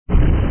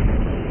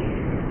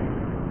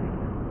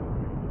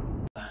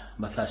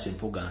Mathasi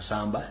Mpuga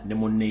Nsamba ne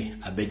munne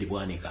Abedi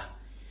Bwanika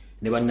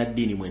ne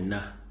bannaddiini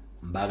mwenna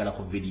mbagala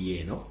ku video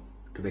eno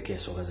tubeke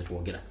ensonga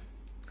zetwogera.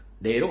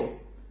 Leero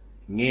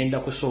ngenda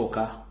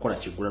kusooka kola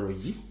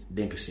kigulalogi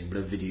then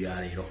tusimbula video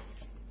ya leero.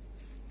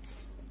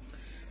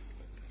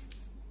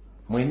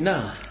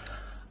 Mwenna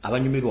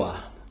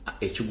abanyumirwa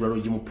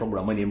ekigulalogi mu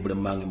program ene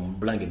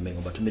mbulange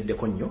mmengo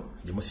batumiddeko nnyo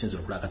gye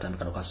musinzira okulaba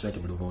akatambikano ka Smart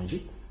buli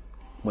bulungi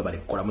mwebale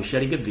kukola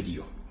musharinge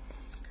video.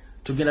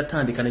 Tugenda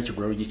tandika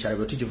n'ekigulalogi kya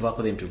leero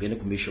tukivaako then tugende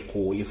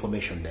ku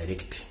information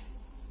direct.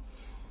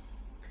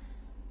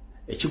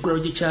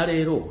 Ekigulalogi kya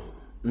leero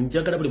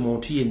njagala buli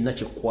muntu yenna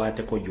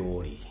kikwateko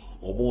gy'oli.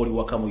 Oba oli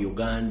waka mu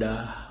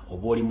Uganda,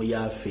 oba oli mu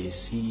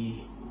yafeesi,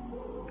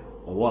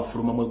 oba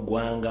wafuluma mu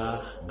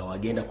eggwanga nga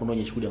wagenda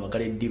kunoonya ekiguli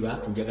amagala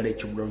eddiba, njagala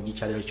ekigulalogi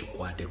kya leero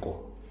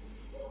kikwateko.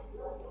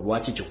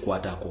 Lwaki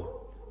kikwatako?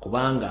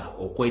 Kubanga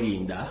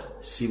okwerinda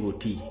si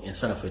buti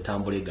ensanafu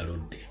etambula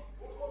egaludde.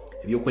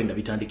 Ebyokwerinda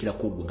bitandikira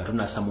ku ggwe nga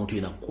tonaasa muntu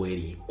yenna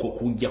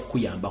kujja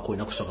kuyambako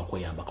na kusooka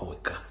kweyambako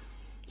wekka.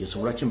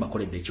 Ensonga lwaki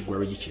mbakoledde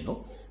ekigulalogi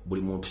kino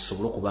buli muntu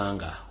kisobole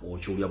okubanga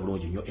okiwulira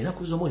bulungi nnyo.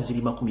 Ennaku z'omwezi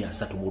ziri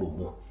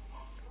 31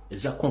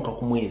 ezakkonka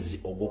ku mwezi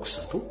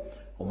ogwokusatu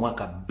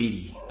omwaka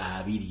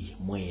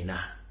 2024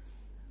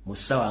 mu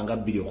ssaawa nga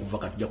 2 okuva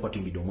kati tujja kuba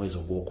tuyingidde omwezi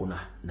ogwokuna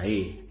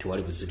naye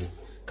tewali buzibu.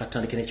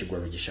 Katandike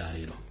n'ekigulalogi kya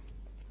leero.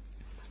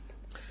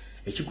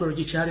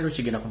 Ekigulalogi kya leero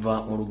kigenda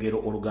kuva mu lugero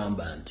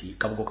olugamba nti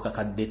kabugo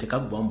kakadde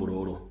tekaggwa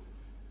mbuloolo.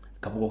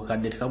 Kabugo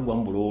kakadde tekaggwa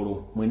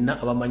mbuloolo.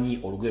 Mwenna abamanyi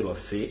olugero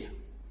lwaffe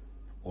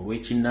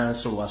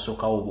olw'ekinnansi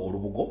olwasookawo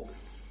olubugo.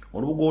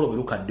 Olubugo olwo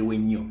belukaddewo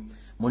ennyo.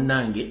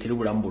 Munnange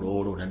terubula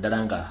mbuloolo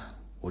naddala nga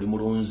oli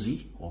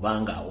mulunzi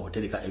obanga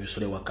otereka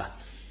ebisolo ewaka.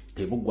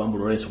 Tebuggwa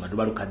mbuloolo ensonga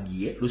luba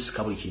lukaddiye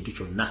lusika buli kintu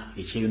kyonna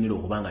ekyeyunira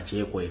okubanga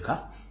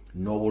kyekweka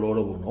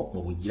n'obuloolo buno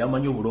mu bugira.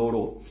 Manyi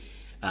obuloolo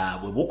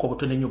bwe buuka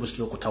obutono ennyo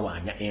busitira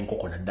okutawaanya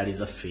enkoko naddala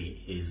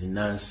ezaffe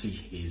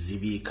ezinnansi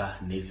ezibiika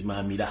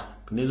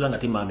n'ezimaamira. Tunezwa nga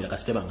timaamira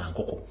kasiteba nga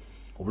nkoko.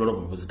 Obuloolo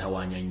buno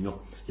buzitawaanya nnyo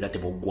era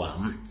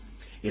tebuggwamu.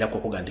 Era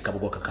kokoga nti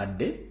kabugo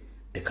kakadde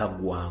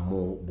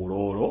tekaggwamu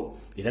buloolo.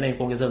 Era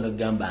n'enkongeza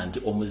n'egamba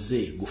nti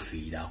omuze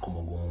gufiira ku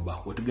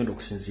mugumba. Wetugenda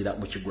okusinziira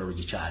mu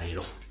kigulalogi kya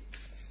leero.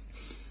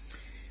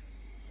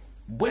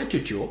 Bwe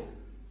tutyo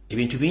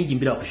ebintu bingi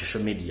mbira ku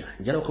social media.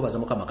 Njala okubaza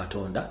Mukama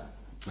Katonda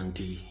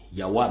nti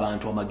yawa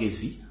abantu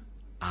amagezi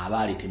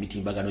abaleeta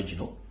emitimbagano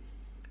gino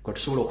ko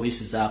tusobola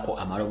okuyisizaako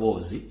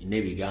amaloboozi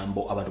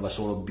n'ebigambo abantu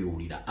basobola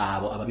okubiwulira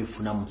abo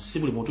ababifunamu. Si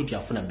buli muntu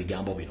tyafuna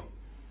bigambo bino.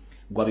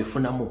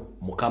 Gwabifunamu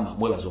Mukama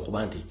mwebaza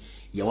okuba nti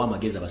yawa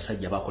amagezi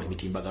abasajja bakola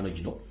emitimbagano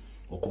gino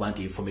okuba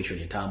nti information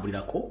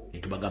etambulirako ne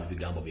tubagamba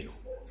ebigambo bino.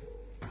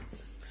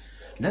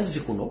 Nazzi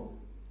kuno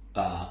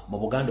mu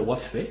Buganda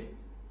waffe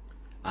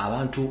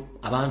abantu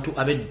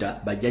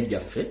abedda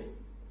bajjajjaffe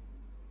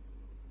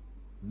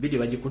video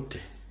bagikutte.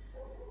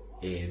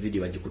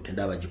 Video bagikutte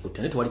ndaba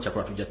bagikutte naye tewali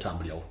kyakola tujja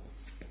tambulirawo.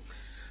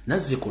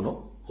 Nazzi kuno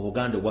mu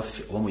Buganda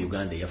waffe oba mu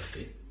Uganda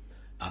yaffe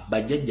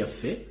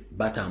bajjajjaffe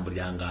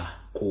batambuliranga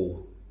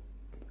ku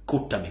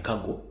kutta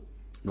mikago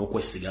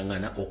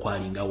n'okwesigangana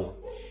okwalingawo.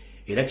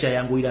 Era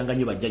kyayanguyiranga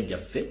nnyo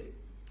bajjajjaffe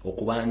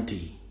okuba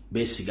nti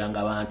beesiganga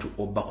abantu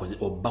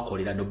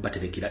obbakolera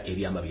n'obbaterekera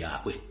ebyama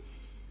byabwe.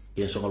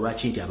 Ensonga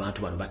lwaki nti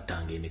abantu bano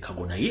battanga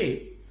emikago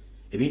naye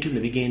ebintu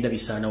bino bigenda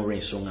bisaanawo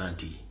olw'ensonga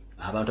nti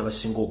abantu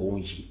abasinga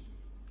obungi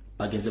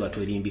bagenze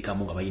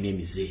batwerimbikamu nga balina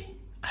emize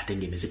ate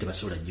ng'emize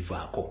tebasobola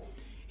givaako.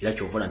 Era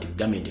ky'ovola nti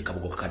gavumenti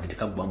kabugo kakadde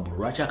tekaggwa mu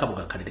buloolo. Lwaki akabugo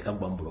kakadde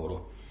tekaggwa mu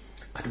buloolo?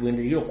 Kati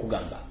bwenderera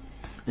okugamba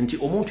nti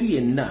omuntu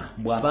yenna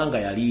bw'abanga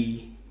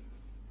yali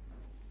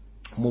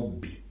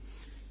mubbi,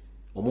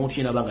 omuntu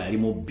yenna abanga yali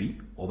mubbi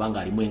obanga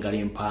alimu engalo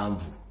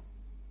empanvu,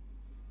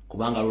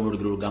 kubanga waliwo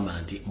n'olugero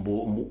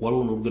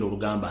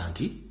olugamba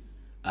nti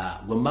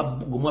gwe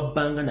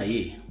mwabbanga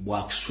naye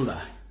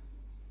bw'akusula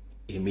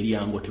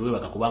emiryango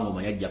teweebaka kubanga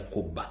omanyi ajja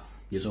kukubba.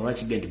 Ensonga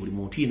lwaki nti buli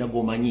muntu yenna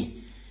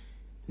gw'omanyi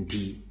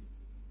nti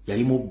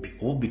yali mubbi,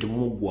 obubbi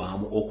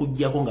tebumuggwamu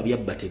okuggyako nga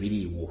byabba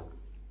tebiriiwo.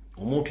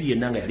 Omuntu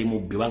yenna nga yali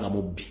mubbi obanga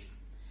mubbi,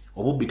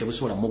 obubbi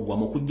tebusobola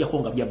muggwamu okuggyako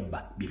nga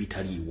byabba bye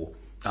bitaliiwo.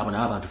 Abo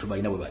nabo abantu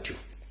tubalina bwe batyo.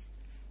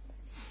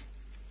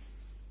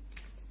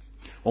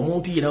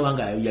 Omuntu yenna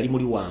obanga yali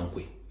muli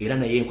wankwe era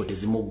naye enkwe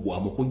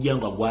tezimuggwamu okugya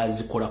nga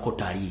gwazikolako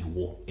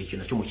taliiwo. Ekyo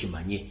nakyo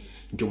mukimanye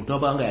nti omuntu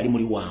obanga yali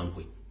muli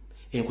wankwe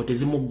enkwe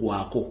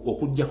tezimuggwako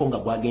okuggyako nga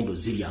gwagenda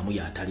oziryamu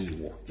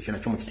yataliiwo. Ekyo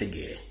nakyo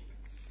mukitegeere.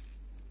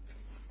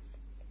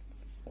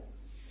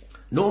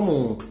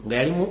 N'omuntu nga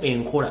yalimu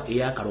enkola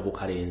ey'akalogo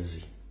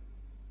kalenzi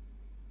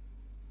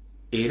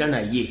era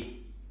naye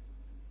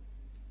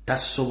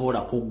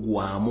tasobola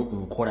kuggwamu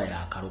nkola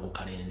y'akalogo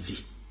kalenzi.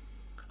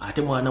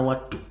 Ate mwana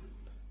wattu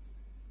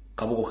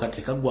kabugo kati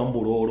tekaggwa mu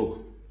buloolo.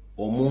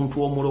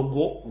 Omuntu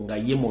omulogo nga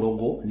ye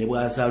mulogo ne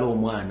bw'azaala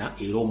omwana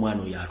era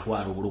omwana oyo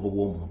atwala obulogo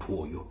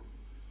bw'omuntu oyo.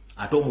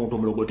 Ate omuntu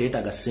omulogo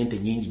teetaaga ssente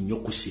nnyingi nnyo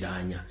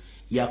kusiraanya.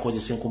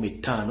 Yakozesa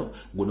 50,000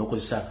 gwe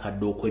n'okozesa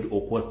akadde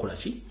okwekola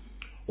ki?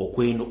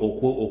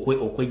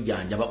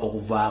 okwejjanjaba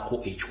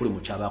okuvaako ekikuli mu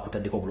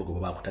kyabakutaddeko obulogo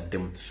bwe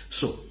bakutaddemu.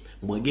 So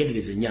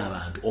mwegendereze nnyo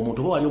abantu.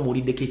 Omuntu oba wali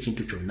omuwuliddeko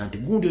ekintu kyonna nti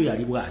gundi oyo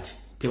yali bw'ati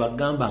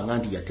tebagambanga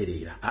nti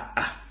yatereera.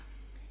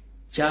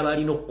 Kyaba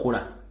alina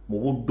okukola mu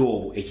budde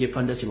obwo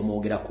ekyefaanana kye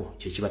bamwogerako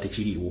kye kiba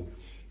tekiriiwo.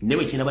 Ne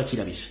bwe kinaba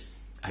kirabise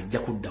ajja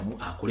kuddamu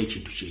akole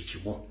ekintu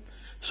kyekimu.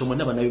 So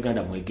mwenna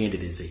bannayuganda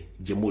mwegendereze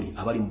gye muli,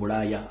 abali mu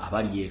Bulaaya,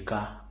 abali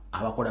eka,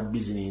 abakola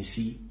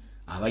bizinensi,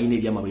 abalina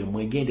ebyama byo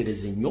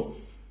mwegendereze nnyo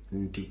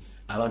nti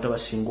abantu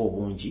abasinga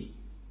obungi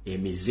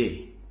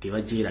emize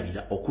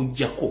tebagyerabira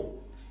okuggyako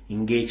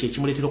ng'ekyo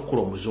ekimuleetera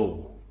okukola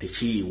omuzoogo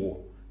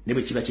tekiriiwo. Ne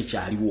bwe kiba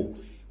kikyaliwo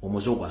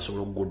omuzoogo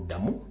asobola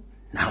okuguddamu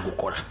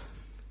n'agukola.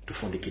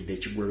 Tufundikidde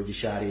ekiguliro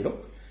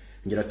gikyaleero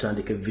njala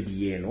tutandika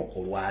vidiyo eno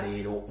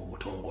olwaleero mu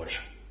butongole.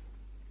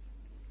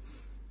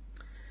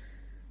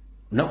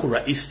 Lunaku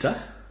lwa Easter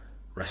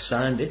lwa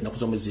Sunday naku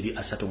zomwezi ziri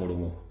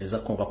 31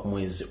 ezakonka ku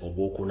mwezi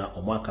ogwokuna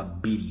omwaka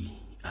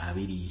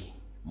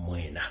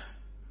 2024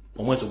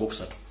 omwezi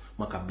ogwokusatu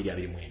mwaka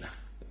 2024.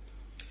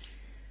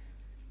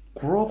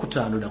 Ku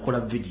Lwokutaano nakola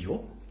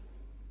vidiyo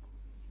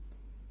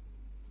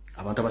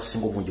abantu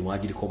abasinga obungi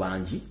mwagiriko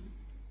bangi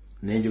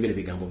nenjogera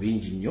ebigambo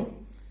bingi nnyo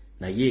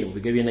naye mu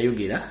bigambo bye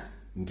nayogera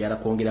njala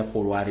kwongerako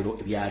olwaleero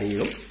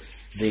ebyaleero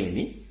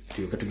then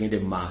tuyoke tugende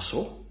mu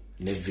maaso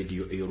ne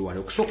vidiyo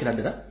ey'olwaleero. Okusookera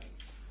ddala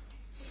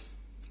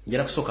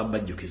njala kusooka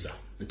bajjukiza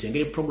nti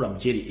engeri program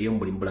gyeri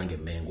ey'omulimu Bulange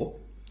Mengo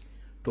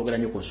twogera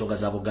nnyo ku nsonga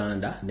za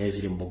Buganda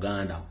n'eziri mu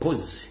Buganda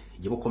mpozi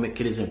gye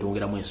bukomekkereza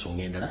ntwongeramu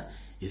ensonga endala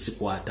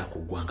ezikwata ku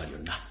ggwanga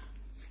lyonna.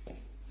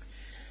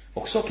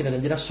 Okusookera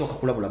njala kusooka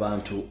kulabula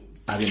bantu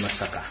ab'e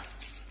Masaka.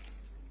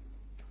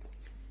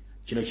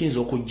 Kino kiyinza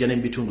okujja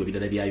n'ebitundu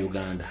ebirala bya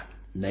Uganda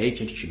naye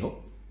ekintu kino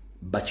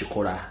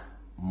bakikola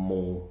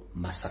mu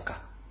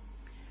Masaka.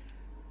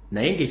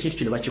 Naye ng'ekintu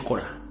kino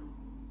bakikola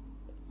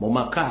mu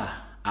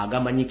maka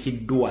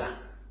agamanyikiddwa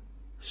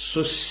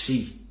so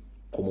si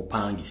ku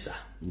mupangisa.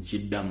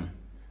 Nkiddamu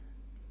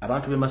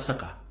abantu b'e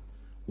Masaka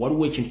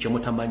waliwo ekintu kye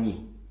mutamanyi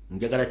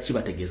njagala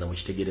kibategeeza mu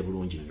kitegere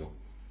bulungi nnyo.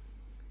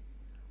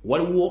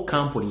 Waliwo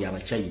kampuni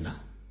y'Abachina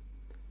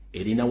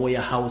erina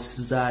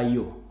warehouse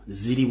zaayo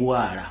ziri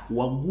Bwala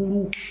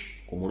waggulu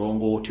ku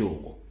mulongooti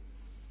ogwo.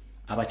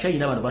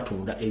 Abachina bano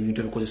batunda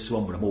ebintu ebikozesebwa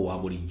mu bulamu obwa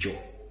bulijjo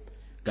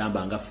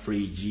gamba nga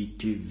fridge,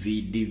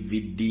 TV,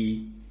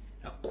 DVD,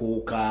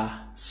 kuuka,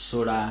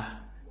 sola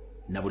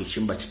na buli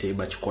kimu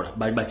bakikola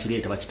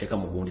bakireeta bakiteeka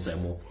mu gundi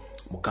zaabwe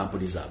mu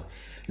kampuni zaabwe.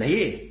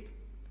 Naye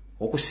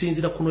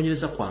okusinziira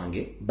kunoonyereza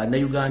kwange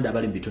bannayuganda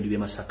abali mu bitundu by'e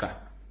Masaka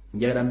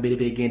njagala mbeere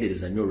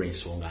beegendereza nnyo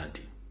olw'ensonga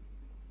nti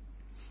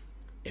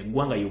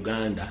eggwanga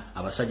Uganda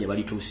abasajja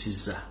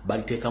balituusizza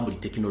baliteeka mu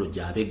tekinologi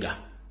abega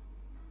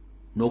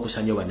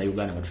n'okusanya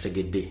bannayuganda nga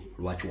tutegedde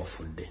lwaki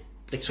wafudde.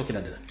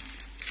 Ekisookera ddala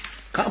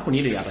kampuni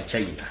eno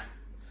y'Abachina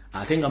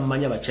ate nga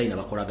mumanya Abachina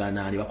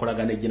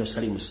bakolagana ne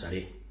Jerusalem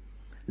Sale.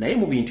 Naye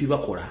mu bintu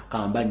bibakola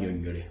kamba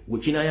nnyonnyole gwe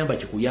kinayamba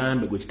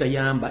kikuyambe gwe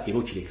kitayamba era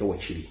okireke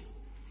wakiri.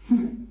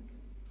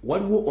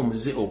 Waliwo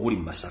omuze oguli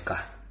mu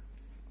Masaka.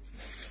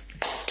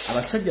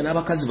 Abasajja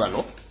n'abakazi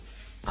bano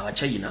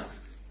Abachina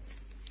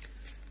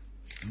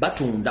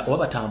batunda oba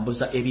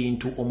batambuza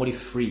ebintu omuli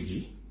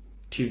fridge,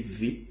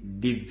 TV,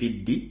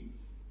 DVD,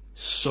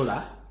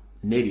 sola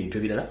n'ebintu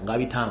ebirala nga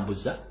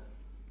bitambuza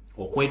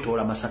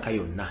okwetoola Masaka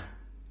yonna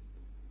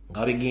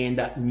nga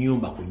bigenda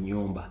nnyumba ku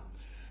nnyumba.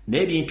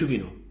 N'ebintu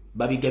bino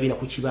babigabira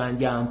ku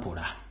kibanja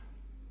mpola.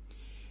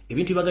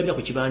 Ebintu bibagabira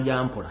ku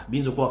kibanja mpola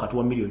biyinza okuba wakati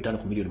wa $5 million ku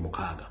 $6 million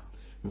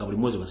nga buli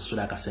mwezi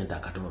basasula akasente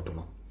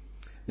akatonotono.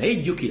 Naye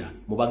jjukira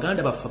mu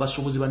Baganda baffe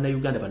abasuubuzi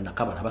bannayuganda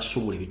bannakabala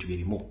abasuubula ebintu bye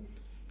bimu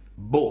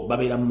bo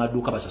babeera mu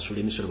maduuka basasula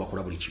emisolo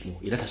bakola buli kimu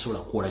era tasobola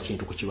kukola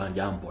kintu ku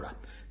kibanja mpola.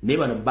 Naye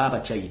bano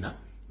b'Abachina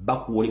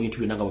bakuwola ebintu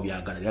byonna nga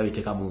bwebyagala era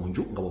biteeka mu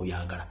nju nga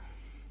bwebyagala.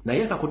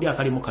 Naye akakodyo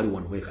akalimu kali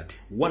wano bwe kati.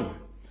 1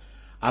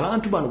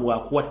 abantu bano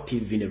bwakuwa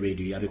TV ne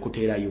radio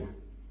yabikuteerayo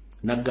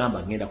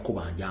nagamba ngenda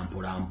kubanja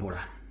mpola mpola.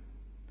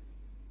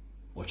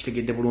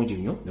 Okitegedde bulungi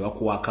nnyo ne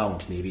bakuwa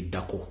account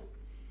n'ebiddako.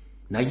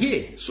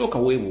 Naye sooka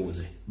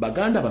weebuuze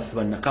Baganda baffe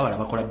bannakabala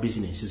bakola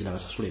business zina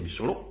basasula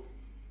emisolo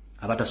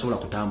abatasobola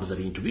kutambuza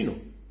bintu bino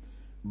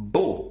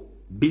bo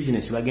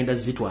business bagenda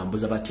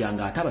zitwambuza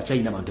batyanga ate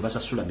Abachina abantu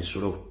tebasasula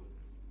misolo.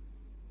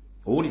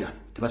 Owulira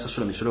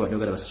tebasasula misolo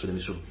banyogera basasula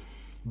misolo.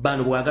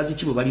 Bano bwagazi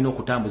ki bwe balina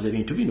okutambuza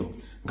ebintu bino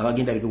nga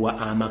bagenda bibiwa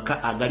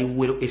amaka agali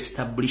well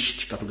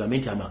established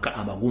katugamenti amaka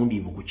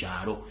amagundiivu ku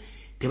kyalo.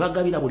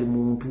 Tebagabira buli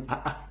muntu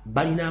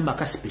balina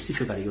amaka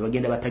specifically ge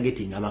bagenda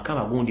batagetinga amaka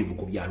amagundiivu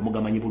ku byalo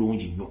mugamanyi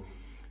bulungi nnyo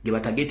ge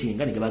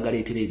batagetinga ne ge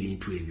bagaleetera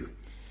ebintu ebyo.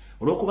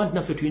 Olw'okuba nti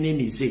naffe tulina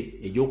emize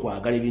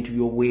egy'okwagala ebintu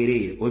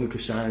by'obwereere oba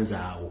bitusanze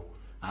awo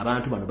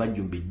abantu bano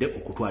bajjumbidde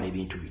okutwala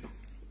ebintu bino.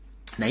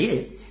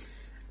 Naye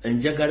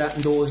njagala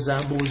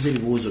ndowooza mbuuze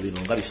ebibuuzo bino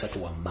nga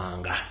 3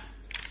 wammanga.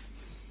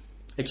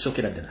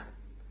 Ekisookera ddala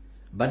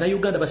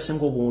bannayuganda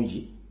basinga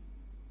obungi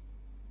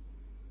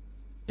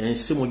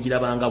ensi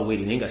mugirabanga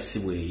bweri naye nga si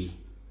bweri.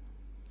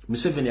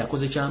 Museveni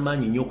akoze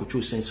kyamaanyi nnyo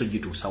okukyusa ensi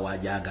ogituusa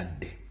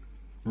w'agyagadde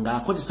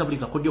ng'akozesa buli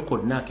kakodyo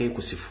konna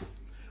akeekusifu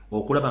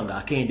okulaba nga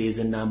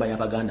akendeeza ennamba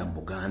y'Abaganda mu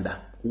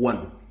Buganda.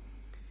 1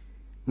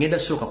 ngenda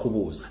soka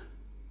kubuuza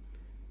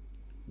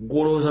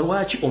golooza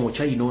lwaki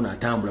omukyayina ono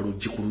atambula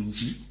luggi ku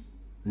luggi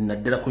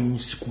naddala ku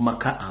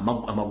maka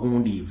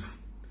amagundiivu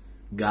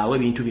gaawe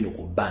ebintu bino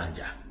ku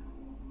bbanja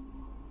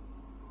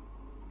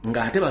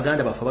ng'ate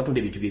Baganda baffe batunda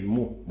ebintu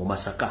byebimu mu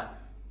Masaka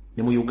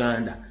ne mu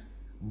Uganda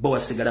bo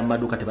basigala mu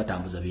maduuka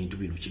tebatambuza bintu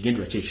bino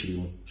kigendera ki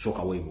ekirimu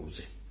sooka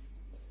weebuuze.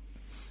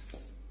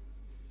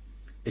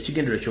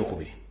 Ekigendera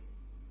ekyokubiri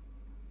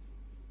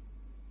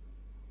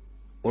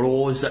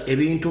olowooza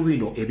ebintu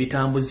bino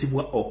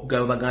ebitambuzibwa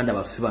okugaba Baganda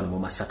baffe bano mu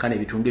Masaka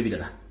n'ebitundu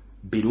ebirala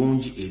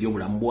birungi eri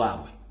obulamu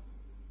bwabwe?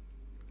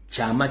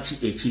 Kyama ki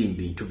ekiri mu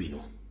bintu bino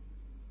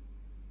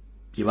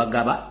bye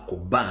bagaba ku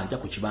bbanja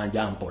ku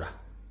kibanja mpola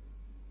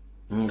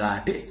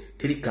ng'ate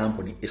teri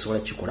kampuni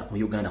esobola kikola mu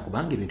Uganda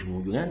kubanga ebintu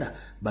mu Uganda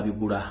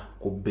babigula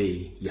ku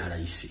bbeeyi ya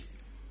layisi.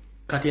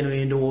 Kati eno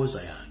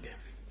y'endowooza yange.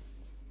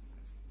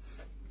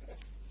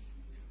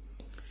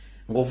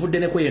 Ng'ovudde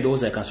ne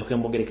kw'endowooza yakansoke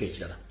mbogereko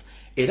ekirala.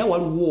 Era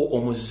waliwo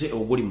omuze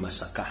oguli mu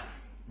Masaka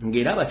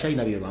ng'era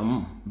Abachina be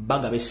bamu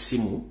bagaba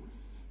essimu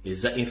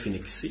eza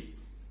Infinix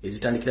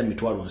ezitandikira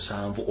mitwalo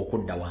 7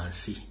 okudda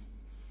wansi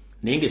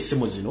naye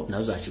ng'essimu zino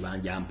nazo za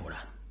kibanja mpola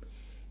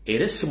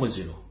era essimu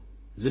zino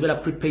zibera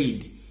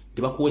prepaid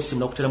tebakuwa essimu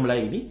nakutera mu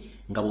layini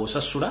nga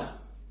bw'osasula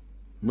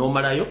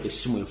n'omalayo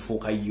essimu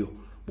efuuka yo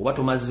bw'oba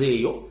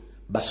tomazeeyo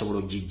basobola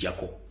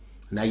ogijjako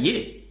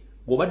naye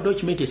bw'obadde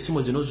okimenti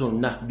essimu zino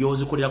zonna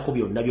by'ozikolerako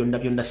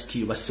byonna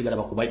still basigala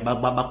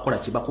bakola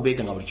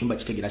kibakubeega nga buli kimu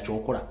bakitegera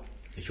ky'okola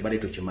ekyo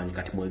baleeta okimanyi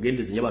kati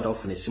mwegendeze nnyo abantu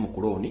abafuna essimu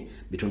ku looni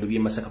bitundu by'e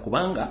Masaka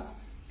kubanga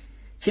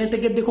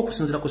kyentegeddeko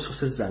okusinziira ku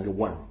sources zange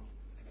 1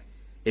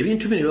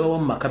 ebintu bino byebawa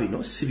mu maka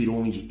bino si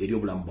birungi eri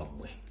obulamu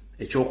bwammwe.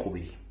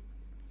 Ekyokubiri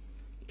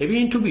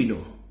ebintu bino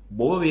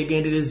bw'oba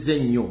beegenderezza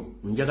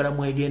ennyo njagala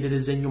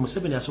mwegendereze ennyo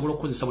Museveni asobola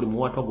okukozesa buli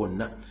muwatwa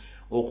gwonna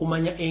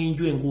okumanya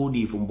enju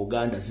enguudiivu mu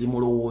Buganda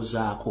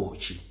zimulowoozaako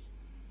ki.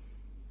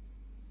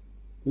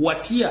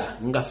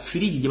 Watya nga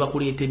firiji gye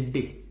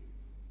bakuleetedde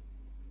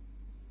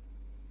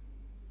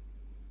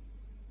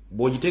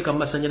bw'ogiteeka mu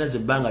masannyalaze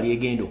ebbanga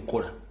lyegenda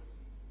okukola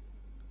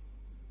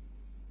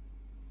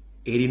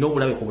erina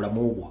obulabe ku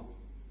bulamu bwo.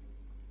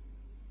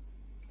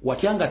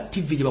 Watya nga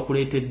TV gye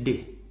bakuleetedde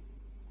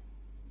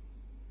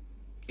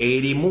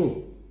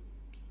erimu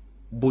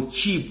bu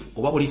cheap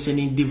oba bu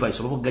listening device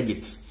oba bu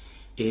gadgets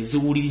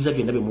eziwuliriza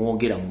byonna bye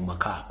mwogera mu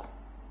makaako.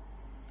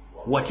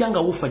 Watya nga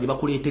wufa gye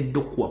bakuleetedde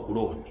okuwa ku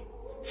looni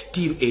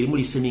still erimu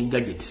listening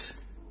gadgets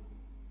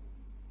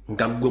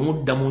nga gwe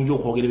mudda mu nju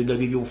okwogera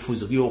ebigambo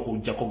by'obufuzi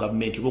by'okuggyako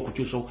gavumenti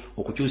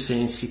okukyusa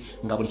ensi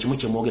nga buli kimu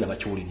kye mwogera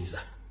bakiwuliriza.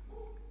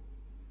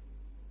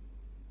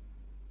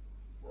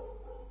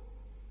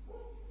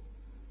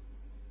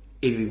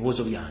 Ebyo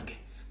bibuuzo byange.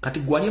 Kati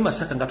gwali e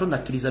Masaka nga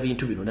tonnakkiriza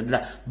bintu bino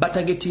naddala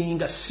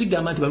batagetinga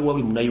sigamba nti baliwo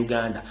buli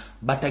Munnayuganda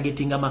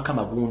batagetinga maka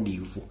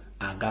magundiivu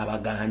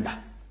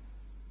ag'Abaganda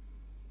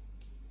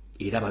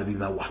era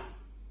babibawa.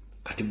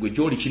 Kati gwe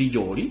gy'oli kiri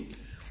gy'oli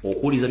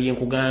okuwuliza bye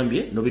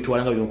nkugambye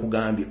n'obitwala nga bye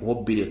nkugambye oba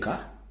obbireka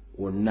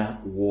wonna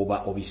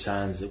w'oba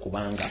obisanze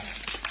kubanga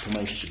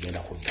tumanyi kikigenda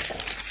kuddako.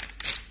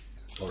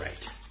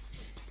 Alright.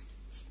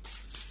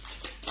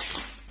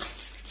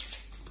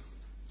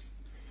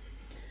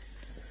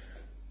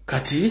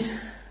 Kati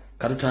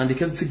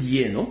katutandike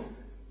vidiyo eno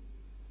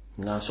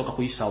nga nsooka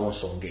kuyisaawo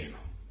nsonga eno.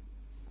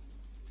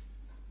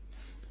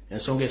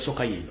 Ensonga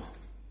esooka yino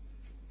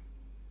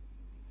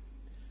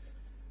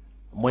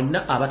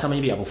mwenna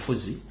abatamanyi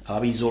byabufuzi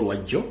ababiyiza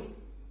olwajjo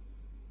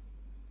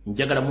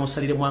njagala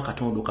munsaliremu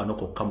akatundu kano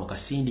kokka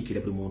mukasindikire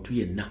buli muntu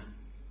yenna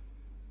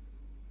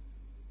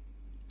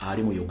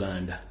ali mu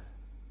Uganda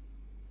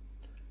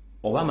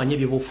oba amanyi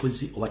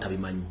ebyobufuzi oba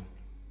tabimanyi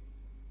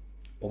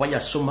oba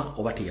yasoma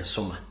oba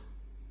teyasoma.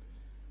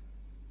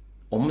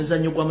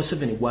 Omuzannyo gwa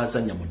Museveni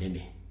gwazannya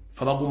munene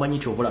fe bagumanyi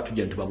kyovula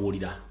tujja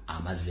ntubabuulira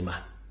amazima.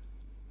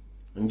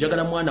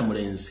 Njagala mwana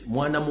mulenzi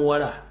mwana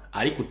muwala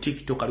ali ku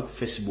TikTok ali ku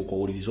Facebook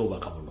owuliriza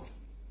obubaka buno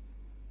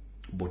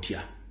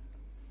butya.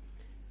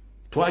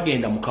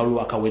 Twagenda mu kalulu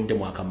akawedde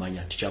mu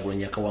akamanya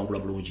Kyagulanyi akawangula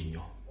bulungi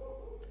nnyo.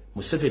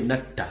 Museveni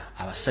natta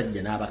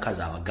abasajja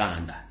n'abakazi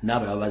Abaganda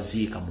n'abalala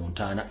baziika mu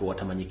ntaana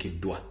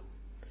ewatamanyikiddwa.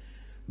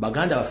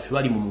 Baganda baffe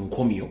bali mu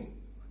nkomyo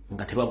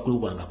nga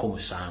tebagulwangako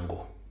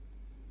musango.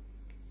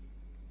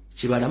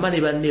 Kibalama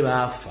ne banne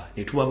baafa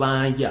ne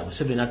tubabanja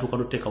Museveni n'atuuka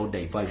n'oteekawo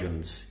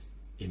diversions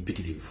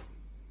empitirivu.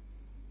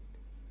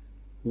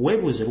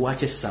 Weebuuze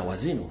lwaki essaawa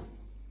zino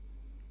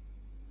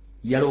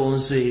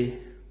yalonze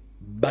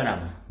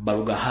Balamu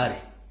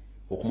Balugahare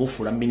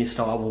okumufuula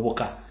minisita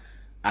w'abavubuka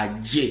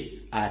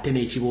ajje ate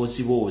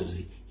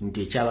n'ekibooziboozi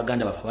nti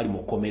eky'Abaganda baffe bali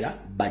mu kkomera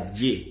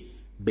bajje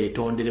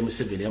beetondere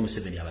Museveni era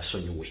Museveni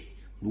abasonyiwe.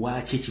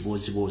 Lwaki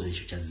ekibooziboozi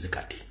ekyo kyazze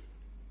kati?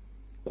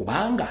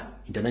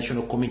 Kubanga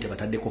international community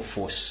bataddeko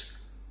force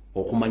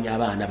okumanya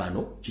abaana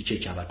bano kiki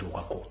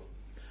ekyabatuukako.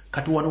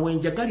 Kati wano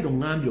wenjagalira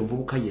oŋŋambye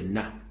omuvubuka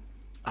yenna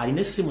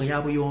alina essimu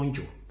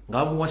eyabuyonjo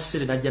nga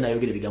bamuwassire n'ajja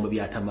n'ayogera ebigambo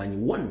by'atamanyi.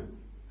 1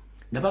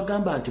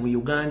 nabagamba nti mu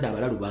Uganda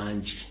abalalu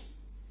bangi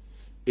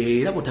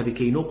era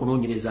botabike ino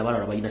okunoonyereza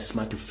abalala balina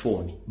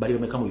smartphone bali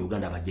bameka mu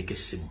Uganda abajjeko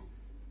essimu.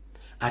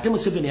 Ate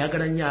Museveni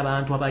ayagala nnyo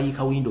abantu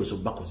abayiika Windows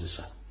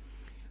obakozesa.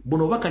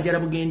 Buno bakajala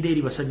bugenda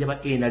eri basajja ba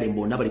NRM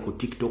bonna bali ku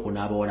TikTok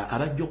n'abawala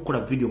abajja okukola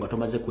video nga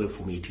tomaze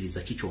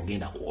kwefumiitiriza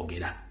kikyogenda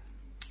kwogera.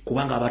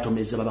 Kubanga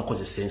abatomeza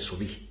babakozesa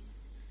ensobi.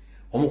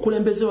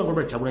 Omukulembeze wa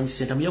Robert Kyagulanyi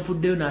Ssentamu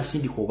yavuddeyo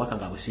n'asindika obubaka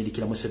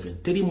ng'abusindikira Museveni.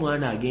 Teri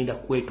mwana agenda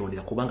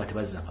kwetondera kubanga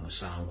tebazzanga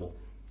musango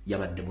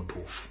yabadde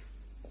mutuufu.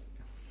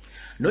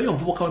 N'oyo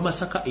omuvubuka w'e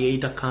Masaka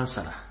eyayita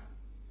kansala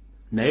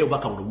naye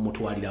obubaka buno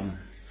bumutwaliramu.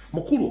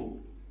 Mukulu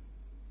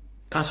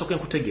kansoke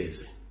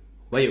nkutegeeze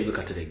wayeuge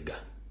kateregga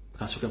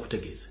kansoke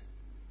nkutegeeze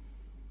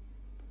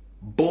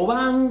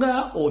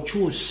bobanga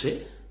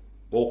okyuse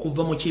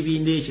okuva mu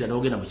kibiina ekirala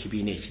n'ogenda mu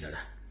kibiina ekirala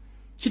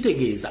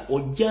kitegeeza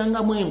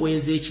ojjangamu engoye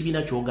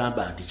z'ekibiina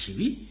ky'ogamba nti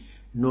kibi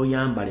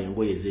n'oyambala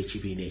engoye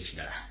z'ekibiina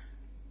ekirala.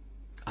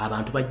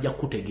 Abantu bajja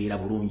kutegeera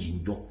bulungi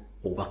nnyo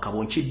obubaka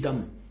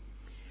bwonkiddamu.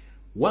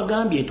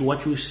 Wagambye nti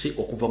wakyuse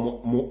okuva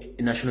mu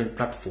national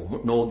platform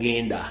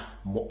n'ogenda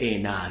mu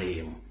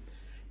NRM.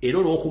 Era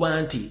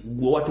olw'okuba nti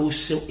gwe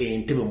watuuse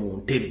entebe mu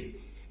ntebe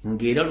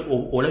ng'era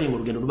olabye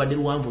ng'olugendo lubadde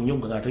luwanvu nnyo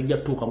nga tojja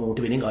tutuuka mu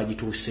ntebe naye nga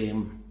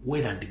wagituuseemu.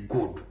 Well and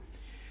good.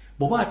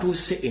 Bw'oba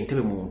atuuse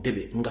entebe mu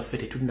ntebe nga ffe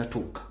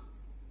tetulinatuuka.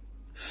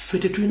 Ffe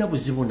tetulina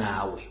buzibu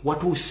naawe.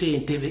 Watuuse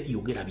entebe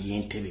yogera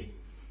by'entebe.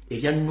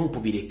 Ebya Nuupu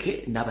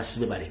bireke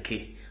n'abasibe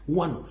baleke.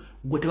 Wano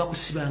gwe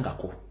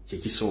tebakusibangako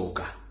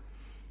kyekisooka.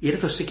 Era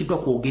tosekiddwa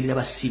kwogerera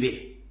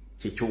basibe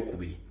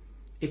kyekyokubiri.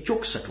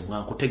 Ekyokusatu nga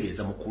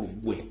nkutegeeza mukulu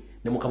gwe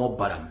ne mukama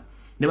Balamu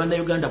ne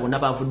bannayuganda bonna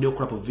bavudde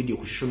okulapa video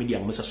ku social media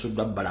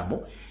musasuddwa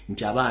Balamu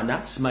nti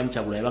abaana simanyi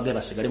Kyagulanyi bagaye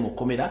basigale mu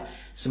komera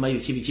simanyi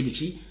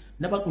kibi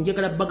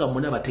njagala baga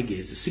muna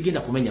bategeeze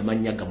sigenda kumenya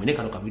mannya gamwe ne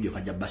kano ka video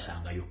kajja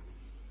basangayo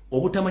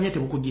obutamanya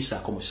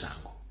tebukugisaako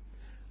musango.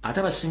 Ate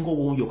abasinga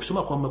obungi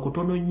okusoma kwammwe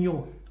kutono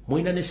nnyo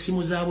mwina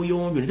n'essimu za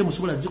buyonjo nete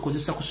musobola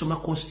zikozesa kusoma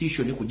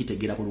constitution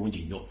kugitegeera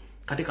bulungi nnyo.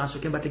 Kati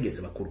kansoke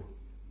mbategeeze bakulu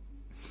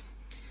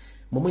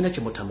mwina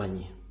kye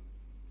mutamanyi.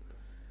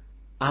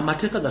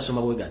 Amateeka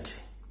gasoma bwe gati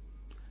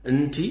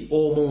nti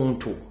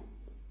omuntu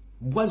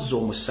bwazza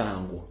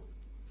omusango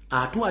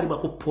atwalibwa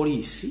ku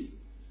poliisi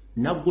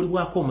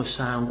naggulibwako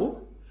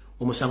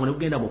omusango ne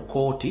gugenda mu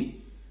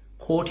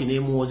kooti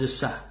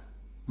n'emuwozesa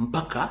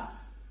mpaka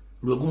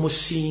lwe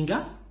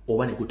gumusinga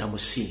oba ne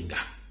gutamusinga.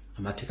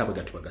 Amateeka bwe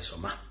gati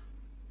bagasoma.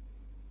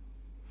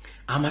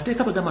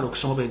 Amateeka bwe gamala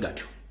okusoma bwe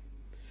gatyo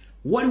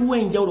waliwo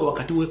enjawulo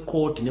wakati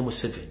w'ekkooti ne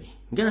Museveni.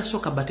 Ngena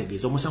soka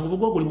bategeeza omusango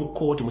bwe guli mu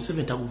kooti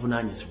Museveni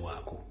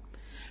taguvunaanyizibwako.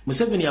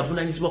 Museveni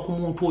avunaanyizibwa ku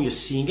muntu oyo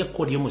singa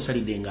kooti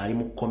y'omusalidde ng'ali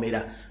mu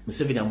kkomera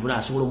Museveni amuvunaanyizibwa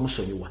asobola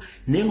omusonyiwa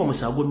naye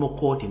ng'omusango guli mu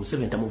kooti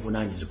Museveni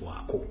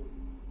tamuvunaanyizibwako.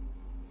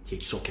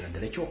 Kyekisookera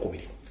ddala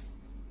ekyokubiri.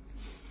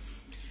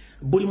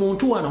 Buli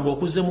muntu wano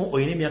ng'okuzzemu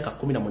olina emyaka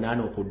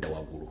 18 okudda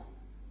waggulu.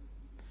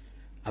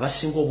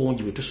 Abasinga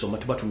obungi bwe tusoma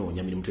tuba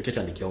tunoonya mirimu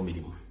tetandikirawo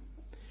mirimu.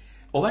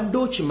 Obadde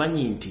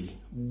okimanyi nti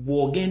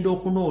bw'ogenda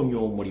okunoonya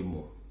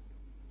omulimu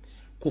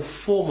ku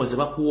foomu ze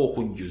bakuwa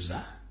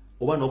okujjuza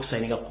oba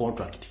n'okusayininga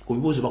contract ku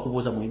bibuuzo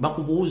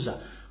bakubuuza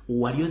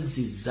wali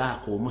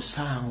ozizzaako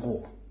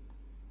omusango.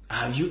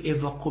 Have you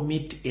ever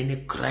commit any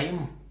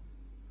crime?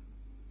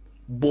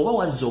 Bw'oba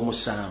wazza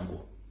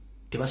omusango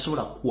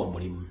tebasobola kukuwa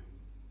mulimu.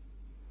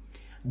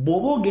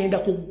 Bw'oba ogenda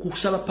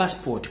kusaba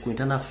passport ku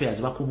internal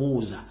affairs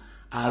bakubuuza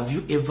have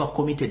you ever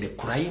committed a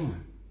crime?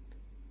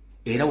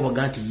 Era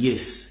bw'obaga nti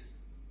yes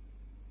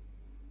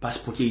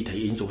passport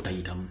yeyinza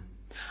okutayitamu.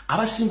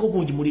 Abasinga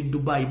obungi muli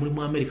Dubai, muli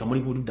mu America,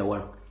 muli buludda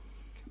wala.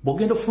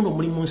 Bw'ogenda ofuna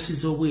omulimu nsi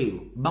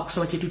z'obweru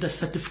bakusaba kye tuyita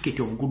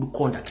certificate of good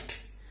conduct.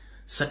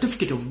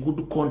 Certificate of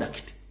good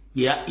conduct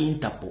ya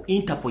Interpol.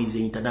 Interpol is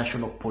the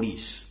international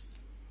police.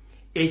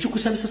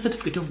 Ekikusabisa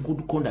certificate of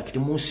good conduct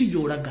mu nsi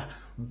gy'olaga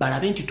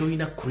balabe nti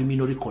tolina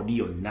criminal record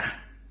yonna.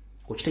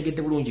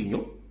 Okitegedde bulungi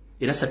nnyo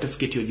era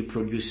certificate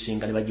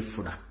yogiproducinga ne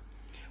bagifuna.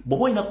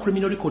 Bw'oba olina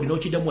criminal record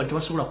n'okiddamu wali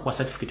tebasobola kukuwa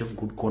certificate of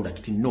good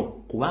conduct no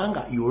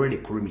kubanga you already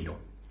criminal.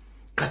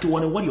 Kati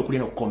wano wali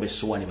okulina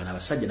okukombesowani bana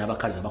abasajja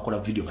n'abakazi abakola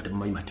video nga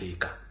tebamanyi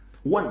mateeka.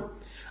 One,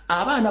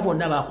 abaana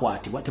bonna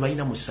bakwatibwa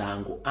tebalina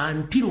musango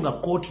until nga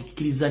kooti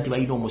ikkiriza nti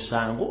balina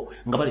omusango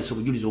nga baleese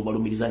obujulizi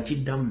obubalumiriza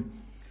nkiddamu.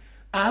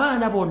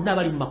 Abaana bonna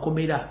bali mu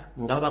makomera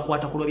nga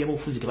babakwata ku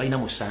lw'ebyobufuzi tebalina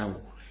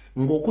musango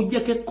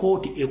ng'okuggyako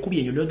ekkooti ekubye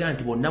ennyonyi egamba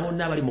nti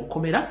bonna bali mu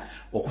kkomera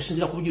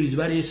okusinziira ku bujulizi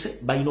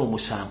baleese balina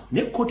omusango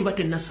naye ekkooti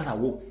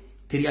batennasalawo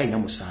teri alina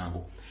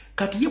musango.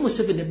 Kati ye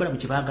Museveni ne Balamu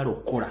kye baagala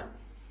okukola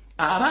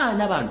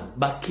abaana bano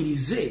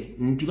bakkirize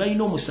nti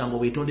balina omusango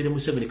beetondere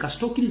Museveni.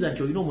 Kasita okkiriza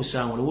nti olina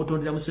omusango ne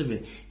wootondera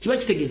Museveni kiba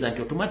kitegeeza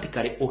nti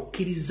automatically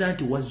okkiriza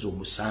nti wazza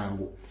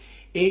omusango.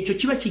 Ekyo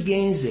kiba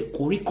kigenze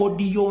ku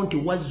likodi yo nti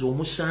wazza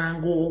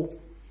omusango.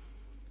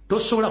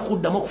 Tosobola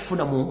kuddamu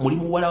okufuna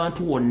mulimu wala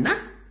abantu wonna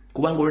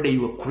kubanga already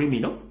you are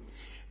criminal.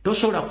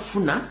 Tosobola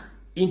kufuna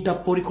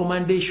Interpol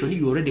recommendation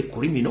you already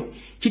criminal.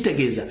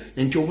 Kitegeeza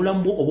nti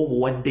obulamu obwo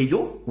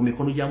buwaddeyo mu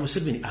mikono gya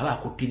Museveni aba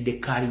akuttidde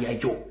kaaliya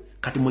yo.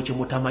 kati mweche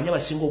mutamanya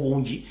basingo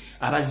bungi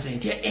abazze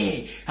nti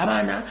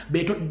abaana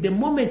beto. The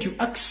moment you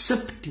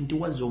accept nti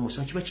wazza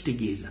omusango kiba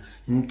kitegeeza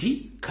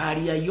nti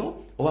kaliya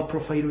yo oba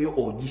profile yo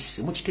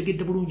ogisse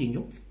mukitegedde bulungi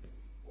nnyo.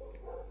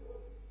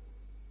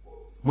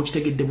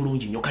 Mukitegedde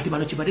bulungi nnyo. Kati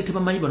bano kibadde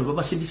tebamanyi bano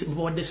babasindise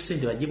bawadde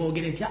ssente bajje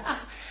boogere nti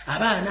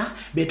abaana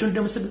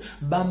betondera Museveni.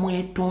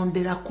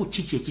 Bamwetondera ku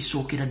kiki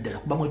ekisookera ddala?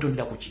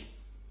 Bamwetondera ku ki?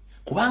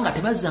 Kubanga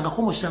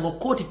tebazzangako musango,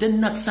 kooti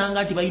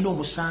tennasanga nti balina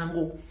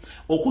omusango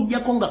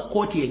okujjako nga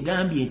kooti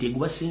egambye nti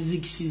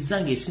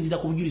egubasinzikisizza ng'esinzira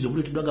ku bujulizi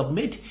obuleeteddwa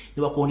gavumenti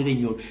ne bakwonera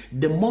ennyo.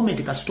 The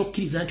moment kasita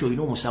okkiriza nti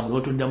olina omusango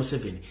n'otondera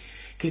Museveni,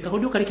 ke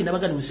kakodyo kali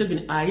kinabagana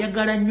Museveni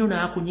ayagala nnyo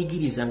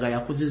n'akunyigiriza nga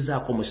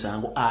yakuzizzaako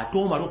musango, ate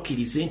omala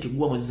okkirize nti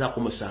gwe amuzizzaako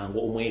musango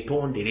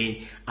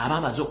omwetondere, aba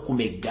amaze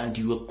okkumegga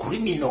nti you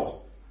criminal.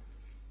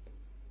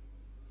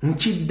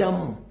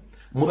 Nkiddamu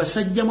mu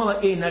basajjamu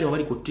aba NRM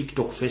abali ku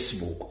TikTok,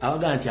 Facebook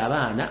abagaa nti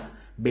abaana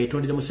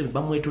betondera Museveni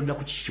bamwetondera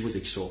ku kibuzo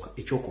ekisooka.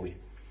 Ekyokubiri,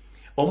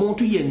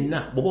 omuntu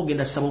yenna bw'oba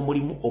ogenda kusaba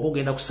omulimu oba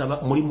ogenda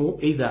kusaba mulimu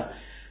either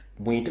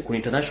ku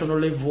international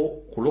level,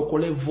 ku local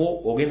level,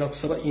 ogenda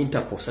kusaba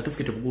Interpol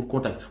certificate of good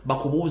conduct,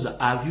 bakubuuza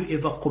have you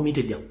ever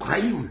committed a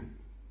crime?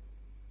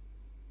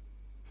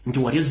 Nti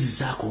wali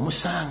ozizzaako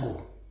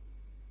omusango.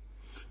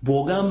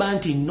 Bw'ogamba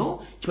nti no,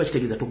 kiba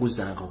kitegeeza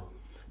toguzzangawo.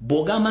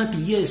 Bw'ogamba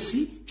nti yes,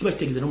 kiba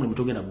kitegeeza n'omulimu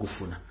togenda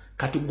gufuna.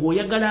 Kati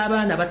gw'oyagala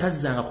abaana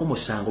batazzangako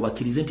musango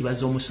bakkirize nti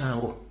bazza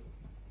omusango,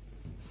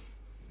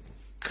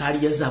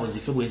 kaliya zaabwe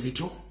zife bwe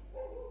zityo,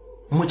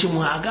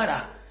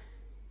 mukimwagala.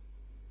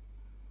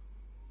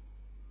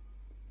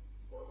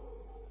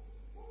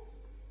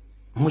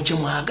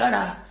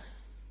 Mukimwagala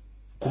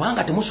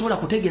kubanga temusobola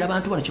kutegeera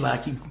abantu bano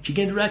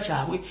kigendererwa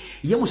kyabwe.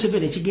 Ye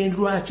Museveni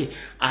ekigendererwa kye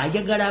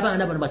ayagala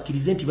abaana bano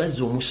bakkirize nti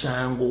bazza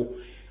omusango.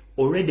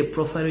 Already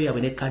profile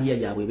yaabwe ne kaliya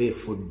yaabwe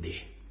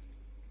beefudde.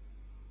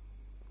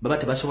 Baba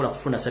tebasobola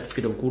kufuna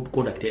certificate of good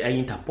conduct ya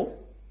Interpol.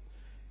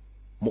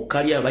 Mu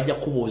kaliya bajja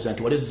kubuuza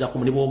nti walezzaako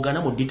ne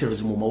boogana mu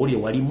details mu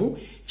mawulire walimu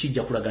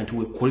kijja kulaga nti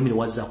we criminal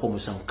wazzaako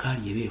omusango,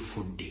 kaliya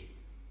beefudde.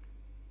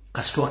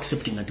 Kasito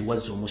accepting nti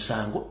wazza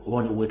omusango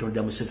oba ne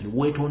weetondera Museveni,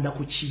 weetonda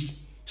ku ki?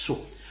 So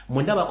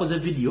mwenda bakoze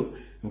video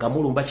nga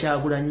mulumba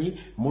Kyagulanyi,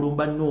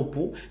 mulumba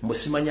Nuupu,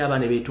 musimanya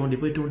abaana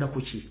beetonda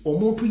ku ki?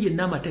 Omuntu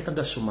yenna amateeka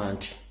gasoma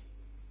nti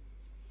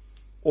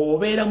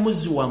obeera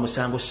muzzi wa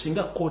musango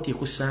singa kooti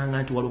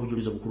ekusanga nti wali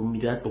obujulizi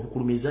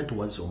obukulumiriza nti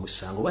wazza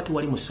omusango oba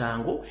tewali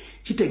musango,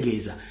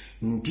 kitegeeza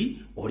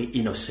nti oli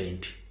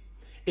innocent.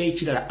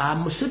 Ekirala,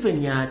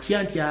 Museveni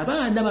atya nti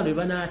abaana bano bwe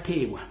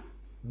banaateebwa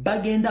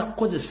bagenda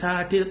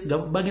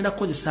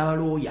kukozesa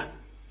abalooya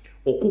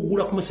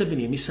okuggula ku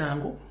Museveni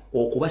emisango,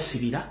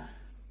 okubasibira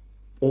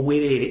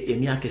obwereere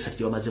emyaka 3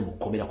 gye bamaze mu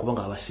kkomera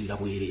kubanga babasibira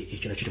bwereere.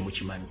 Ekyo nakyo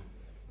temukimanyi.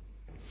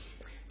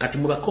 Kati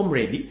mu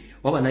bakomredi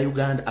waba na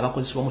Uganda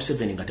abakozesebwa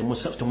Museveni nga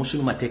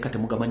temusoma mateeka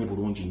temugamanyi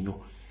bulungi nnyo.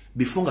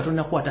 Before nga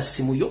tonnakwata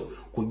simu yo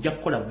kujja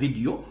kukola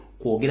video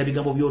kwogera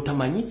bigambo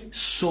by'otamanyi,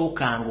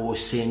 sooka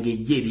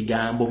ng'osengejja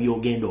ebigambo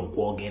by'ogenda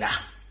okwogera.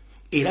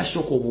 Era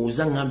sooka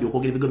obuuza ngambye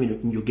okwogera ebigambo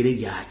njogere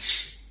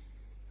byaki.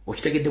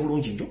 Okitegedde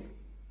bulungi nnyo?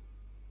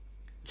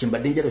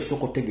 Kimbadde njala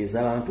sooka otegeeza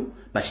abantu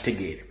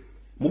bakitegeere.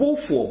 Mu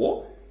buufu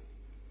obwo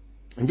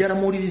njala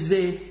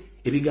muwulirize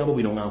ebigambo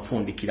bino nga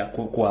nfundikira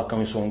kwa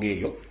kansonga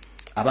eyo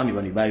abaami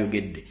bano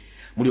bayogedde.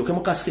 Mulyoke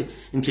mukasike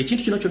nti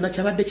ekintu kino kyonna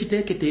kyabadde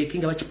kiteeketeeke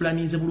nga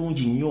bakipulaninze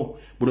bulungi nnyo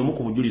buli omu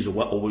ku bujulizi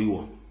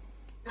obuliwo.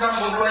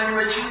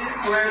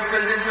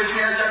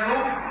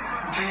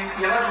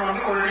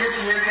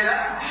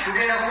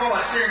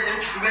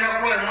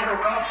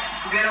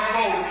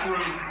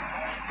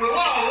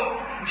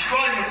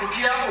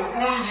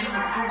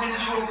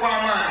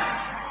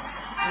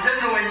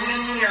 Nzeno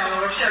wenyini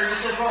abo bafya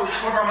Yusufu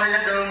usikopa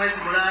mayada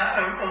omwezi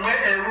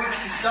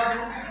weeks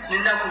 3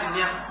 nenda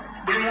kunya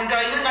buli muntu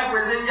ayina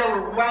kwezenja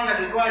ukubanga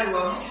tetwali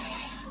wamu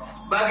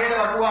bagenda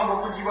batuwamba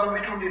okujibwa mu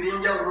bitundu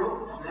ebyenjawulo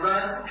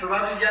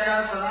zibatujja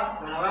nansala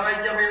bano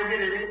babajja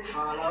bayogerere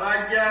bano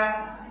babajja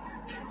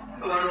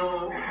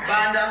bano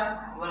banda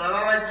bano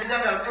babajjiza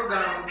nga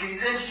tugana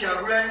mukkirize nti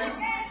Kyagulanyi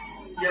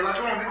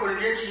yabatuma mu bikolo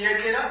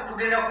by'ekiyeekera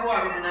tugenda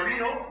kuwa bino na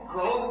bino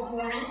tubawe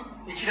obukuumi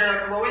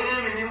ekirala tubawe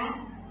n'emirimu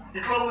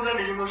nitwabuuza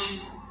mirimu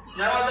ki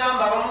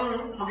n'abagamba abamu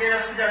mugenda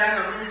sigala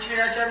nga muli mu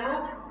kibiina kya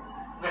Nuupu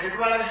nga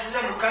tetubalabisiza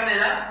mu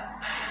kamera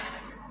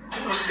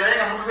musigale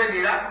nga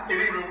mutubeegera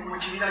ebiri mu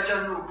kibiina kya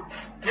Nuupu.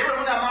 Naye bwe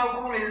munamala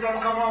okuwumiriza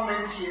mukama wammwe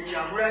nti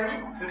Kyagulanyi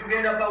fe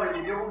tugenda bawa ebyo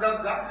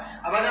ebyobugagga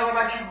abaana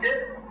babatidde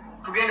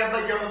tugenda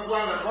bajja mu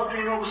ggwanga tuba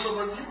tulina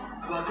obusobozi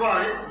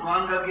tubatwale mu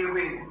mawanga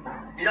g'ebweru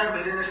era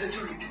mubeere ne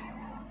security.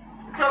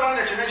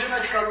 Tulabanga kyonna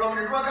kyonna kikalwamu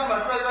ne tubagamba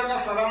tulabe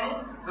bannaffe abamu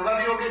nga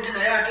babyogedde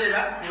naye ate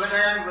era ne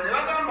batayambibwa ne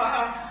bagamba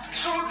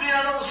tulina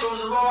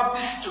n'obusobozi bwa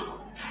pisito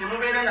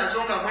temubeera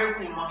nazo nga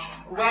mwekuuma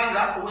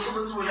kubanga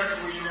obusobozi bwonna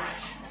tubulina.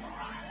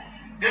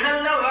 Byonna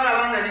byonna bwe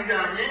balaba nga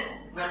biganye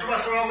nga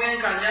tubasaba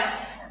bwenkanya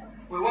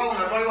weewaawo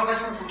nga twali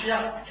wakati mu kutya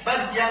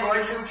bajja nga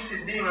wayise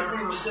mukisibbiri nga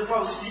tuli mu safe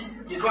house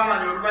gye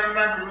twamanya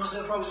oluvannyuma tuli mu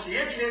safe house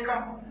ey'ekireka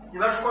ne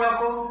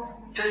batukolako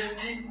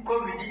testi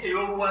covid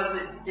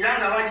ey'obuwaze era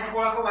nga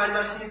bagitukolako baali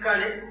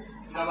basirikale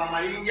nga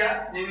bamayinja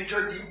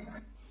n'ebitogi.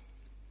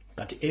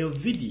 Kati eyo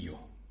video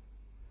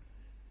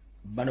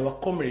bano ba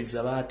comrades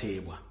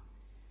abateebwa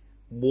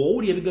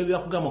bw'owulira ebigambo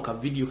byakugamba ka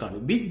video kano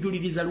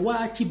bijjuliriza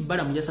lwaki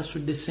balamu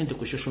yasasudde ssente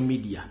ku social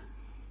media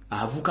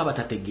avuka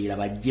batategeera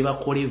bajje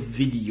bakole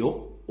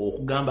video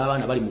okugamba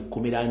abaana bali mu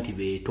kkomera nti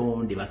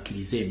beetonde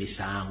bakkirize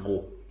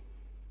emisango.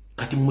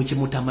 Kati mwe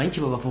mutamanyi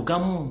kye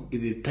babavugamu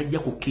ebyo tajja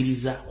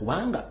kukkiriza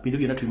kubanga bintu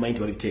byonna tubimanyi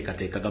nti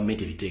babiteekateeka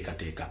gavumenti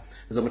ebiteekateeka.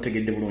 Nza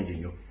mutegedde bulungi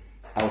nnyo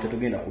awo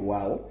tetugenda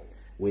kulwawo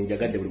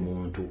wenjagadde buli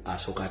muntu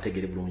asooka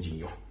ategere bulungi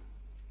nnyo.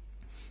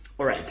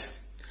 Alright,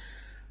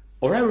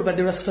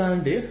 lubadde lwa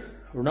Sunday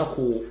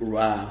lunaku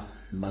lwa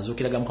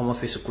mazuukira ga Mukama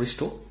waffe Yesu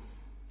Kristo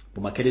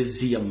mu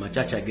makereziya mu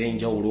makyaki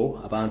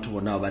ag'enjawulo abantu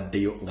bonna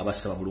babaddeyo nga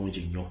basaba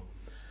bulungi nnyo.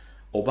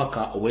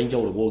 Obubaka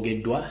obw'enjawulo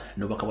bwogeddwa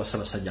n'obubaka bwa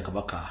Ssaabasajja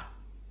Kabaka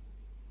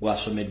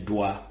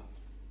bwasomeddwa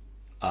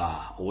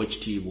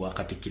Oweekitiibwa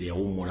Katikkiro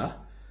yawummula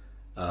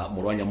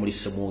Mulwanya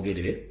Mulise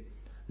Mwogerere.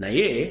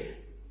 Naye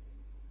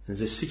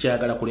nze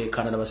sikyayagala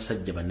kuleekaana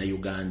n'abasajja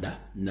bannayuganda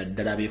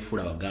naddala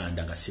abeefuula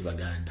Baganda nga si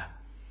Baganda.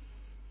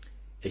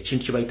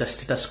 Ekintu kye bayita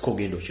status quo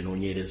genda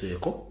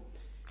okinoonyerezeeko.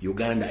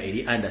 Uganda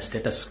eri under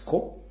status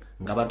quo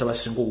ng'abantu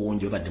abasinga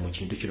obungi babadde mu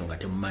kintu kino nga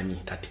temumanyi.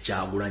 Kati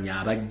Kyagulanyi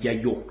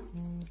abajjayo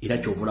era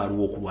kyovula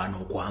aliwo okulwana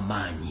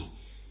okw'amaanyi.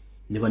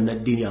 Ne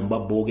bannaddiini amba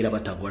boogera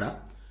batagola,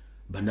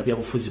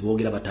 bannabyabufuzi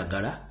boogera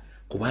batagala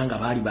kubanga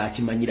baali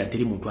bakimanyira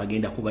teri muntu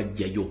agenda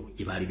kubajjayo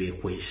gye baali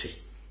beekwese.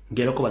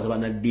 Ngerako baza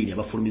bannaddiini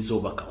abafulumiza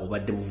obubaka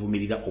obadde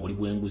buvumirira obuli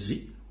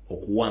bw'enguzi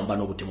okuwamba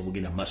n'obutemu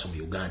bugenda mu maaso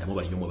mu Uganda mu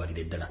baliyo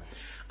mwebalire ddala.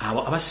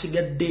 Abo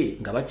abasigadde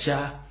nga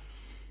bakya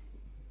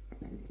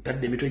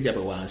tadde emitwe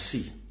gyabwe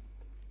wansi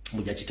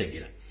mujja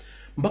kitegeera.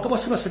 Mbaka bwa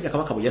Ssaabasajja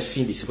Kabaka bwe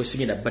yasindisibwa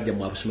sigenda badde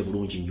mu abusome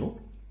bulungi nnyo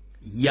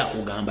ya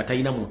ogamba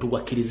talina muntu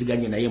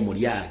gwakkiriziganye naye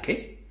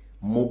mulyake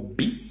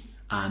mubbi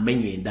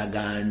amenye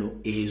endagaano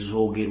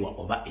ezoogerwa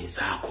oba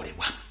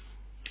ezaakolebwa.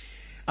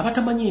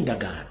 Abatamanyi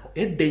endagaano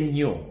edda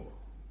ennyo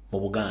mu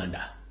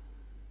Buganda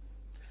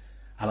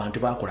abantu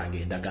baakolanga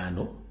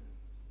endagaano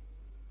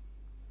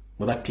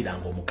mwe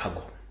battiranga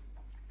omukago.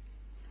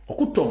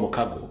 Okutta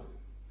omukago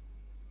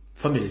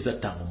famire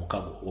zattanga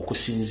omukago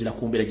okusinziira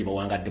ku mbeera gye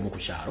bawangaddemu ku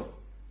kyalo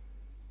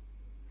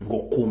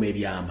ng'okuuma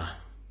ebyama.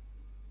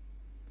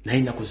 Naye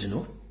ennaku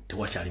zino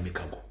tewakyali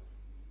mikago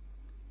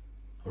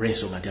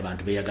olw'ensonga nti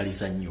abantu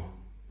beeyagaliza nnyo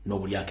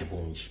n'obulyake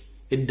bungi.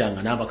 Edda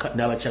nga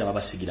n'abakyala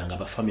babasigiranga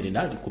abafamire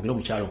nkumira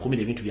omukyalo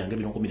nkumira ebintu byange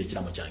bino nkumira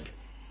ekiramo kyange.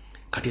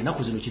 Kati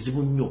ennaku zino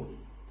kizibu nnyo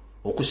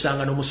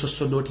okusanga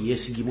n'omusosodooti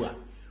yeesigibwa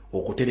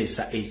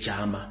okuteresa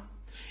ekyama.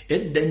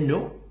 Edda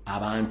nno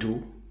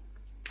abantu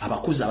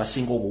abakuzi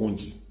abasinga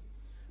obungi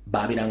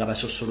baabiranga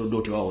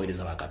basosolodooti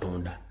babaweereza ba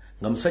Katonda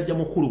nga musajja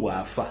mukulu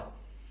bw'afa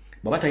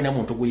bw'aba talina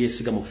muntu gwe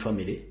yeesiga mu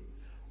famire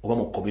oba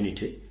mu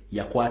community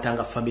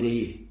yakwatanga famire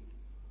ye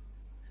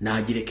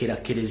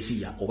n'agirekera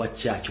kereziya oba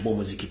church oba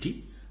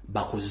omuzikiti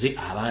bakuze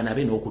abaana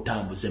be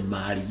n'okutambuza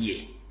emmaali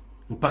ye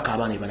mpaka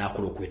abaana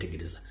banakola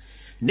okwetegereza.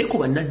 Ne ku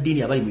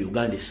bannaddiini abali mu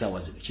Uganda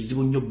essaawa zino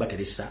kizibu nnyo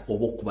bateresa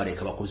oba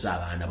okubaleka bakuze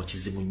abaana bo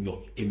kizibu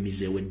nnyo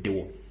emize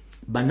eweddewo.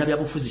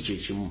 Bannabyabufuzi kye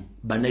kimu,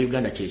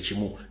 bannayuganda kye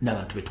kimu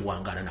n'abantu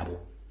betuwangaala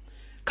nabo.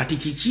 Kati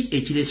kiki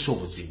ekireesa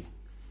obuzibu?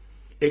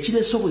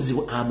 Ekireesa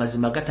obuzibu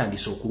amazima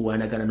gatandise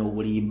okulwanagana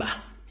n'obulimba.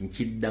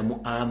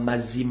 Nkiddamu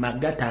amazima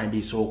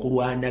gatandise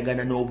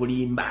okulwanagana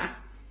n'obulimba.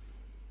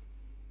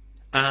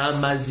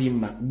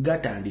 Amazima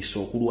gatandise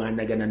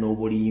okulwanagana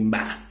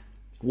n'obulimba.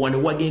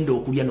 Wano wagenda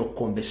okulya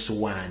n'okkomba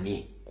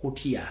essowaani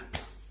kutya.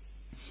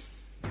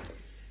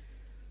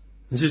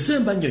 Nzize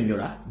mba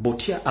nnyonnyola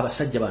botya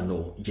abasajja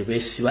bano gye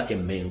beesiba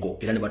emmengo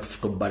era ne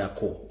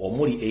batufutobbalako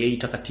omuli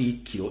eyeeyita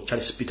Katikkiro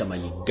Charles Peter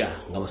Mayiga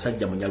nga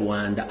musajja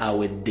Munyarwanda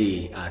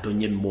awedde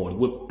atonye emmooli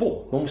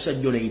weppo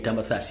n'omusajja ono eyita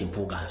Mathias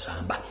Mpuuga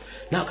Nsamba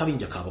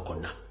n'akabinja kaabo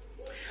konna.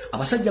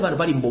 Abasajja bano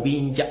bali mu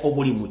bubinja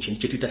obuli mu kintu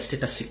kye tuyita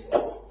status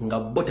quo nga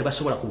bo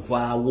tebasobola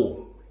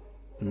kuvaawo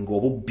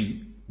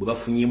ng'obubbi bwe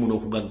bafunyemu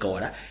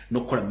n'okugaggawala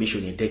n'okukola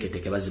mission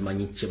enteeketeeke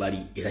bazimanyi kye bali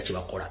era kye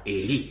bakola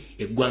eri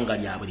eggwanga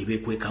lyabwe lye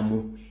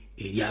beekwekamu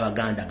eri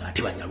Abaganda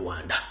ng'ate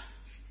Banyarwanda.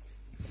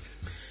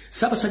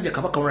 Ssaabasajja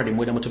Kabaka Ronald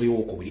Mwenda Mutebi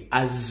II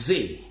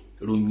azze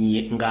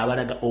lunye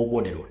ng'abalaga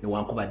obubonero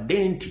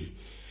newankubadde nti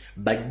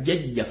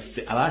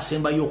bajjajjaffe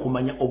abaasembayo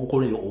okumanya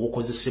obukoloni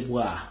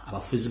obukozesebwa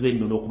abafuzi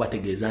b'ennono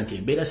okubategeeza nti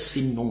embeera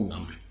si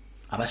nnuŋŋamu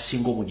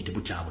abasinga obungi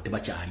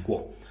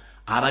tebakyaliwo.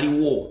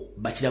 Abaliwo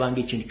bakirabanga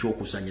ekintu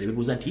ky'okusanyira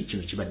bebuuza nti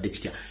kino kibadde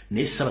kitya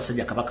naye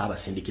Ssaabasajja Kabaka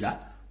abasindikira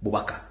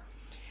bubaka.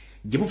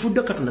 Gye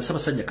buvudde Katonda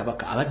Ssaabasajja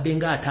Kabaka abadde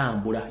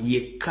ng'atambula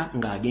yekka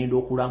ng'agenda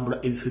okulambula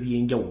ebifo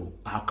by'enjawulo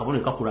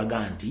akabonero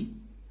kakulaga nti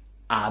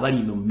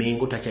abali mu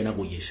Mmengo takyalina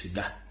gwe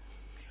yeesiga.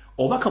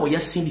 Obubaka bwe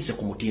yasindise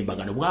ku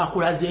mutimbagano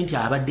bwakulaze nti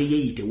abadde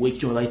yeeyitewo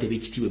ekitibwa bayite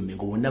b'ekitiibwa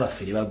Mmengo bonna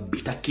baffere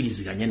babbi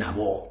takkiriziganye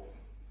nabo.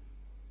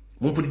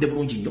 Mumpulidde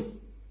bulungi nnyo?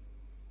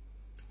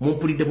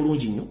 Mumpulidde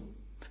bulungi nnyo?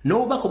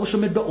 N'obubaka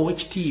obusomeddwa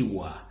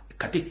Oweekitiibwa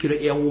Katikkiro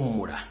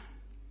eyawummula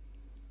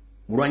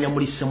Mulwanya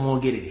Mulise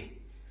Mwogerere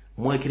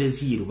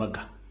mwekerezi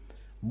Rubaga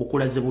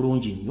bukulaze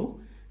bulungi nnyo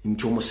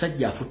nti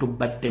omusajja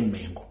afutubadde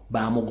Mengo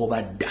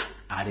bamugobadda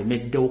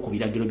alemeddewo ku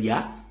biragiro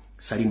bya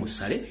Salimu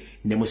Sale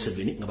ne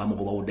Museveni nga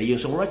bamugobawo dda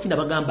yensonga lwaki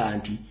nabagamba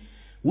nti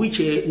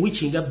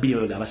wichi nga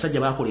bbiri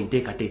abasajja bakola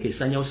enteekateeka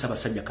esanyawo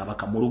Ssaabasajja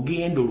Kabaka mu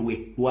lugendo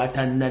lwe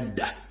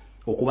lwatanadda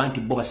okuba nti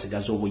bo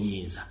basigaza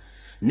obuyinza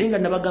nenga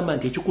nabagamba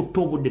nti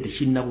ekikutta obudde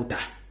tekinnabuta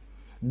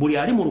buli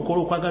ali mu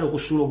lukolo okwagala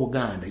okusuula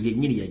Obuganda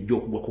yennyini yajja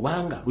okugwa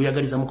kubanga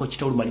luyagaliza muko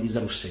kitalo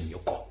lumaliriza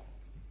lusennyoko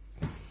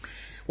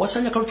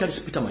wasanya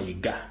Charles Peter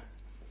Mayiga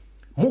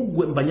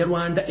muggwe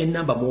Banyarwanda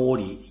enamba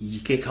mwoli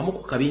yikekamu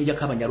ku kabinja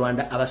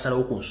k'Abanyarwanda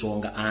abasalawo ku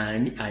nsonga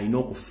ani alina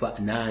okufa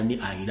nani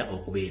alina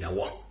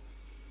okubeerawo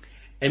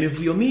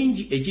emivuyo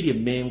mingi egiri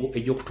emmengo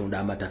egy'okutunda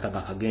amataka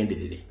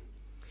gakagenderere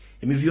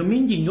emivuyo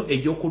mingi nnyo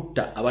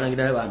egy'okutta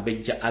abalangira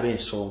bambejja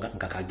ab'ensonga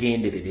nga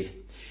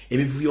kagenderere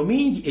emivuyo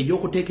mingi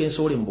egy'okuteeka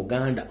ensowole mu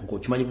Buganda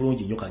ng'okimanyi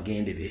bulungi nnyo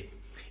kagenderere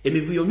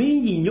emivuyo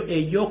mingi nnyo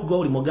egy'okuga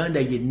buli Muganda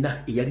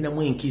yenna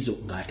eyalinamu enkizo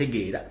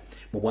ng'ategeera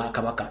mu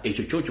Bwakabaka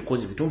ekyo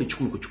ky'okikoze bitundu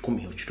 10 ku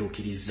 10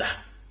 okituukiriza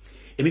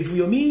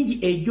emivuyo mingi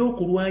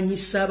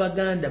egy'okulwanyisa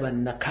Abaganda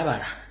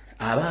bannakabala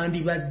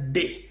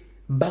abandibadde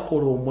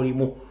bakola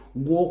omulimu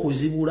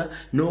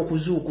gw'okuzibula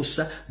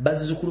n'okuzuukusa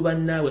bazzukulu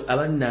bannaabwe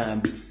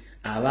abannambi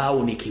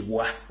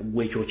abaawunikibwa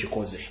gw'ekyo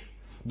kikoze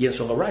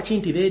yensonga lwaki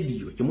nti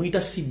radio gyemuyita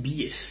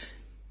CBS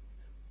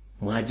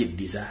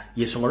mwajeddiza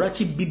yensonga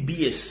lwaki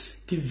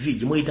BBS TV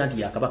gyemuyita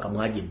nti yakabaka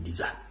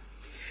mwajeddiza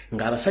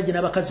ng'abasajja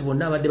n'abakazi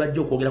bonna abadde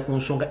bajja okwogera ku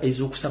nsonga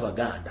ez'okusa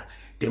Baganda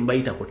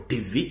tembayita ku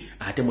TV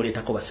ate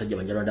muleetako basajja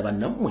Banyarwanda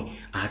bannammwe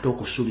ate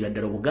okusuulira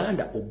ddala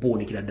Obuganda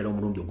obuunikira ddala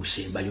omulundi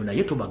ogusembayo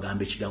naye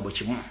tubagamba ekigambo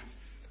kimu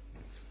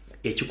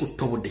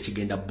ekikutta obudde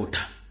kigenda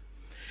buta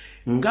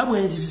nga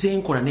bwenzize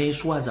enkola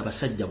n'enswaza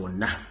abasajja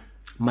bonna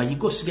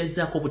Mayiga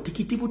osigazaako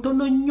obutikiti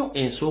butono nnyo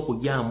ensi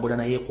okujambula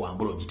naye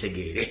kwambula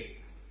ogitegeere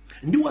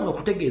ndi wano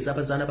okutegeeza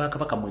abazaana ba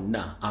Kabaka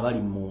mwenna abali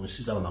mu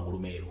nsi z'abamagulu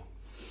meeru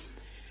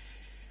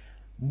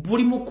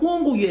buli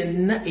mukungu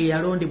yenna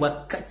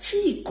eyalondebwa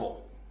kakiiko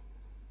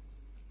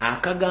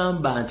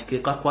akagamba nti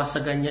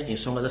kekakwasaganya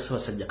ensonga za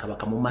Ssaabasajja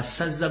Kabaka mu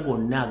masaza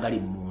gonna agali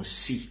mu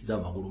nsi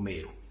z'abamagulu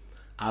meeru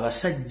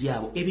abasajja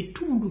abo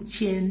ebitundu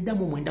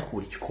 99 ku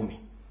buli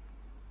 100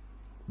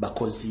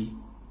 bakozi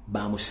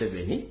ba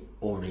Museveni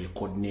ono ye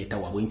coordinator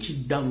waabwe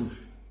nkiddamu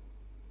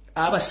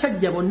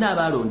abasajja bonna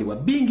abalondebwa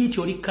bingi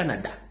nti oli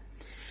Canada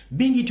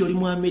bingi nti oli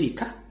mu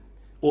America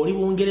oli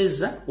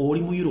Bungereza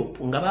oli mu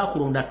Europe nga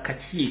bakulonda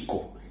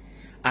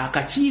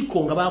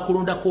akakiiko nga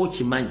bakulondako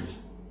okimanyi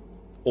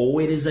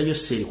oweerezayo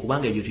ssere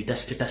kubanga ebyo tuyita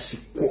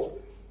status quo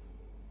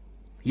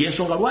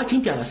yensonga lwaki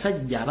nti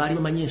abasajja abaali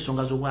bamanyi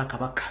ensonga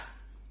z'Obwakabaka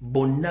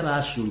bonna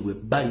baasuulibwe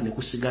bali ne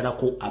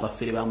kusigalako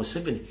abafere ba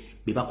Museveni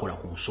be bakola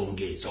ku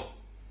nsonga ezo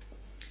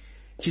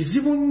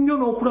kizibu nnyo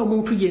n'okulaba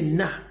omuntu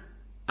yenna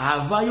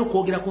avaayo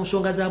kwogera ku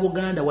nsonga za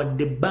Buganda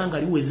wadde ebbanga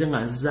liweze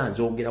nga nziza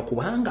nzogera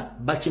kubanga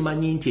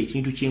bakimanyi nti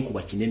ekintu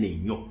ky'enkuba kinene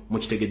nnyo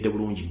mukitegedde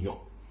bulungi nnyo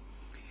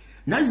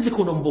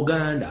nazzikuno mu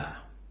Buganda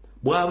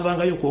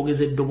bwavangayo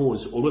okwogeza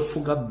eddoboozi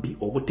olw'effugabbi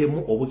obutemu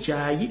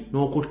obukyayi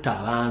n'okutta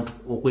abantu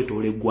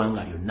okwetoola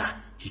eggwanga lyonna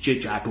kiki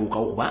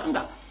ekyatuukawo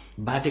kubanga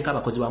bateeka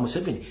abakozi ba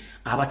Museveni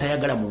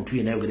abatayagala muntu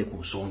yenna ayogere ku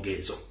nsonga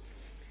ezo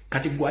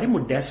kati gwe ali mu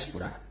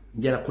diaspora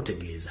njala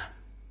kutegeeza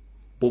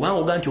bw'obanga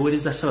ogaa nti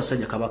oweereza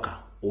Ssaabasajja Kabaka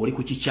oli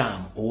ku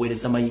kikyamu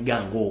oweereza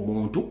Mayiga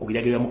ng'omuntu ku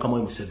biragiro bya Mukama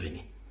we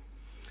Museveni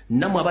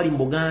nammwe abali mu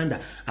Buganda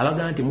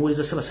abagaa nti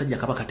muweereza Ssaabasajja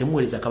Kabaka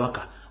temuweereza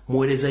Kabaka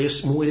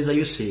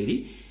muweerezayo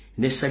Seeri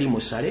ne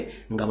Salimu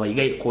Sale nga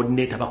Mayiga ye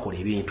coordinator bakola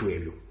ebintu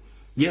ebyo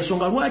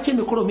yensonga lwaki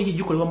emikolo mingi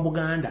gikolebwa mu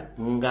Buganda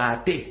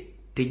ng'ate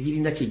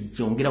tegirina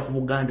kyejjongera ku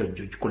Buganda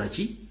ojjo gikola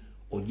ki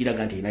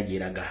ogiraga nti erina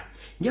gyeraga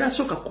njala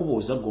nsooka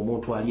kubuuza gwe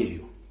omuntu ali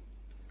eyo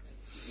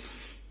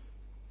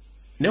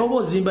ne oba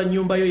ozimba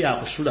nnyumba yo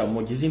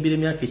yakusulamu gizimbira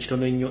emyaka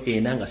ekitono ennyo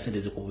ena nga ssente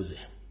zikubuze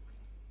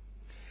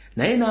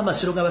naye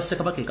n'amasiro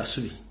g'Abassekabaka e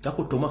Kasubi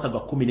gakutte omwaka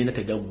gwa 14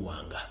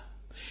 tegaggwanga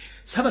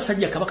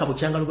Ssaabasajja Kabaka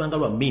bukyanga lubanga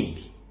lwa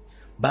Mmindi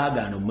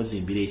baagaana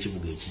omuzimbira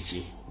ekibuga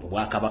ekiki mu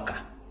Bwakabaka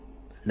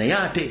naye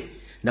ate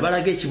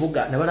nabalaga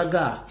ekibuga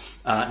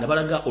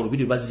nabalaga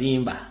olubiri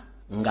bazimba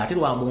ng'ate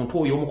lwa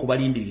muntu oyo omu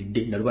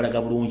kubalindiridde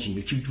nalubalaga bulungi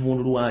nnyo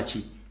kivundu lwaki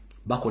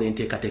bakola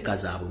enteekateeka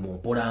zaabwe mu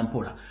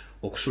mpolampola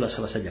okusula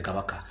Ssaabasajja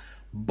Kabaka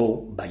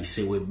bo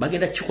bayisewe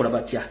bagenda kikola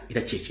batya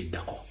era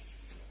kyekiddako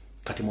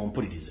kati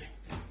mumpulirize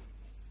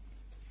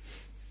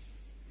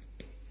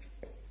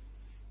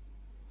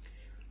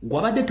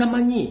gwabadde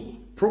tamanyi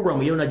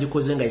programu yona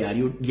gikoze nga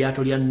yali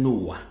lyato lya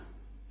Nuwa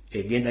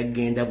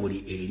egenda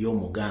buli eri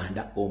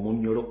Omuganda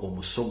omunyolo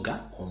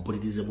omusoga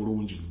ompulirize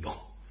bulungi nnyo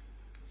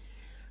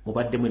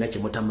mubadde mwena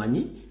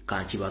kyemutamanyi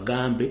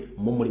kankibagambe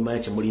mu mulimayo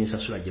kyemuli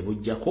nsasula gye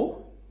bujjako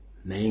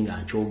naye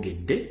nga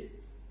nkyogedde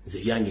nze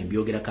byange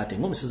mbyogera kate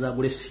ng'omusezi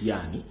agula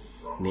essiyani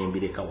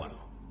nembireka wano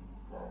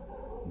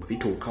bwe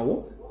bituukawo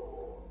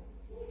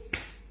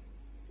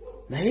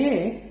naye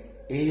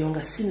eyo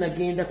nga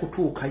sinagenda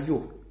kutuukayo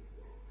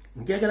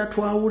njagala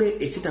twawule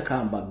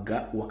ekitakambagga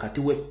wakati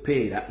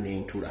w'eppeera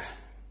n'entula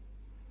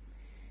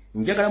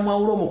njagala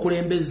mwawula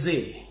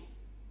omukulembeze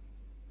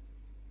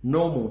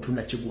n'omuntu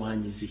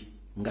nakigwanyizi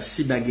nga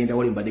sinagenda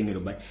wali mbadde ngero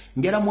bali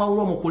njagala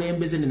mwawula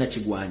omukulembeze ne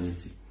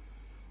nakigwanyizi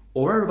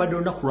olwalwo badde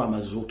olunaku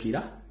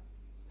lw'amazuukira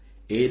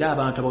era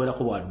abantu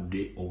abawerako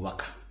bwadde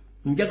obubaka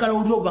njagala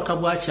oli obubaka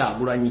bwa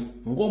Kyagulanyi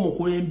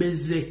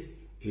ng'omukulembeze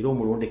era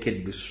omulondeko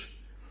eddusu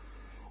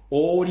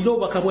olira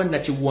obubaka bwa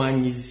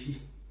nakigwanyizi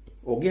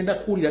ogenda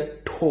kuwulira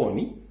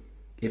Tony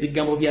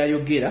ebigambo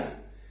byayogera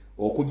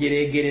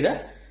okujeregerera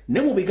ne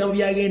mu bigambo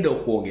byagenda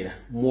okwogera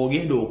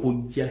mwogenda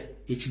okujja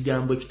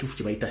ekigambo ekituufu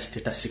kye bayita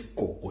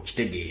sitetasiko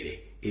okitegeere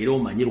era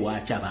omanye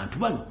lwaki abantu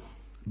bano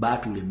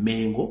baatula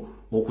emmengo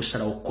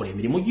okusalawo okukola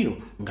emirimu gino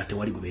nga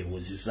tewali gwe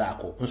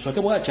beebuuzizaako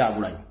nsooke bwa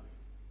Kyagulanyi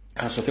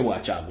kansooke bwa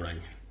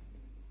Kyagulanyi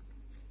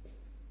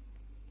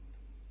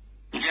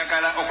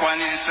njagala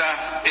okwaniriza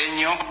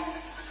ennyo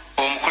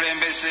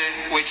omukulembeze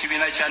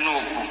w'ekibiina kya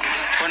NUP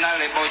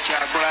Honorable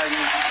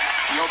Kyagulanyi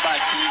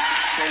Robert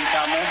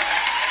Sentamu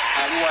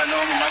ali wano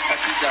mu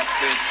makati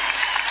gaffe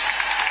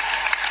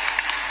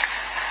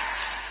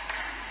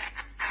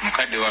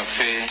mukadde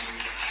waffe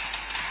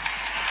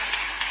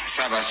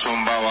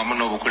Ssaabasumba wamu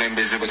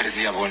n'obukulembeze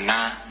bw'Eklezia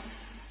bwonna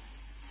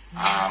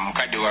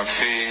mukadde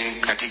waffe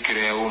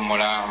Katikkiro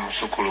yawummula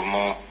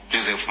Musukulumu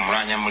Joseph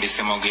Mulanya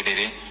Mulise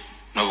Mogerere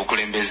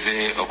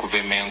n'obukulembeze okuva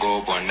e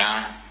Mengo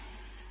bwonna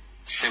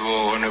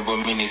Sebo Honorable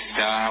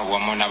Minister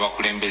wamu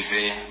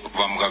n'abakulembeze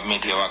okuva mu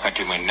gavumenti ya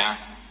wakati mwenna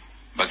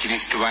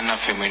bakristu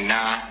bannaffe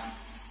mwenna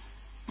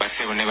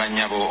basebo ne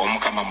bannyabo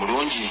omukama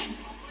mulungi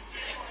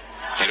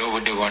era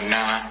obudde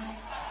bwonna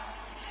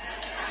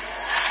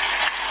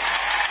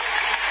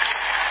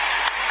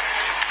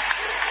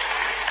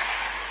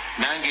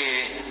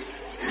nange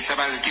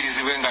nsaba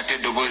nzikirizibwe nga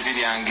eddoboozi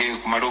lyange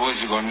ku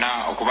maloboozi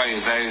gonna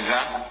okubayozayoza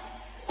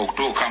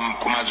okutuuka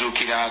ku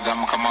mazuukira ga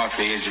mukama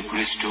waffe Yesu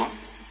Kristo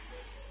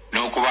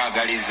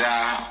n'okubaagaliza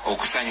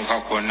okusanyuka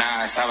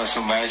kwonna.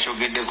 Ssaabasumba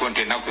yakyogeddeko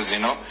nti ennaku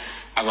zino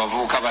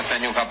abavubuka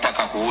basanyuka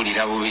paka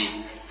kuwulira bubi.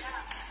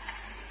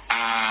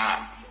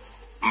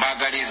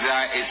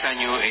 Mbaagaliza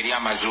essanyu eri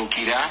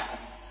amazuukira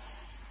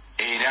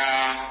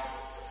era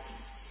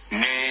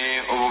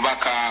ne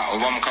obubaka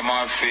obwa mukama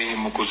waffe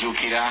mu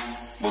kuzuukira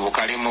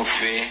bubukale mu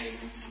ffe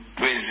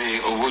tweze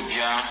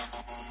obujja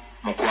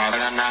mu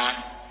kwagalana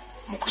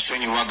mu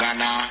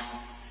kusonyiwagana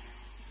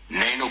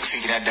naye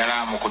n'okusingira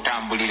ddala mu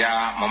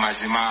kutambulira mu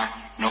mazima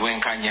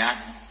n'obwenkanya.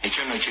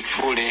 Ekyo nno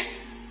kitufuule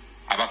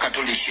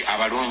abakatoliki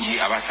abalungi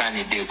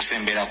abasaanidde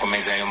okusembera ku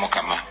mmeeza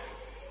y'omukama.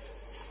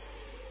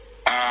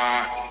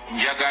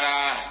 Njagala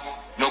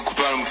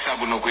n'okutwala omukisa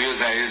guno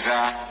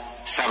okuyozayoza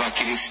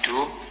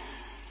Ssaabakristu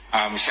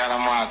mukyala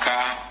mwaka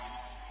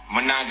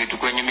munnange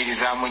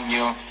tukwenyumirizaamu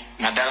nnyo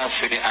naddala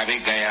ffe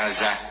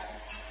abeegayaza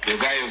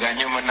twegayoga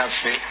nnyo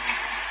munnaffe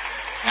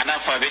nga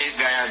naffe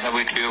abeegayaza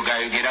bwe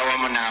tweyogayogera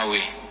wamu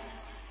naawe.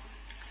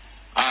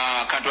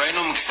 Kantu alina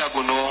omukisa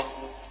guno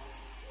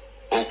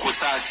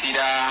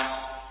okusaasira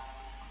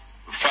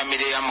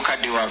famire ya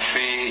mukadde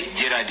waffe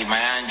Gerard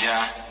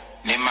Mayanja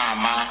ne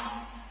maama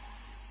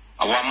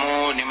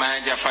awamu ne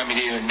Mayanja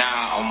famire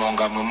yonna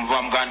omonga mwe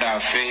muva muganda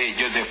waffe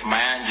Joseph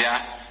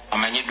Mayanja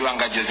amanyiddwa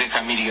nga Jose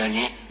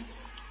Chameleone,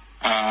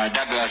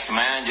 Douglas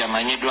Mayanja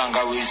amanyiddwa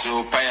nga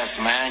Wizo, Pius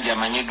Mayanja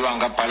amanyiddwa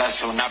nga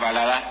Palaso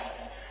n'abalala.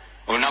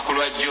 Olunaku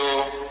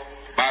lwajjo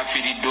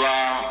baafiiriddwa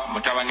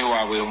mutabani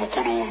waabwe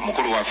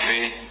mukulu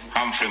waffe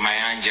Humphrey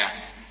Mayanja.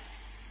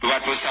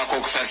 Tubatuusaako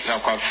okusaasira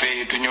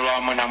kwaffe tunyolwa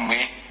wamu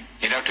nammwe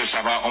era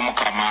tusaba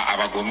omukama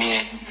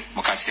abagumye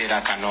mu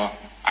kaseera kano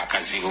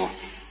akazibu.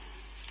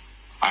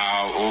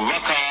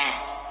 Obubaka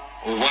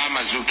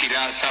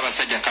obw'amazuukira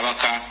Ssaabasajja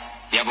Kabaka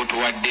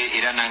yabutuwadde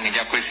era nange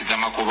nja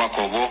kwesigama ku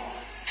bubaka obwo.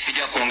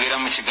 Sijja kwongera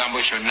mu kigambo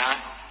kyonna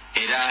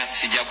era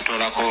sijja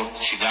kutoolako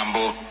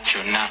kigambo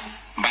kyonna.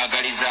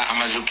 Mbaagaliza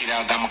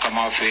amazuukira ga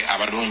mukama waffe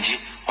abalungi,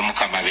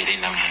 omukama abeere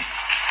nammwe.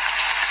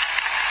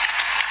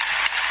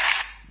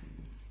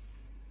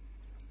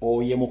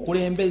 Oye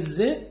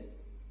mukulembeze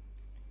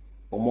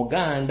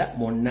omuganda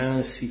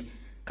munnansi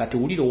kati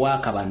wulire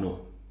waakabano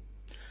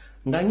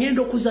nga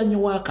ngenda okuzannya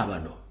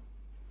waakabano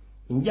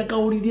njaga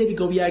wulire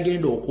ebigambo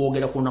byagenda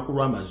okwogera ku lunaku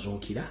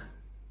lw'amazuukira.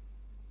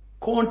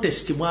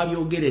 Contest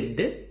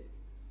mwabyogeredde,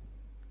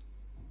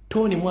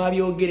 Tony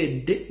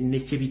mwabyogeredde ne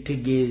kye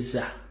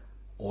bitegeeza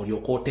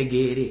olyoka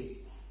otegeere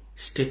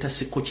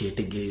status ko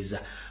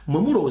kyetegeeza.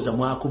 Mwe mulowooza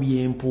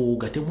mwakubye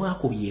empuuga,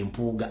 temwakubye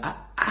empuuga,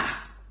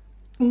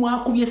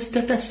 mwakubye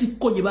status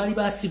ko gye baali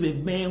baasiba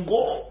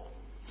emmengo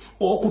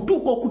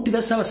okutuuka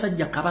okuttira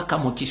Ssaabasajja Kabaka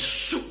mu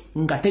kisu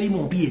nga teri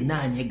muntu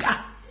yenna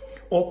anyega,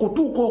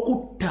 okutuuka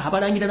okutta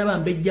abalangira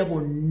n'abambejja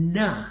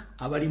bonna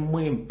abalimu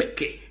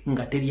empeke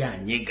nga teri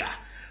anyega,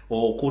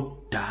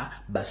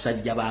 okutta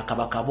basajja ba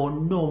Kabaka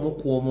bonna omu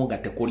ku omu nga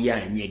tekuli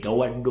anyega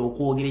wadde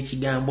okwogera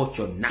ekigambo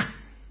kyonna.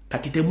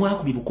 Kati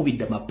temwakubye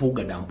bukubidde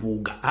amapuuga na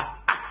mpuuga,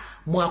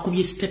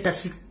 mwakubye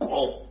status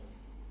ko.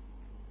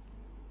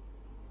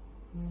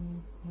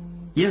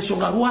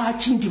 Yensonga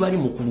lwaki nti bali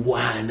mu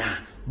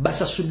kulwana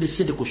basasudde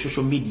ssente ku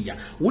social media.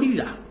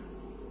 Wulira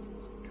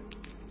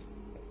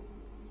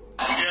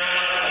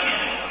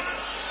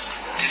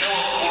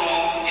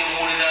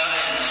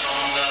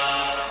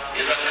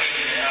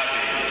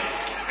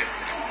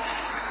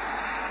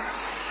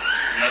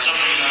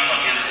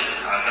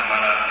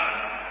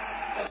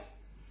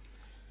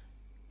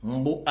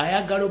mbu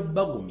ayagala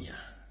obbagumya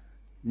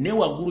ne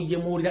waggulu gye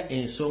muwulira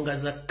ensonga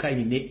za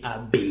Kayini ne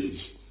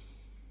Aberi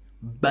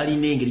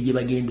balina engeri gye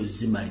bagenda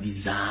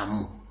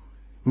ozimalirizamu.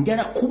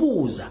 Njala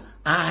kubuuza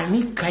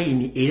ani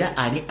Kayini era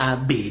ani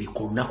Aberi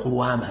ku lunaku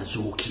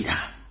lw'amazuukira.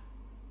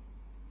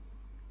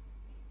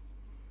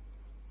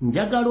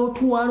 Njagala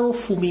otwala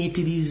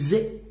ofumiitirize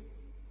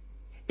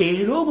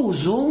era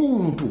obuuza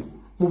omuntu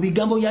mu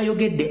bigambo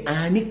byayogedde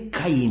ani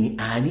Kayini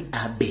ani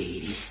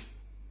Aberi.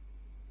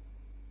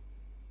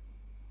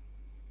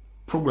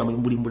 Programu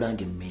mbuli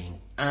mbulange mmengo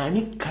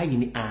ani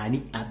Kayini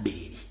ani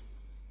Aberi.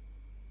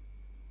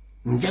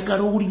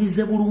 Njagala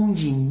owulirize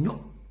bulungi nnyo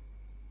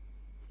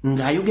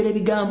ng'ayogera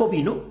ebigambo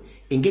bino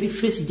engeri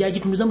feesi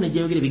gyagitumizamu ne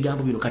gyayogera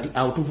ebigambo bino kati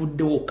awo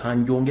tuvuddewo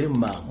kanjongere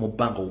mu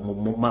bbanga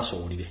mu maaso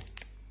owulire.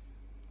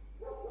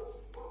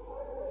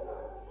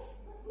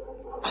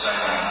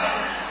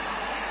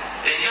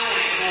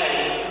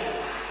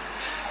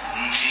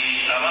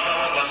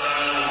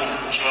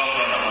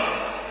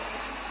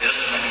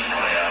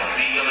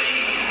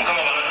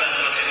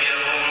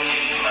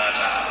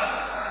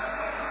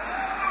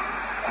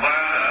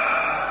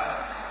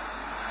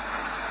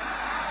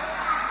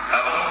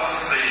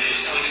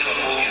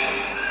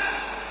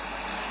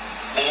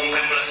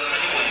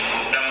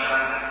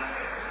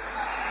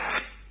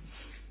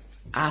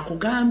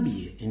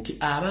 Akugambye nti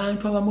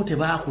abantu abamu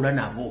tebaakula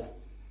nabo,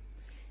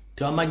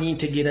 tebamanyi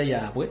ntegeera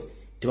yaabwe,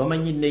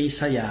 tebamanyi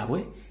nneeyisa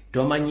yaabwe,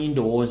 tebamanyi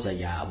ndowooza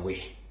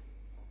yaabwe.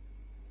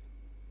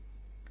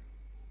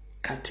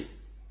 Kati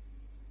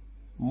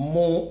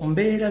mu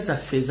mbeera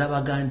zaffe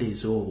ez'Abaganda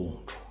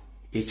ez'obuntu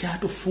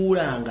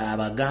ekyatufuulanga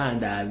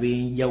Abaganda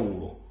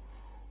ab'enjawulo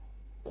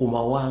ku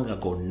mawanga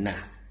gonna,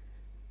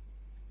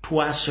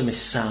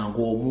 twasomesanga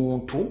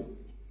omuntu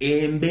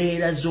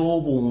embeera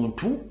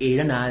z'obuntu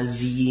era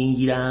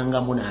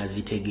n'aziyingirangamu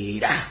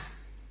n'azitegeera.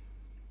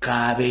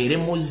 Kaabeere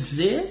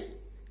muzze,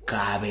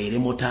 kaabeere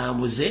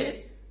mutambuze,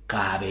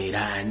 kaabeere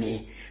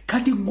ani.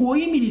 Kati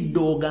gw'oyimiridde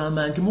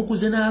ogamba nti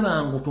mukuze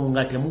n'abangutu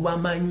nga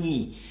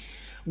temubamanyi.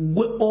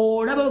 Gwe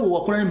olaba bwe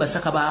wakula ne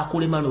Masaka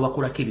baakulema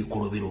n'obakolako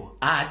ebikolobero,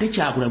 ate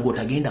Kyagulanyi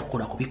gw'otagenda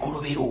kukola ku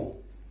bikolobero.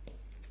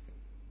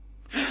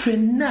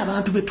 Fenna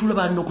abantu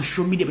betulaba no ku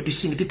social media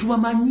betusinga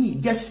tetubamanyi,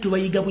 just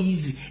tubayiga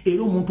buyizi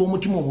era omuntu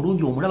omutima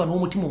omulungi omulaba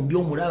n'omutima omubi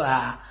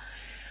omulaba.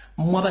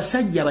 Mmwe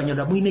abasajja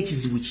abanyarwanda mulina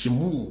ekizibu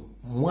kimu,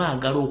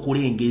 mwagala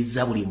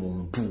okulengeza buli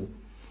muntu.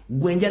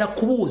 Gwe njala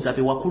kubuuza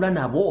be wakula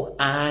nabo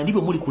ani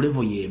bwe muli ku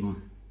level y'emu.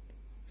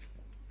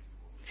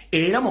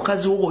 Era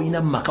mukazi wo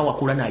oyina mu maka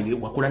wakula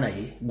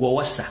naye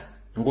gw'owasa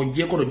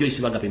ng'oggyeko no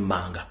Joyce Bagabe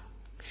Mmanga.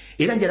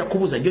 Era njala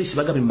kubuuza Joyce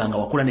Bagabe Mmanga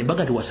wakula naye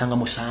Bagabe wasanga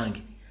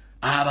musange.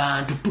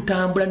 Abantu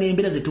tutambula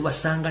n'embeera ze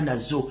tubasanga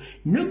nazo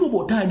nego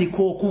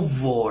bw'otandika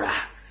okuvvoola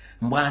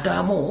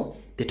mbw'atamu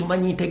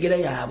tetumanyi ntegeera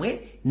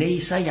yaabwe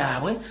neeyisa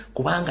yaabwe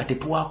kubanga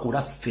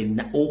tetwakula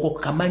ffenna okwo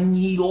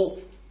kamanyiiro.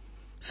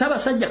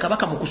 Ssaabasajja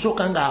Kabaka mu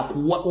kusooka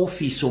ng'akuwa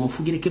ofiisi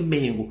omufugireko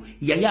Emmengo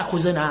yali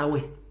akoze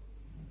naawe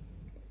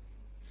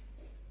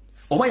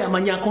oba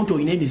yamanyako nti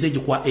olina emize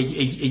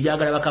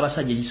egyagala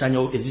bakabasajja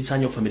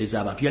ezisaanya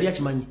ofemereza abantu yali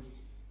akimanyi.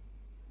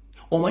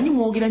 Omanyi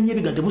mwogera nnyo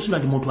ebiga temusula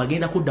nti muntu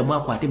agenda kuddamu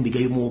akwate mu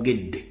bigayo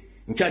mwogedde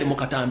nkyali mu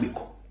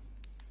katambiko.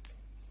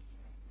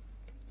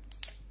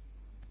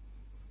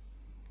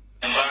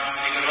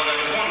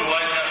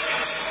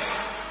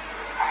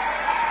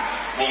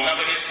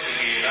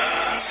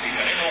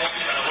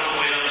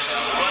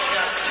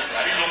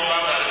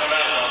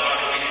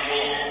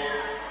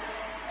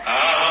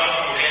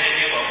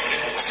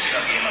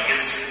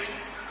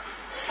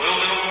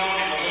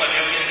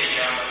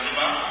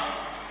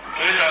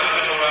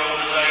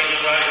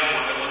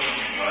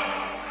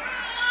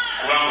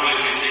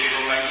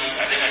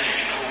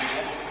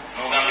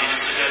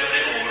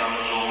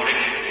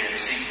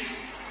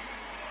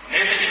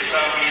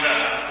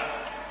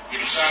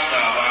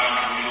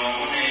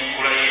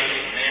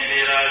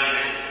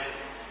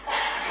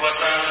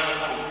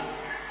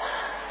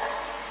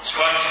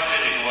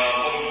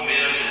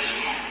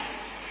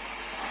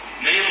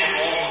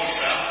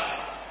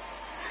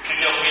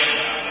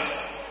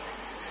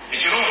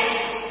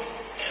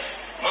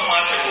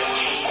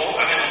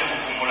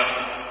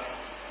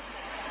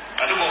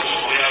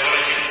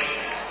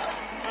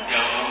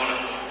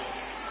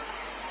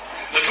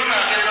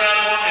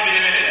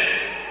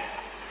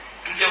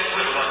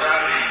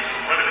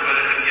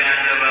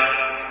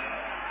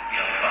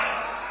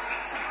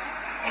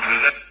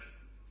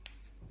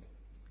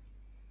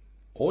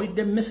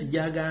 Owulidde message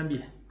agambye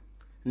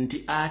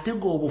nti ate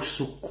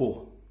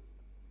g'obusukko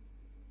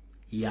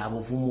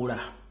yabuvumula.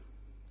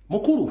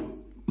 Mukulu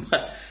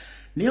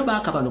niyo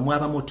baaka bano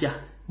mwaba mutya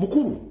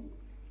mukulu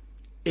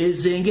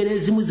ezengere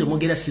ezimu ze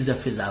mwogera si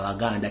zaffe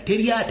z'Abaganda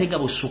teri atega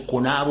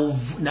busukko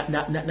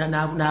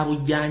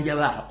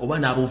n'abujjanjaba oba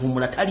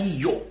n'abuvumula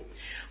taliyo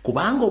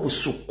kubanga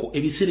obusukko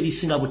ebiseera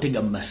ebisinga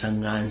butega mu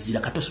masaŋŋanzira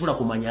katosobola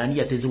kumanya ani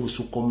yateze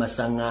busukko mu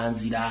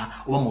masaŋŋanzira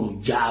oba mu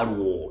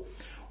lujjalwo.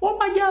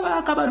 Omaja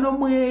baaka bano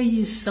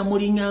mweyisa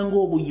mulinganga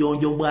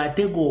obuyonjo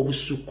bw'atega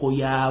obusukko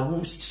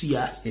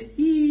yabusya.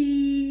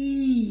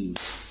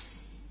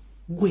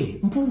 gwe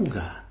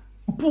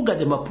mpuuga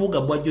de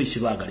mapuuga bwajjo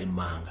isibagala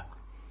emmanga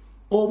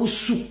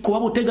obusukko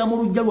babutega mu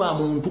lujja lwa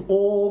muntu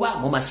oba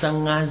mu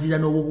masaŋŋanzira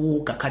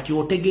n'obubuuka kati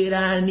otegeera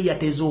ani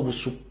yateza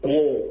obusukko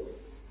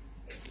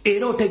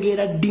era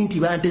otegeera ddi nti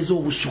banteza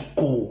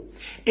obusukko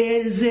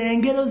ezo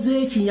engero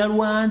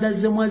z'ekinyarwanda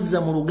ze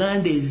mwazza mu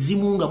Luganda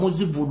ezimu nga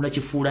muzivulula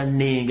kifuula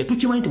nnenge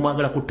tukimanyi nti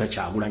mwagala kutta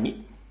Kyagulanyi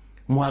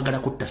mwagala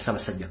kutta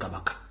Ssaabasajja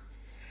Kabaka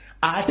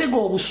ate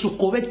go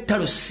obusukko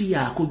b'ettalo si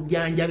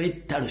yakujjanjaba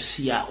ettalo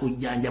si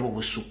yakujjanjaba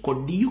obusukko.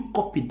 Do you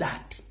copy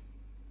that?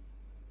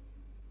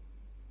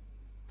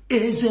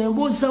 Ezo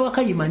emboozi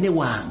Wakayima ne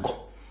Wango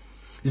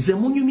ze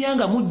munyumya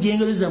nga mujja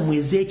engero zammwe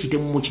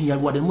ez'ekitemu mu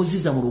Kinyarwanda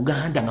muziza mu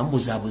Luganda nga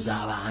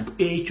mubuzaabuza abantu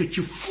ekyo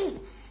kifu.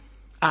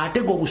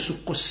 Ate go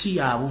obusukko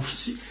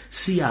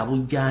si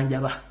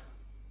yabujjanjaba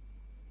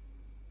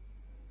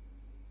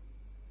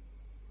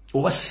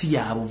oba si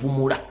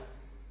yabuvumula.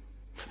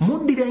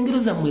 Muddira engero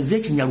zammwe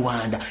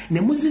ez'Ekinyarwanda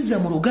ne muziza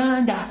mu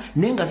Luganda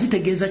naye nga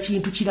zitegeeza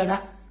kintu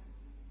kirala.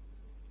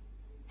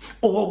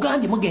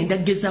 Ogambye mugenda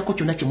kugezaako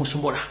kyonna kye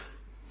musobola.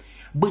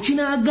 Bwe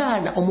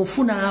kinaagaana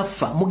omufu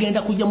n'afa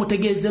mugenda kujja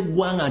mutegeeza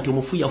eggwanga nti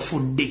omufu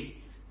yafudde.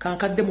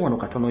 Kankaddemu wano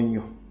katono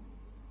nnyo.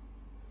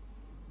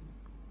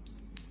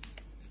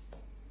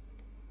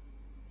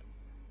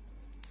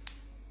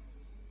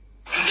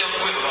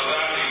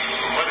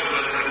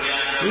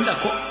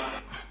 Lindako.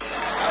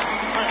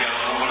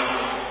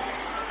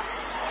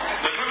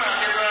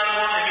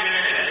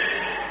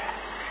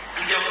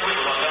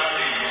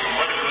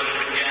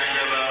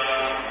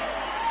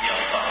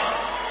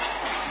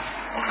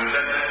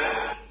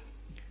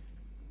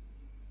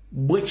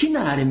 Bwe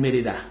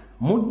kinaalemerera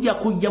mujja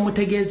kujja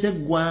mutegeeza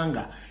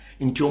eggwanga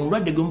nti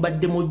omulwadde gwe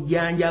mubadde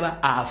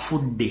mujjanjaba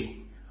afudde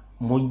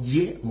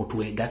mujje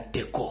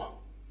mutwegatteko.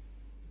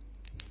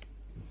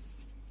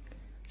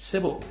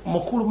 Sebo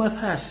mukulu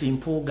Mathiasi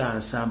Mpuuga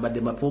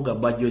Nsambadde Mapuuga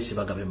bwajjo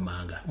isibagaba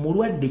emmanga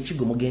mulwadde ki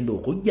gwe mugenda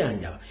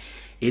okujjanjaba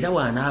era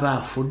wanaaba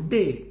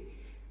afudde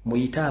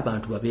muyita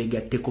abantu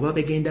babeegatteko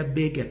babegenda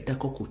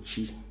beegattako ku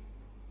ki?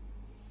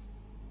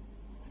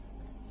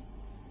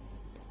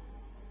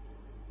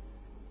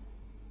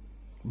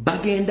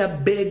 Bagenda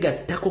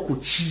beegattako ku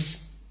ki?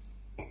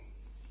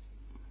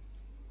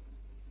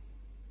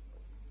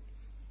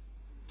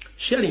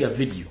 Sharing a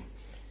video.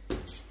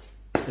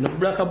 Eno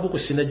Black Book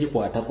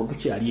sinagikwatako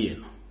tukyali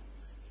eno.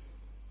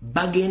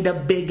 Bagenda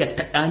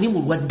beegatta ani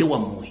mulwadde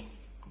wammwe.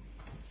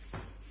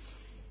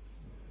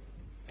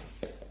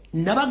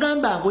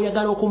 Nabagamba ngo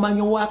oyagala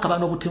okumanya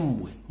Owakabano obutemu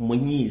bwe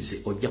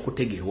munyiize ojja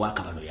kutegeera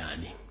Owakabano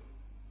yaani.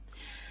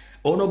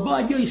 Ono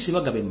bwajjo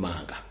isibagaba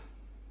emmanga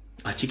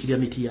akikirya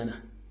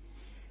Mityana.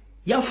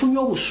 Yafunye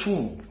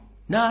obusungu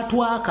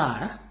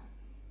n'atwakaala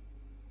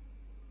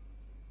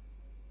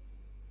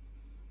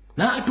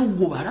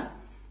n'atuggubala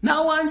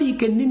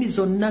n'awandiika ennimi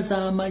zonna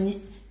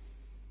z'amanyi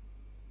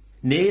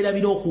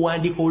neerabira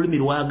okuwandiika olulimi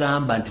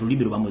lwagamba nti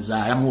lulimi lwe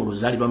bamuzaalamu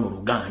oluzaalirwa mu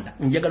Luganda.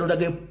 Njagala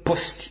ondage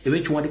post eba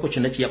ekiwandiiko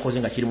kyonna kye yakoze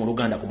nga kiri mu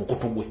Luganda ku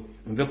mukutu gwe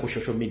nve ku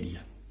social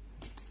media.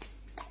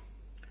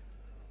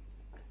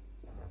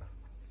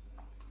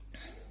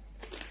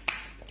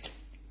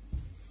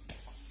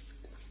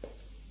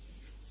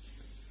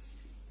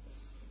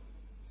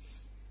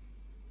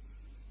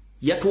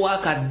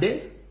 Yatwakadde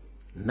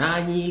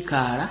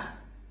n'anyiikaala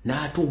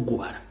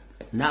n'atuggubala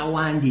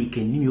n'awandiika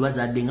ennimi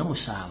bazadde nga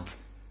 7.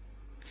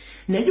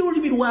 Naye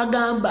olulimi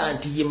lwagamba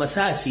nti ye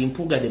Mathiasi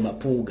Mpuuga de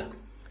Mapuuga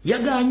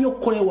yagaanye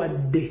okukola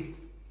wadde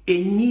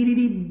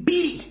ennyiriri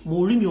 2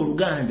 mu lulimi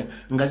Oluganda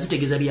nga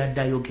zitegeeza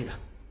byadde ayogera.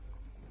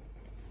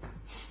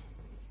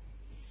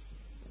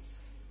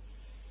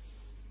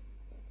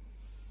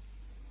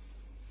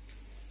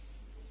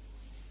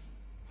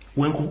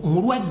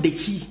 Mulwadde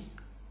ki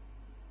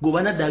gwe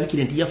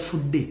banaddaabikire nti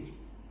yafudde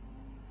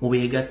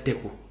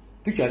mubeegatteko?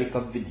 Tukyalika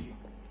video.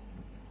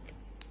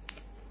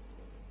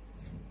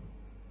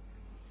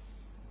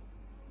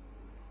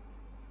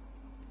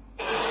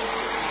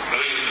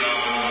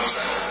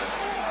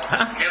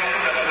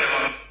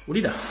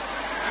 Ulida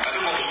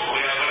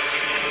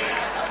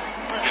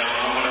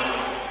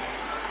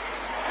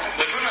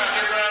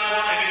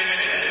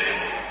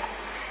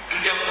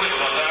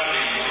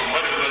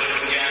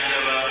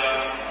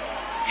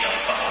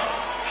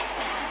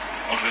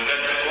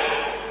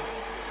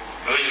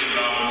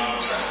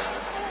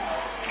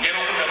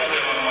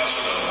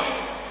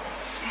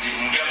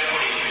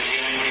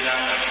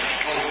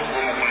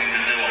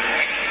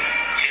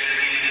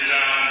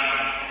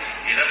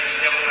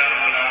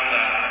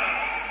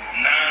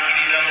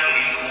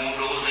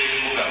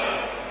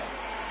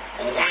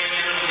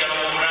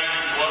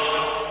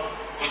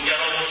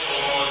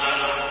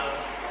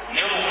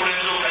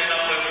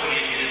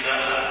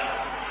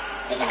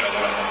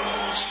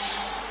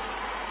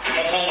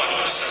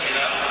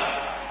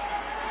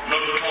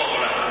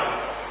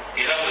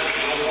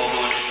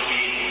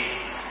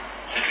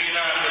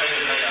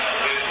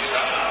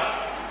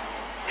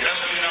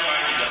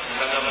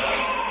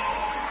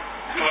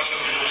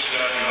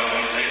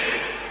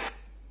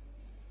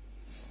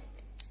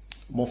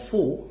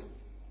mufu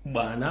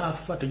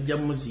bw'anaafa tujja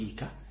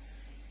muziika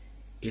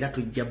era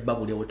tujja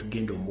babulya we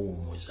tugenda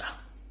omuwumuza.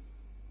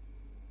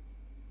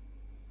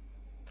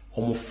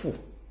 Omufu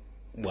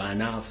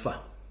bw'anaafa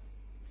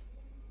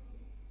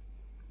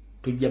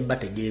tujja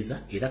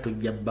bategeeza era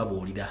tujja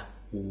babuulira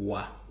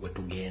wa we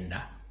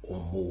tugenda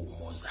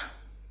omuwumuza.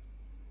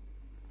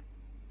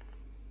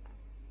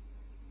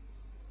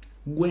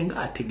 Gwe nga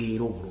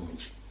ategeera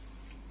obulungi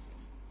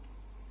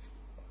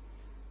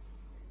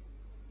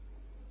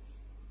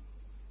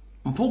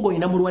Mpuuga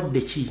olina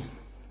mulwadde ki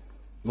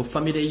mu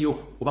famire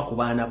yo oba ku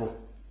baana bo?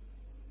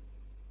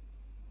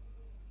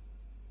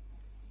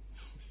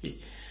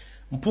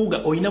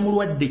 Mpuuga olina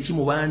mulwadde ki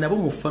mu baana bo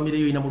mu famire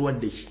yo olina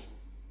mulwadde ki?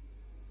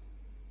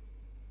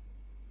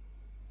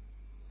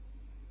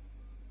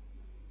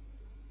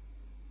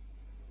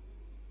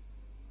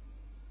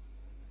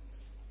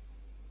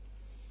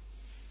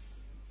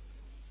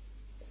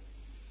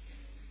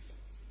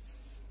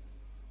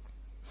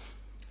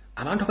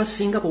 Abantu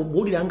abasinga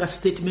bw'owuliranga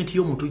statement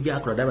y'omuntu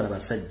gy'akola ddala bano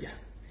basajja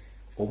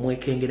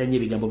omwekengeranya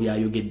ebigambo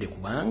by'ayogedde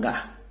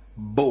kubanga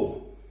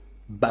bo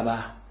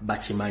baba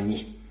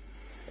bakimanyi.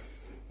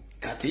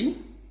 Kati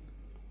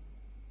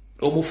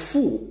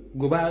omufu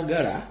gwe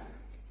baagala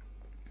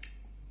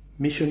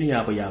missioni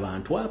yaabwe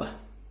y'abantu aba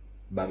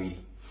babiri.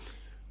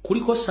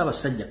 Kuliko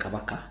Ssaabasajja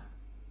Kabaka,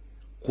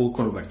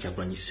 kuliko Robert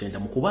Kyagulanyi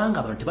Ssentamu, kubanga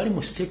abantu tebali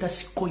mu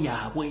status ko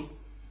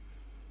yaabwe.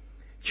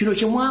 Kino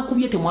kye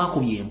mwakubye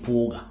temwakubye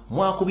Empuuga,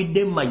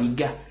 mwakubidde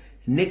Mayiga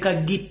ne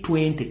Kagi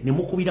 20 ne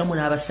mukubiramu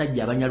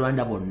n'abasajja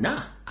Abanyarwanda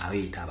bonna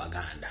abeeyita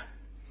Abaganda.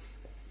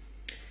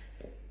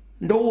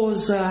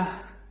 Ndowooza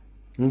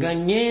nga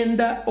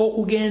ngenda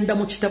okugenda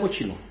mu kitabo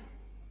kino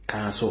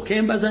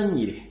kansooke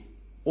mbazannyire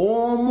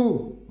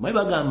omu mwe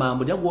bagamba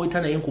mbu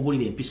jagwoyita naye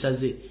nkubulira empisa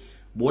ze.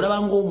 Bw'olaba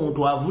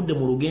ng'omuntu avudde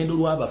mu lugendo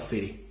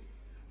lw'abafere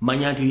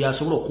manya nti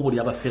yasobola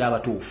okukubulira abafere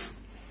abatuufu.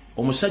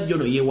 Omusajja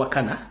ono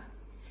yeewakana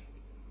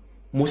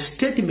mu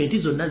statement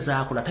zonna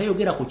z'akola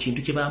tayogera ku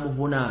kintu kye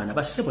baamuvunaana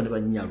bassebo ne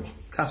bannyalo.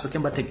 Kansooke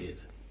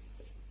mbategeeza.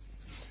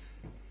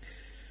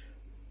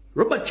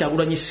 Robert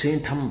Kyagulanyi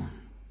Ssentamu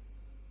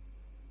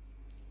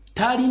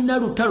talina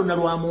lutalo na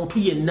lwa muntu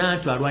yenna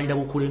nti alwanira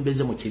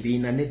bukulembeze mu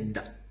kibiina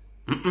nedda.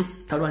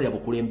 Talwanira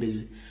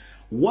bukulembeze.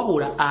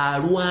 Wabula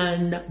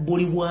alwana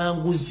buli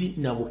bwanguzi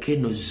na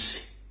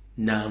bukenozi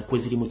na nkwe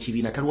ziri mu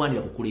kibiina,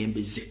 talwanira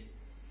bukulembeze.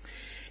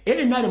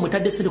 Ere nale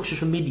mutadde sente ku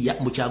social media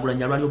mu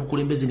Kyagulanyi alwanira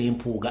bukulembeze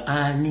n'Empuuga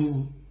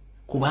ani?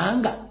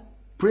 Kubanga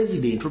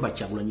President Robert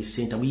Kyagulanyi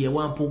Ssentamu ye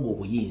wa Mpuuga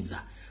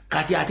obuyinza.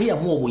 Kati ate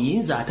yamu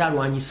obuyinza ate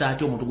alwanyisa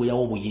ate omuntu gwe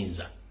yawa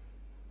obuyinza.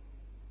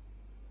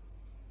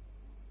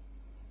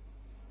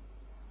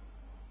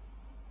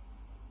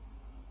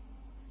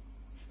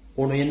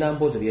 Ono ye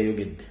Nambooze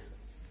byayogedde.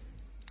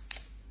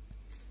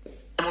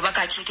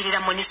 Omubaka akiikirira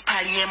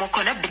munisipaali y'e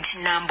Mukono Biti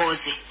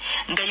Nambooze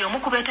nga y'omu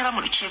ku beetaba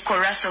mu lukiiko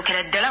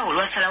olwasookera ddala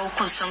olwasalawo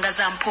ku nsonga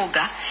za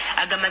Mpuuga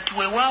agamba nti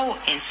weewaawo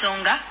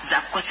ensonga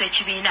za kukosa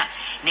ekibiina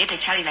naye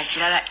tekyalina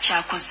kirala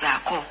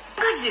kyakuzzaako.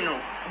 Nga zino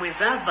bwe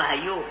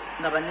zaavaayo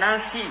nga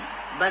bannansi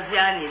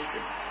bazyanise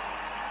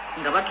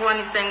nga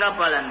batuwanise nga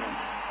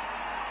palamenti,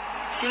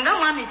 singa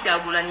mwami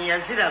Kyagulanyi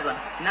yaziraba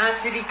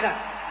n'asirika,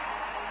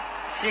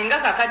 singa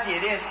kakati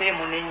era ensi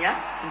emunenya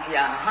nti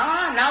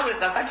aha naawe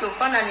kakati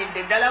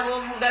ofaananidde ddala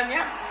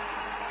b'ovuganya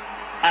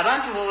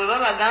abantu bo bwe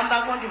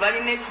babagambako nti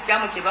balina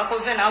ekikyamu kye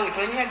bakoze naawe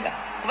tonyega.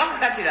 Kuba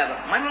kakati laba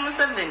mwami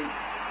Museveni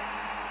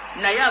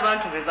naye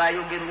abantu be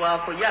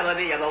bayogerwako ye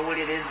ababe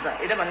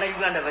yabawolereza era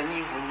bannayuganda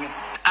banyiivu nnyo.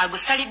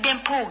 Agusalidde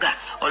Mpuuga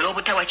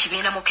olw'obutawa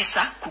kibiina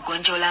mukisa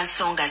kugonjoola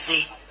nsonga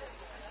ze.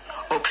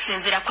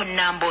 Okusinziira ku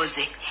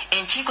Nambooze,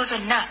 enkiiko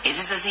zonna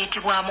ezizo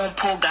ziyitibwamu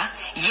Mpuuga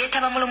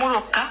yeetaba mulumu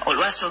lwokka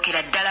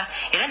olwasookera ddala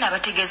era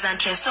n'abategeeza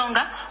nti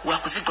ensonga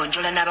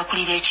waakuzigonjoola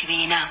n'abakulira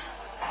ekibiina.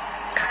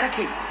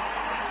 Kakati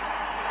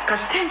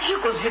kasita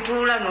enkiiko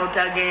zituula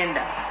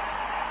n'otagenda,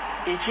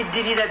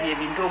 ekiddirira bye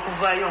bintu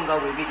okuvaayo nga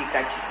bwe biri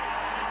kati.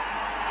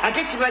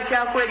 Ate kiba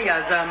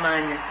kyakweryaza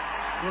amaanya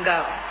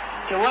nga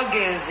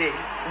tewagenze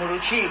mu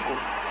lukiiko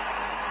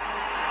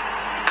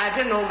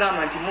ate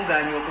n'ogamba nti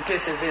mugaanye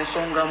okuteeseza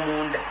ensonga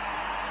munda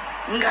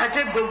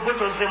ng'ate gwe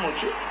toze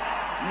muki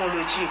mu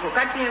lukiiko.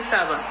 Kati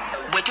nsaba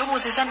bwe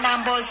tubuuziza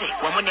Nambooze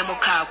wamu ne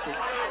Mukaaku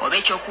oba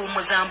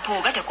ekyokuwummuza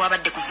Mpuuga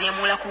tekwabadde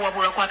kuzeemuula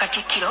kuwabulwa kwa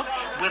Katikkiro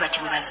bwe bati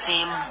bwe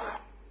bazzeemu.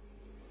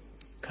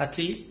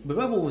 Kati bwe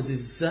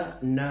babuuzizza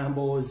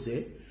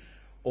Nambooze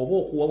oba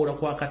okuwabula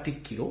kwa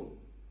Katikkiro,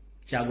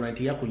 Kyagulanyi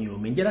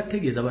teyakunyooma. Njala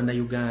kutegeeza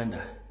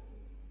bannayuganda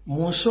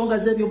mu nsonga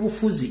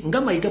z'ebyobufuzi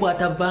nga Mayiga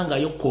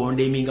bw'atavangayo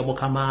kondeminga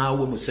mukama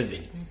we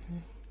Museveni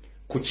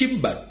ku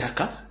kibba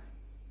ttaka,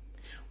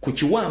 ku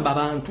kiwamba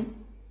abantu,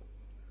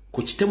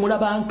 ku kitemula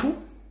bantu,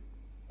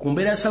 ku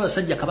mbeera ya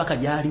Ssaabasajja Kabaka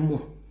gy'alimu.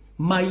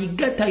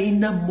 Mayiga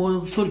talina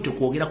authority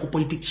kwogera ku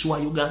politics wa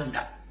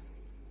Uganda.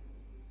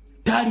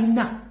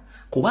 Talina.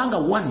 Kubanga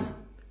one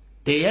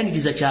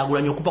teyaniriza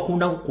Kyagulanyi okuva ku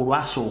lunaku ku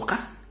lwasooka,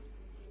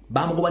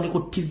 bamugoba ne ku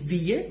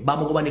TV ye,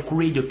 bamugoba ne ku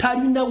radio.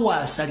 Talina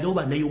waasalirawo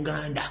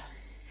bannayuganda.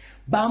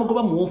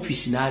 Bamugoba mu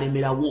office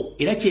n'alemerawo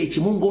era kye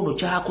kimu ng'ono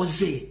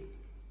kyakoze.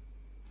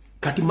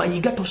 kati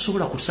Mayiga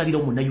tosobola kusalira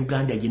omunna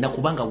Uganda yena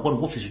kubanga gwa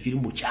office kiri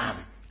mu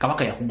kyama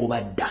kabaka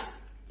yakugoba dda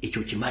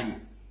ekyo kimanyi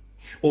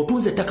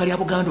otunze ettaka lya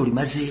Buganda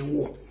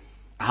olimazeewo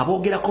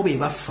aboogerako be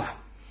bafa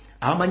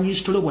abamanyi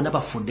history bonna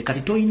bafudde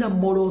kati toyina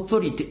moral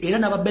authority era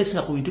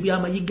n'ababeesinga ku bintu bya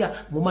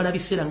Mayiga mumala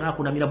biseera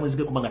ng'akunamira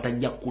mwezi kubanga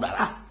tajja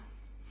kulaba.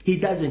 He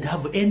doesn't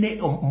have any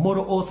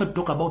moral authority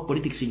to talk about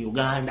politics in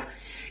Uganda.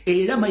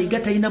 Era Mayiga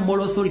talina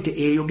moral authority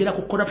eyogera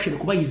ku corruption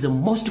kuba is the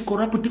most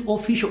corrupt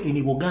official in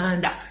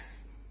Uganda.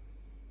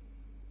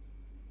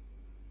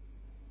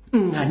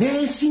 Nga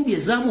n'ensimbi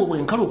ezaamu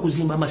obwenkalo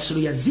okuzimba amasiro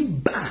ya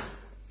zibba.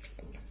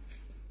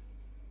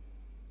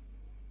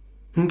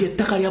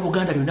 Ng'ettaka lya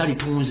Buganda lyonna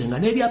litunze nga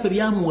n'ebyapa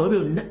byamuwa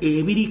byonna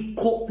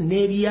ebiriko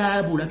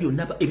n'ebyabula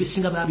byonna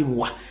ebisinga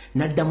baabimuwa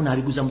n'addamu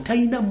n'abiguza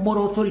talina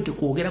moral authority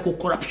kwogera ku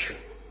corruption.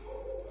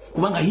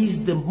 Kubanga he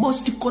is the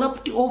most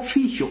corrupt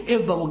official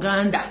ever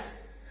Uganda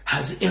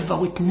has ever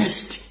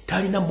witnessed.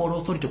 Talina moral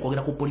authority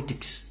kwogera ku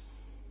politics.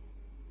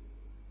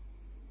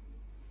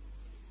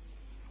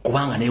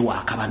 Kubanga ne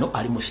waakabano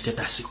ali mu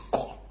status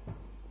quo.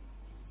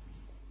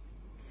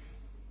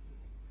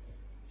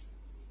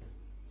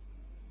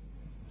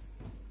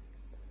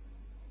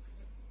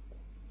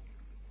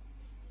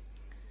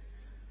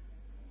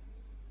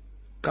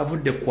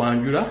 Kavudde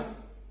kwanjula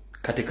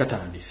kati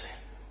katandise.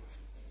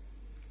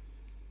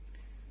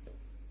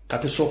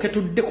 Katusooke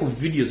tudde ku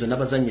videos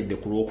n'abazanyidde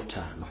ku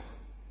Lwokutaano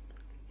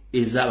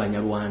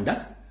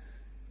ez'Abanyarwanda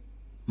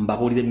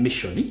mbabuulire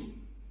missioni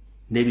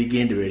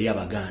n'ebigendererwa eri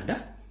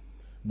Abaganda.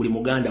 Buli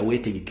Muganda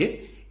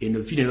weetegeke eno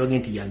video n'oge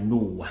nti ya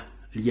Nuuwa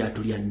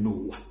lyatu lya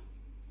Nuuwa.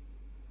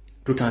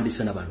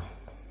 Tutandise na bano.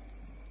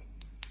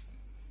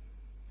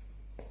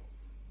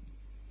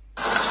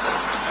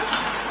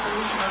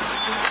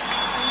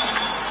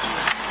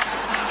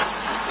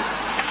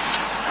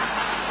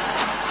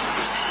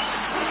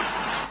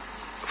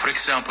 For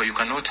example, you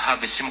cannot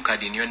have a SIM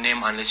card in your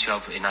name unless you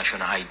have a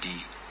national ID.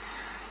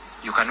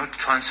 You cannot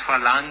transfer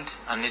land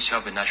unless you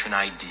have a national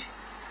ID.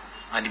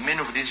 And many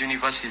of these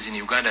universities in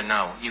Uganda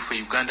now, if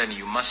you're Ugandan,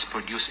 you must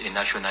produce a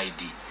national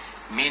ID.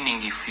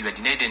 Meaning, if you are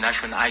denied a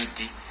national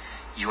ID,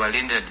 you are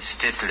rendered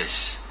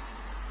stateless.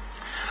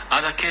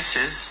 Other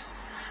cases,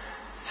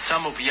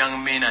 some of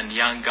young men and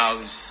young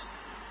girls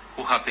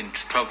who happen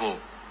to travel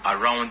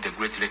around the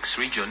Great Lakes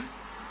region,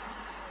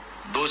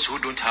 those who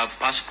don't have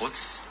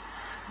passports,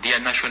 their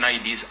national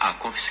IDs are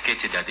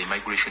confiscated at the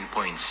migration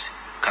points,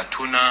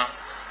 Katuna,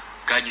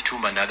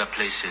 Gajitumba, and other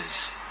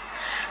places.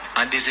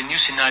 And there's a new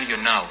scenario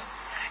now.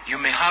 You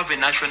may have a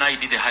national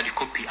ID, the hard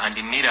copy, and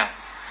the NIRA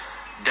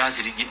does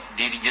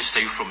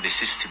deregister you from the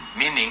system.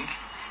 Meaning,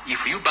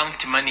 if you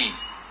banked money,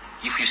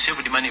 if you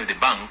saved the money of the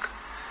bank,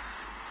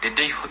 the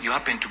day you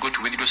happen to go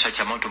to withdraw such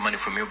amount of money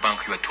from your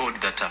bank, you are told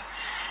that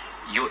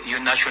your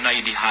national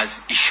ID has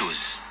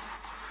issues.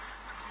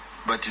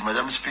 But,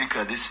 Madam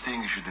Speaker, this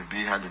thing should be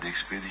handled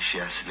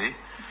expeditiously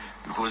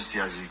because it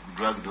has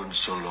dragged on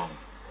so long.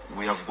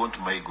 We have gone to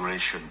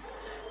migration.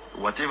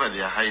 Whatever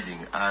they are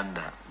hiding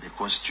under the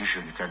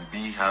Constitution can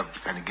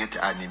get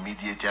an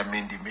immediate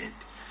amendment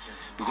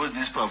because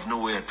these people have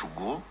nowhere to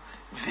go.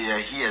 They are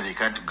here, they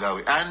can't go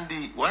away.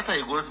 And what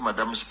I got,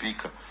 Madam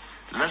Speaker,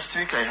 last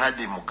week I had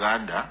a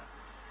Muganda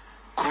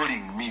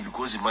calling me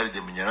because he married a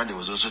Munyarwanda,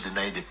 was also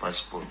denied the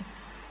passport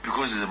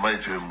because he's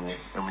married to a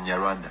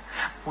Munyarwanda.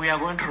 We are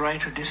going to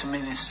write to these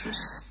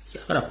ministries.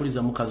 Sakara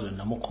kuliza mukazo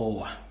na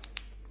mukowa.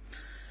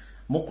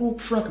 Mukuru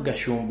Frank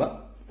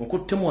Gashumba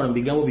okuttemu wano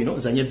bigambo bino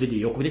zanye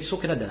video okubira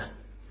kisokera ddala.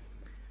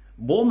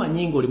 Boma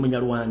nyingo oli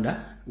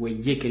Munyarwanda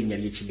wejjeko erinnya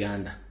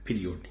ly'Ekiganda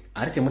period.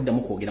 Ate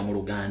temuddamu kwogera mu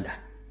Luganda.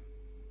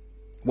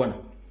 Wano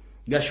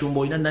Gashumba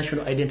olina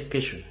national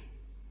identification.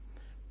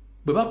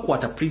 Bwe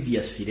bakwata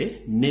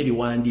previously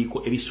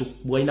n'ebiwandiiko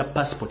bwalina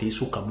passport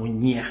esukka mu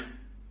 4.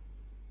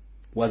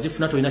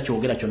 Wazifuna tolina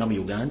kyogera kyonna mu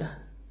Uganda.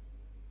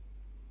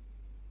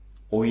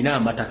 Olina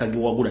amataka ge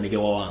wagula ne ge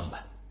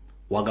wawamba.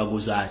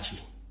 Wagaguzaaki.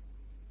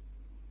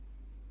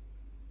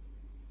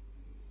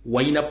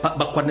 Waina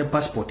bakwata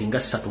passport nga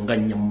 3 nga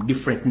 4 mu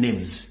different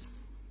names.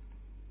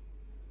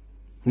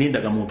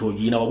 Nindaga muntu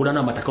oyina wagula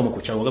n'amataka mu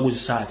kukyalo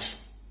wagaguzaaki.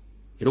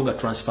 Era oga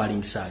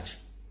transferring search.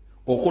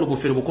 Okola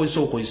bufere bukozesa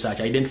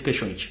okozesa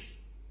identification ki.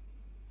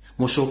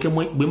 Musoke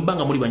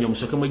bwembanga muri banyo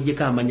musoke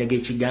mwejjeka amanya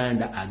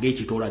g'Ekiganda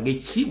ag'Ekitoola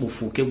ag'eki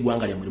mufuuke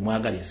eggwanga lya mulimu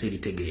agala ensi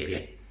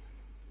eritegeere.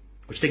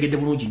 Okitegedde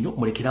bulungi nnyo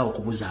mulekerawo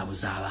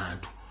okubuzaabuza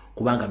abantu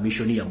kubanga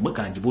mission yammwe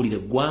kangibuulire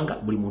eggwanga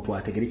buli muntu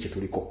ategere kye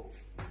tuliko.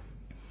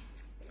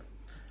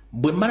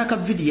 Bwe mmala ka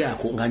video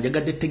ako nga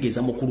njagadde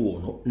tegeeza mukulu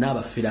ono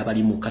n'abafere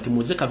abalimu kati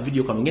muze ka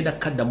video kano ngenda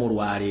kaddamu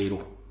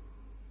olwaleero.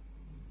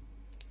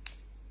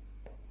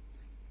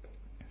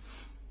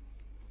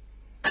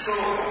 So,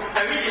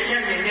 I wish the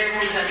champion name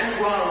was a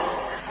two wow.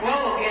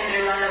 Wow again,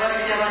 they run about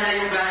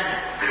Uganda.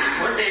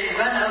 What they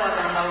Uganda about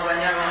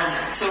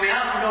Banyarwanda. So we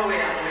have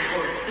nowhere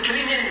before.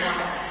 Between them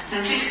now,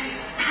 until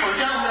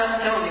Otamba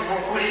town in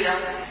Mokulida,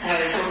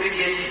 so we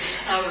get it.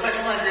 Our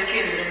Batumas they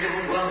came in the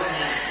Mugwanga.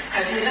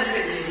 Katina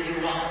Fedi, you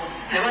want.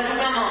 They want to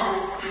come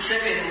on 7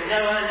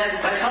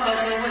 Nyarwanda, but how about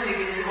someone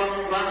is one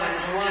Mugwanga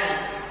and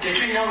Hawaii?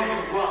 Between tulina we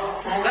tugwa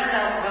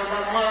omuganda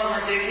akugamba mwaba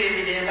maseeko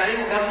ebirenga ali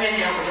mu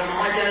gavumenti akugamba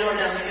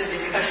mwajalonda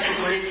Museveni kati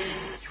tukole ki.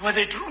 You are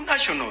the true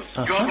nationals.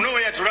 You have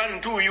nowhere to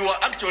run to. You are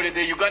actually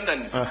the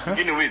Ugandans to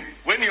begin with.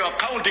 When you are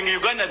counting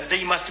Ugandans,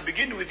 they must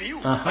begin with you.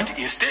 But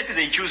instead,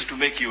 they choose to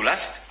make you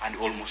last and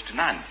almost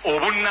none.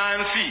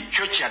 Obunansi,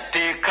 chocha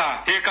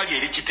teka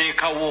lieri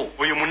chiteka wo.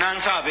 Oyo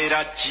munansa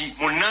abera chi.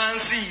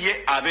 Munansi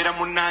ye abera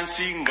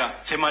munansi nga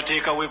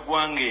semateka we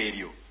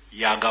gwangerio.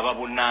 Yagaba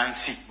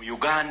bunansi. Mu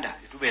Uganda,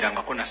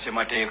 tuberanga kona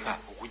semateka.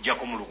 Okujja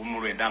ko mu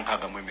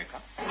 1960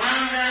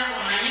 Kubanga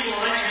omanyi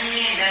bw'oba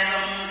tulinendaga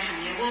muntu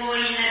bw'oba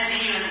olina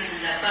biliyoni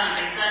za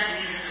banka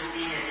ekantulizo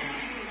tubinezi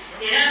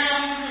era nga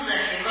muntu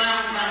zaffe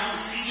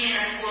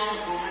zigenda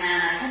kuggwamu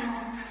omunaana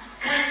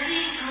kati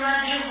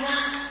tulagebwa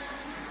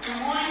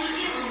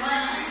tuwanyigibwa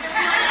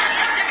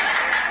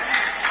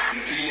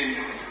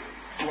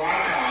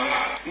twakaaba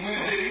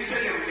nze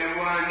ebisajja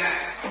munyarwanda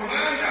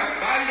kubanga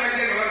baali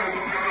bagenda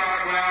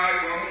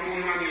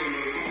balaomwami ono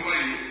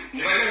okubayo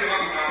ne bagenda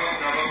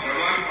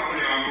bakugabakugabakugaba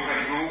ne bambuka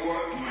tigoogwa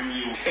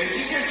tumanyiwo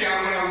ekijja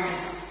kyabulamu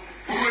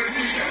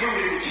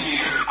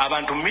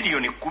abantu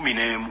milioni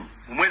 11 mu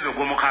mwezi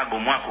ogw'omukaaga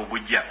omwaka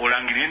ogujja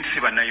olangirire nti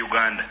si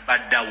bannayuganda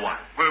baddawa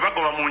bwe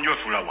bagoba mu nju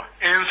osulawa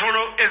ensolo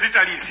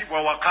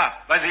ezitaliisibwa waka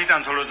baziyita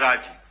nsolo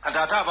zaaki kati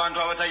ate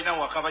abantu abatalina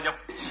waka bajja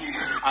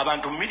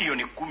abantu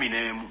milioni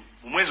 11 mu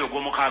mwezi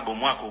ogw'omukaaga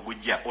omwaka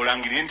ogujja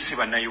olangirire nti si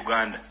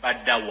bannayuganda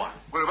baddawa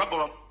bwe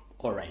bagoba.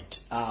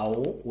 Alright,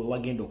 awo we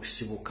wagenda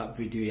okusibuka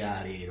video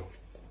ya leero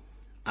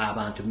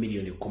abantu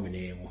milioni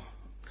 11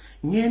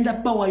 ngenda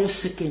bawayo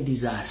sekendi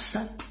za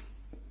 3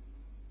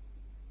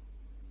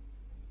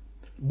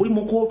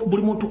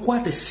 buli muntu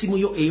kwata essimu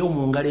yo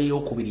ey'omungalo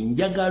ey'okubiri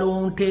njagala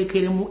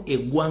onteekeremu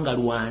eggwanga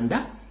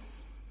Rwanda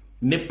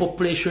ne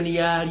population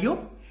yaalyo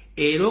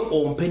era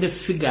ompe ne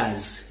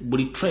figures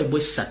buli tribe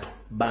 3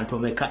 bantu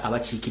bameka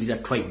abakiikirira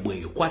tribe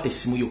eyo. Kwata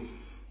essimu yo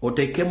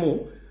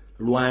oteekemu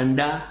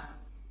Rwanda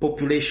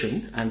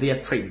population and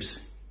their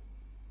tribes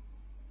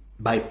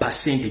by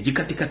percentage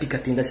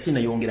kati nga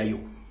sinayongerayo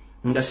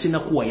nga sina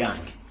kuwa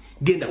yange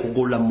genda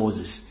kugola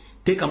Moses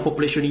teeka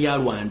population ya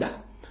Rwanda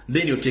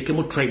then you take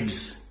mu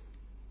tribes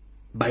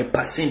by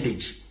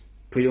percentage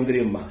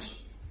tuyongere mu maaso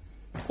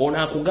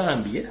ona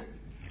akugambye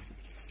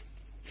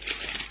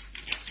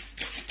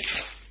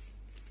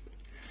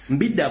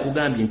mbidde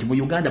akugambye nti mu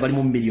Uganda bali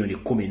mu milioni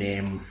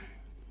 11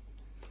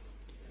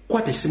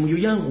 kwate essimu yo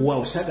yangu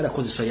wao sagala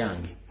kozesa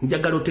yange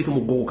njagala oteeke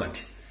mu Google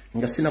kati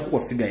nga sina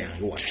kuwa figure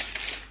yange wa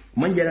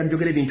manjala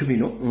njogera ebintu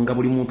bino nga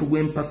buli muntu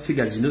gwempa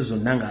figure zino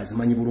zonna nga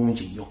azimanyi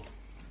bulungi nnyo.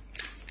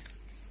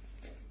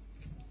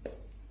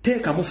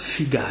 Teeka mu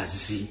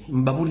figures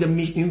mbabulira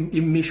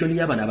mission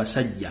y'abana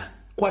abasajja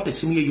kwata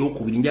essimu ye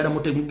y'okubiri njala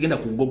mutegenda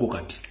ku Google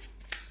kati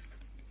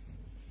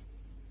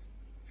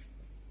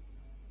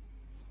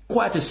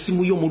kwata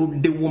essimu yo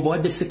muludde wumba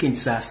wadde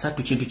seconds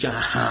 3 kintu kya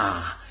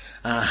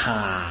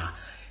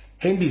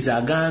Hendiz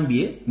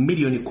agambye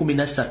milioni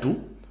 13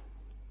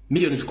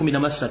 milioni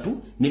 13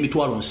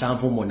 n'emitwalo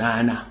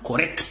 78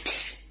 correct.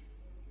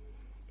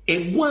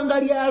 Eggwanga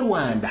lya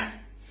Rwanda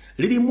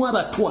lirimu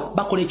abatwa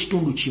bakola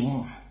ekitundu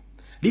kimu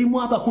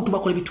lirimu abakutu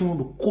bakola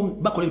ebitundu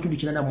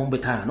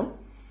 85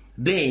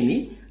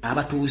 then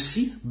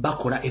abatuusi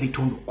bakola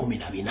ebitundu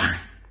 14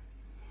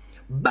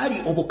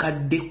 bali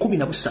obukadde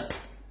 13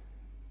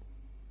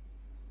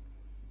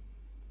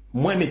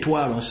 mwe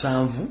emitwalo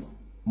 7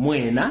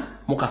 mwena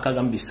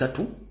mukakaga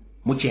 3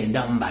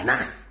 mukyenda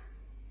mbana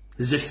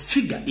the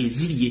figure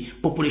eziriye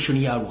population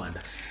ya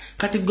Rwanda.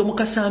 Kati gwe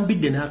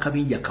mukasambidde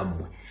n'akabinja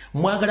kammwe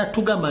mwagala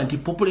tugamba nti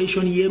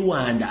population ye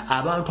Rwanda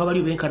abantu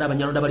abali benkana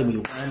abanyarwanda bali mu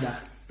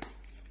Uganda.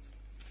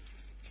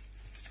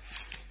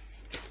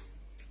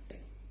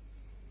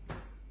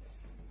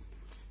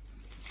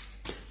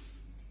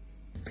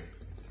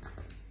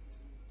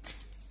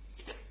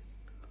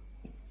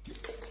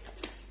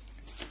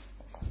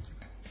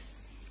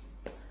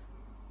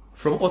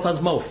 From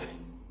author's mouth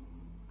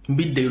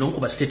mbidde yuno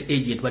nkuba state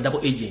agent ba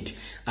double agent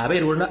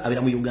abeera Rwanda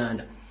abeera mu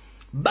Uganda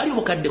bali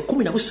obukadde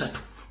 13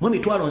 mu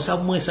mitwalo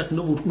 7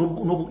 no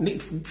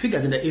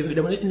figures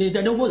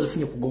ne bozo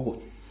funye ku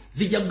Google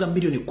zijja kuga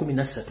milioni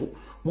 13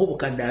 mu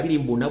obukadde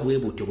 20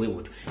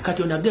 bwebute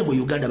kati onage mu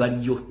Uganda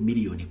baliyo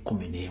milioni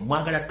 10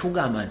 mwagala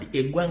tugamba nti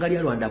eggwanga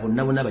lya Rwanda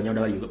bonna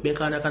abanyarwanda bali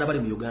bekana bali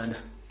mu Uganda.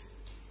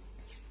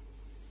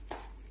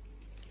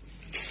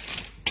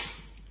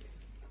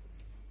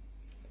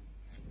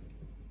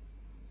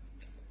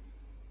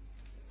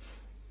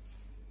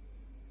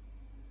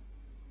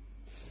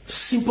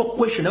 Simple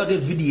question nabaga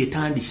video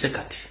etandise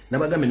kati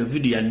nabaga meno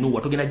video ya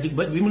Nuwa togena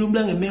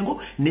bimulumlange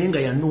mengo nenga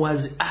ya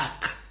Nuwa's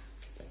Ark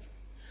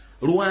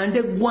Rwanda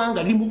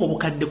eggwanga limu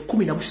obukadde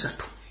 13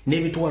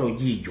 n'emitwalo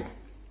gijo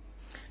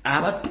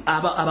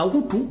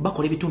abahutu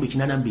bakola ebitundu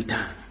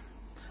 85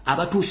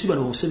 abatuusi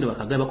bano musende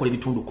bakagaba bakola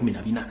ebitundu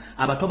 14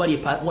 abato bali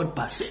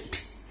 1%.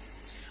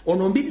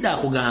 Ono mbidde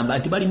akugamba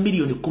nti bali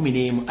milioni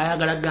 11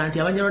 ayagala nti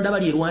abanyarwanda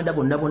bali Rwanda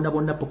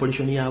bonna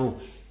population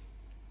yawo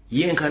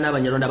yenkana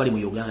abanyarwanda bali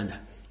mu Uganda.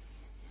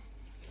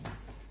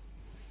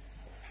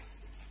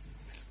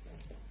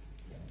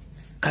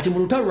 kati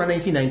mu lutalo lwa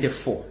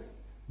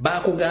 1994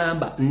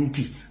 bakugamba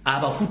nti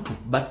abahutu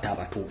batta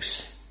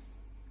abatuusi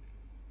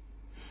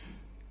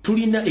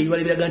tulina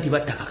ebibala biraga nti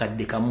batta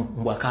kakadde kamu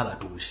mbwako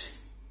abatuusi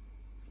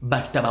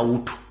batta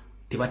bahutu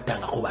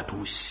tebattangako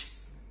batuusi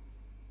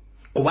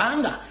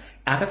kubanga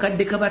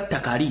akakadde kabatta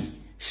kali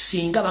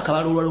singa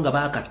bakabala olwalo nga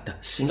bakatta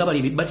singa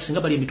bali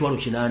emitwalo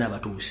 8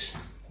 abatuusi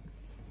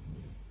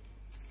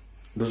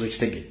ndozo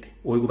kitegedde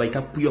oyo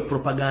bayita pure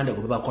propaganda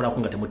gwe bakolako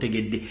nga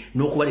temutegedde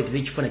n'okubaleetera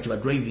ekifaananyi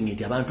kiba driving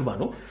nti abantu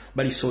bano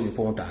bali so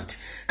important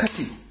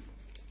kati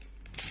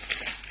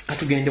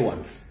katugende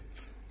wano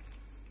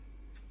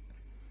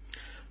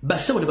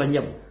bassebo ne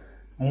banyabo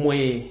mwe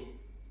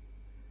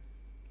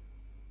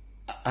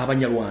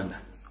abanyarwanda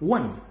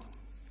one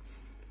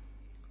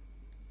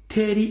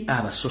teri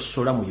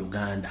abasosola mu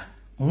Uganda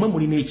mwe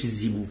mulina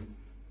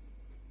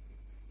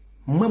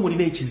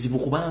ekizibu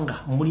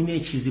kubanga mulina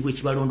ekizibu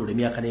ekibalondoola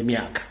emyaka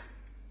n'emyaka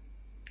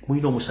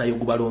mulina omusaayi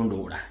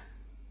ogubalondoola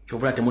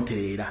kyovula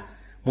temutereera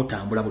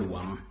mutambula buli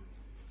wamu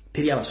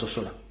teri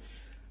abasosola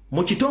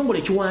mu kitongole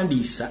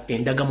ekiwandiisa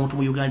endagamuntu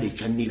mu Uganda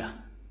ekyannira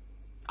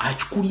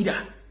akikulira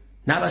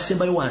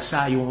n'abasembayo wansi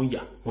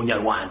ayonja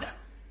munyarwanda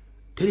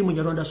teri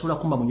munyarwanda asobola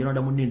kumba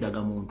munyarwanda munne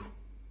endagamuntu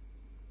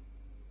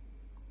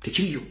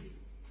tekiriyo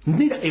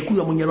ndira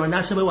ekulira munyarwanda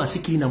asembayo wansi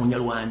kirina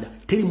munyarwanda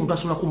teri muntu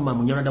asobola kumba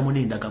munyarwanda munne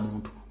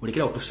endagamuntu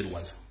mulekera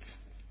okutusirwaza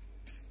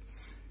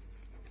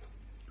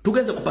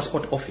tugenze ku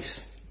passport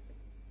office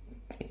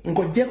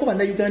ng'oggyeko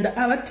bannayuganda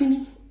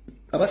abatini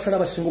abasala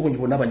abasinga obungi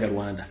bonna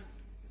abanyarwanda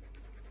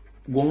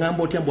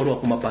gw'oŋŋamba otya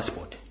mbwaliwa kuma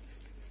passport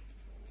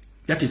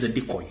that is a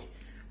decoy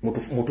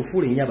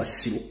mutufuule nnyo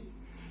abasiru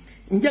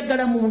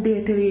njagala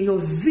mundeetereeyo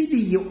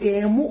vidiyo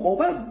emu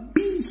oba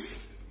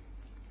bbiri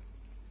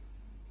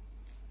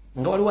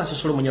nga waliwo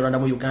asosola omunyarwanda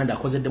mu Uganda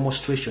akoze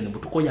demonstration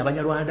butukoye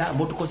abanyarwanda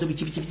mbutukoze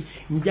biki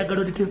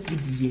njagala odete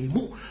vidiyo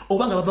emu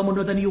oba nga bava mu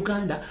northern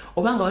Uganda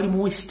oba nga bali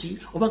mu west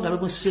oba nga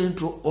bali mu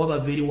central oba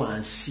bava eri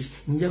wansi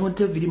njagala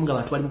odete vidiyo nga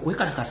abantu bali mu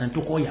kwekalakasa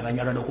ntukoye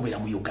abanyarwanda okubeera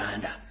mu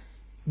Uganda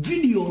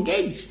vidiyo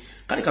ng'egi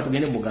kale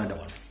katugende mu Buganda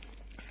wano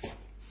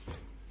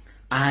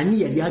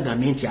ani yali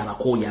agambye nti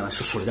abakoye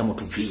abasosolera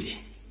mutuviire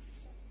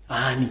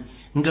ani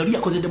nga luli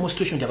yakoze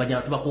demonstration nti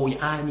abanyarwanda tubakoye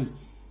ani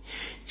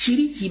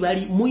kiri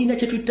kibali muina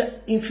kyetuyita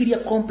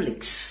inferior complex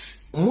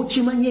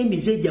mukimanya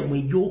emize gyammwe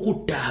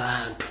egy'okutta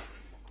abantu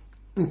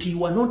nti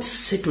you are not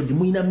settled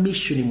muina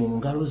mission mu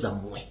ngalo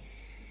zammwe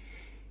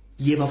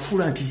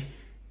yebafuula nti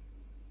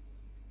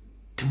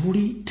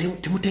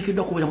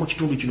temuteekeddwa kubeera mu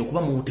kitundu kino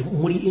kuba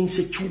muli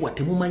insecure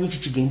temumanyi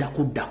kikigenda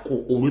kuddako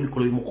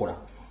olw'ebikolwa bimukola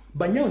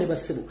banyawo ne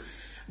bassebo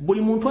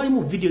buli muntu ali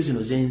mu vidiyo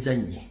zino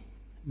zenzanye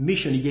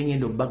mission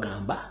gyengenda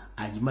obbagamba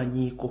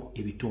agimanyiiko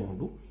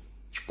ebitundu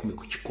 100 ku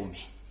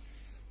 100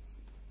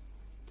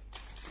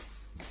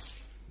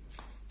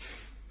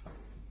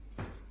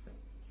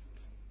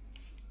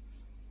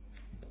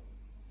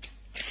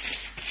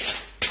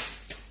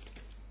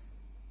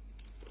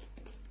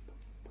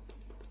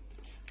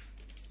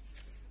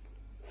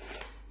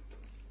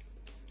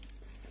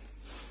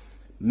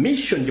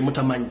 mission gye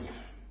mutamanyi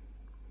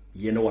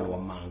yeno wano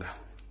wammanga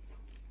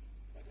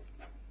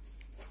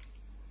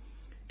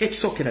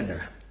ekisookera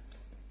ddala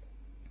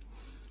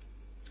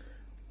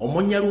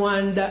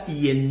omunyarwanda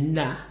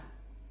yenna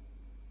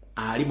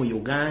ali mu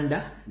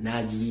Uganda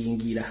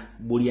n'agiyingira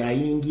buli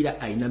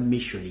ayingira alina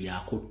mission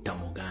yakutta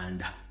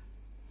muganda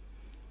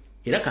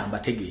era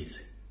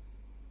kambategeeze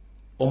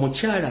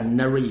omukyala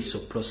Naraiso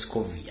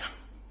Proscovia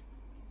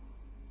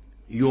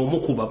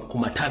y'omu ku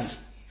matabi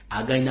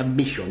agalina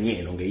mission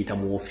eno ng'eyita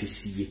mu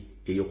ofisi ye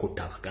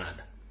ey'okutta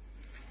abaganda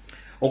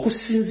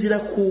okusinziira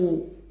ku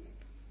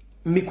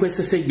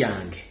mikwesese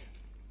yange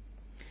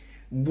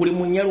buli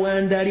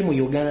munyarwanda ali mu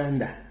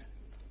Uganda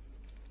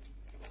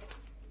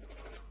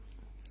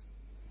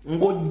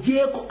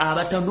ng'oggyeko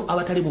abatano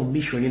abatali mu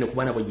mission eno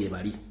kuba nabo gye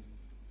bali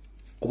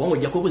kubanga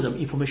ojja kwebuuza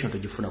information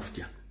togifuna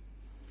futya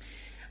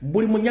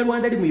buli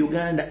munyarwanda ali mu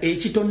Uganda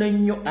ekitono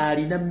ennyo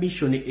alina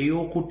mission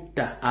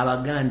ey'okutta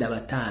abaganda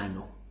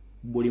 5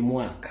 buli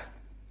mwaka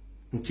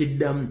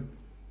nkiddamu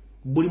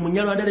buli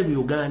munyarwanda ali mu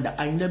Uganda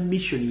alina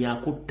mission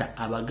yakutta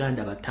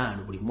abaganda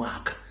 5 buli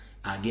mwaka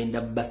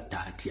agenda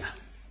batta atya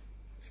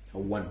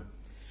 1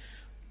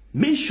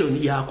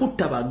 mission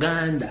yakutta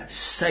baganda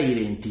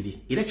silently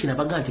era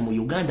kinabaga nti mu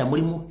Uganda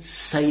mulimu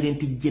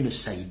silent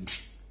genocide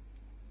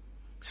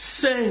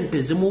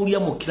sente zimuulya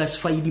mu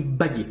classified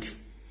budget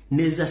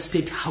neza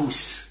state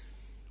house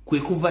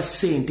kwekuva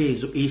sente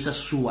ezo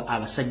esasuwa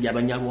abasajja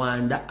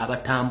abanyarwanda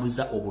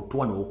abatambuza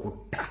obutwa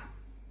n'okutta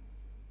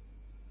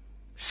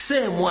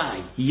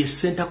semwai ye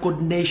center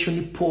coordination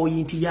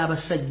point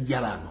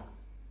y'abasajja bano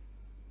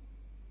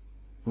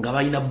nga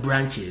balina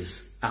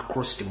branches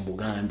across mu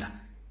Buganda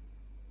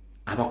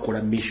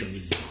abakola mission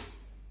ezo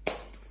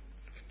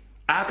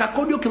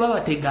akakodyo ke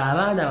babatega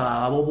abaana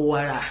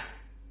ab'obuwala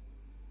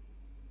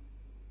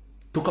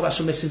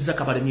tukabasomesezza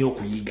kabalemye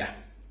okuyiga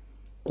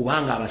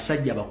kubanga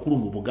abasajja bakulu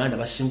mu Buganda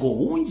basinga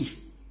obungi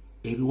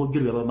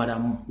ebiwojjolo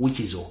byabamalamu which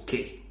is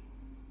okay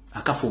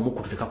akafu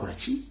omukutu tekakola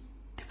ki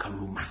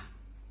tekaluma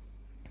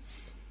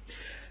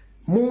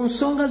mu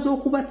nsonga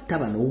z'okubatta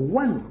bano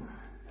one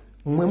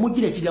mwe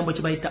mujjira ekigambo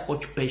kye bayita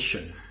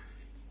occupation.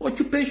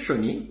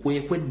 Occupation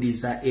kwe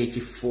kweddiza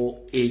ekifo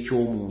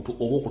eky'omuntu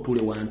oba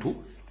okutuula ewantu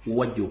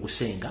wajja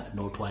okusenga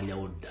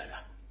n'otwalirawo ddala.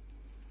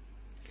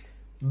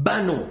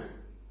 Bano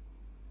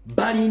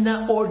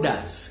balina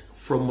orders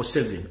from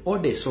Museveni.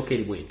 Orders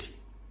okeri bweti.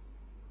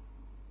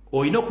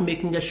 Oyina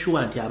okumakinga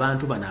sure nti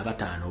abantu bano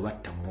abataano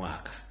batta mu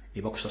mwaka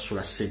ne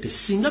bakusasula ssente.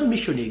 Singa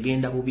mission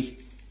egenda bubi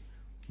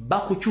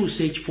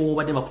bakukyusa ekifo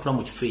obadde bakutula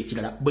mu kifo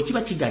ekirala bwe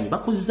kiba kiganye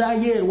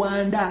bakuzaayo e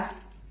Rwanda.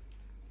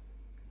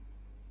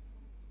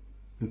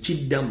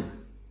 Nkiddamu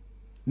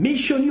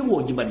mission yo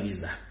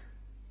bw'ogimaliriza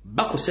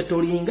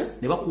bakusetolinga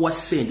ne bakuwa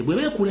ssente bwe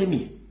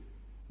beekulemye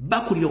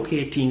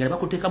bakulyoketinga ne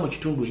bakuteeka mu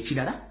kitundu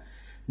ekirala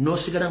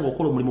n'osigala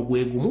ng'okola omulimu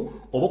gwe gumu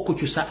oba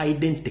okukyusa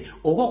identity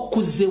oba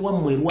okuzza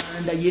ewammwe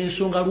Rwanda.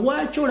 Y'ensonga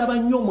lwaki olaba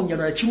nnyo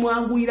omunyalala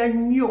kimwanguyira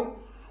nnyo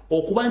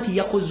okuba nti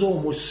yakoze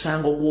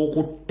omusango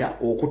gw'okutta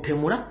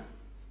okutemula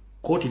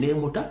kooti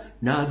n'emuta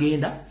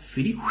n'agenda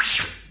firi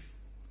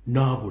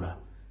n'abula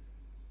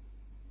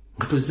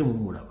nga tozze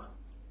mumulaba.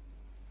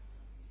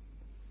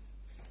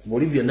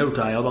 Bolivia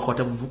Naruta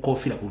yabakwata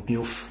kofira ku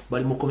myufu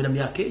bali mu 10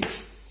 myaka eki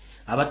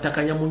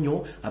abattakanya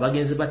munyo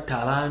abagenzi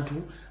batta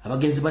abantu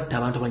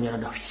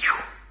abanyalanda.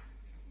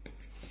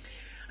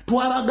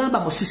 Twabagamba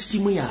mu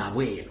system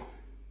yaabwe eno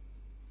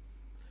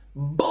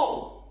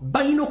bo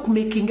balina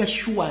okumakinga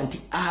sure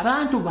nti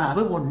abantu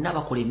baabwe bonna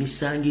bakola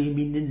emisango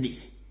eminene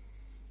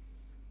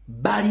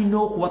balina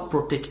okuba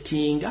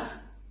protectinga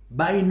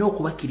balina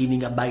okuba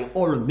cleaninga by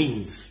all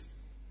means.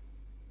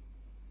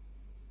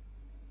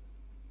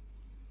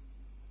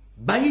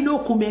 Balina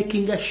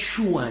okumakinga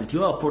sure nti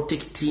baba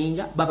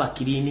protectinga baba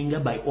cleaninga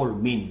by all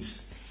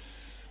means.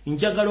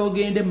 Njagala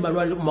ogende mu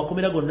malwaliro mu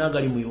makomera gonna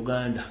agali mu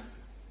Uganda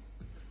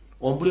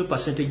ombulyo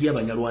percentage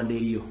y'Abanyarwanda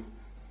eriyo.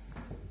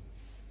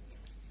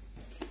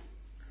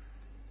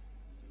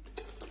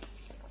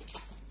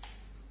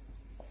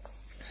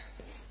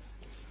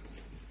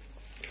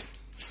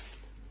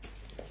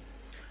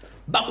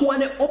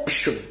 Bakuwane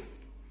option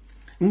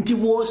nti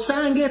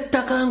bw'osanga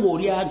ettaka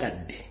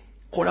ng'olyagadde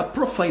kola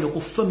profile ku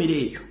family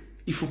eyo.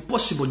 If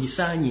possible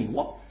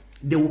gisaanyiwa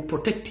they will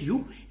protect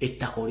you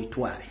ettaka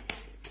olitwale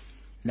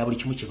na buli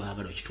kimu kye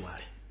baagala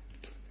okitwale.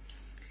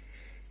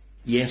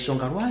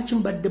 Y'ensonga lwaki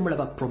mbadde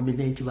mulaba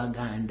prominent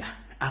Baganda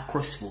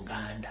across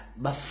Buganda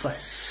bafa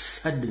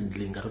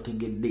suddenly nga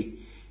totegedde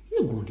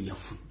gundi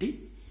yafudde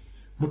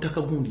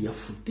mutaka gundi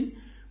yafudde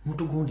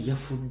muntu gundi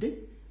yafudde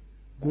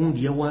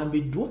gundi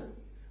yawambiddwa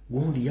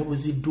gundi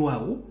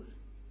yabuziddwawo.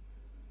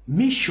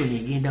 Mission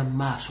egenda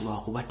maaso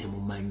lwakuba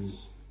temumanyi.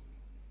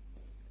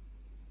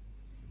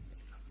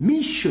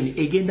 Mission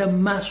egenda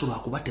maaso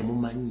lwakuba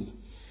temumanyi.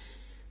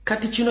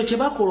 Kati kino kye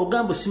bakola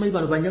ogambo simanyi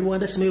bano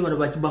Banyarwanda simanyi bano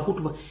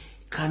Bahutu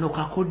kano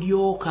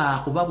kakodyo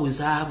ka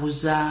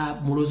kubabuzaabuza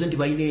muloze nti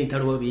balina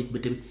entalo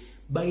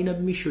balina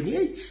mission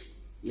eki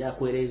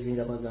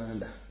yakwerezinga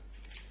Baganda.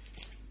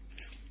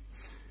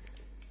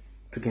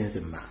 Tugenze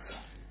maaso.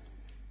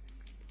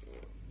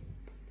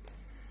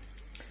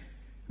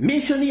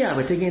 Mission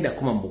yaabwe tegenda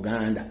kuma mu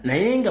Buganda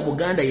naye nga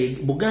Buganda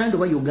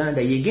oba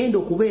Uganda yegenda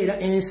okubeera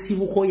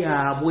ensibuko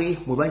yaabwe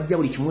mwe bajja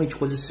buli kimu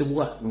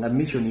ekikozesebwa nga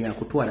mission ya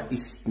kutwala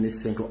East ne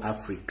Central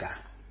Africa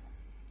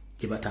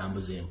kye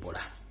batambuza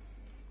empola.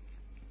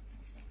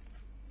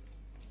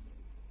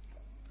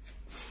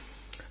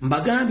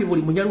 Mbagambye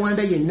buli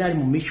Munyarwanda yenna ali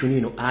mu mission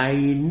eno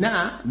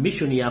ayina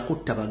mission ya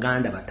kutta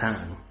Baganda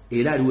bataano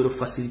era ali well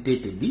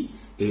facilitated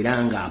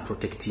era nga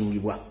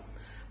protectingibwa.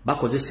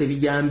 Bakozesa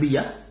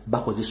ebijambiya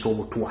bakozesa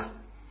obutwa.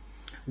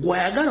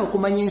 Gwayagala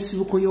okumanya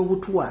ensibuko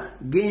y'obutwa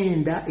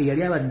genda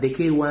eyali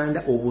abaddeko e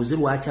Rwanda obuuze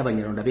lwaki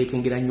Abanyarwanda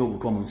beekengera nnyo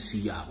obutwa mu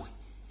nsi yaabwe.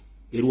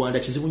 E Rwanda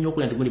kizibu nnyo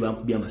okulya nti gundi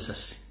bakubya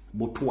amasasi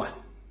butwa.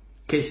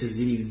 Cases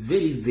ziri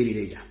very very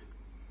rare.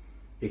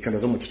 Ekyo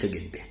ndazo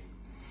mukitegedde.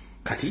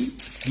 Kati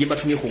bye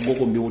batumye ku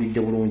gogo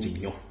mbiwulidde bulungi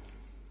nnyo.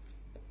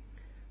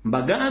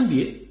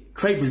 Mbagambye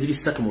tribes ziri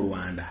 3 mu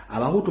Rwanda.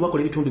 Abahutu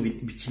bakola ebitundu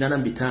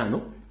 85,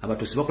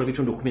 Abatusi bakola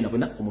ebitundu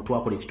 14, Omutwa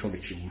akola ekitundu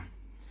kimu.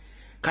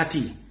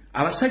 Kati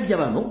abasajja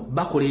bano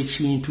bakola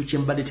ekintu kye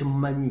mbadde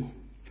temumanyi.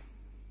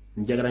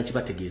 Njagala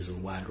nkibategeeza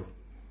olwalo.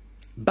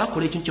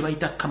 Bakola ekintu kye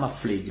bayita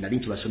camouflage nali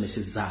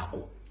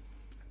nkibasomesezzaako.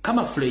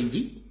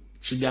 Camouflage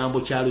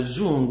kigambo kya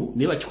Luzungu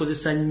naye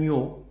bakikozesa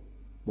nnyo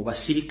mu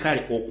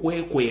basirikale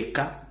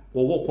okwekweka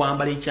oba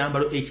okwambala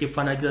ekyambalo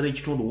ekyefaanaanyiriza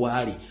ekitundu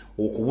waali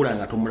okubula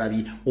nga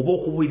tomulabye oba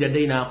okubulira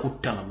ddala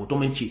n'akutta nga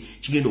gotomanyi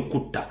kigenda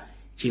okutta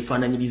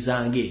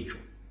kyefaanaanyiriza ng'ekyo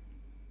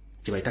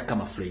kye bayita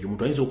camouflage.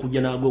 Omuntu ayinza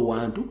okujja n'agwa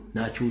ewantu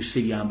n'akyusa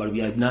ebyambalo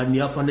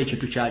n'afaanana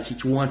ekintu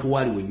kiwantu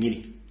waali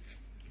wennyini.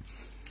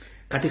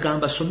 Kati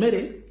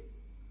kambasomere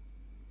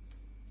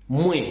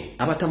mwe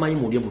abatamanyi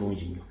muwulye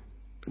bulungi nnyo.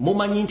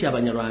 Mumanyi nti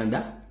Abanyarwanda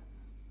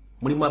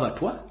mulimu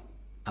Abatwa,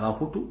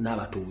 Abahutu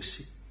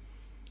n'Abatuusi.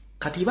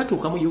 Kati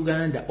batuuka mu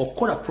Uganda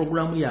okukola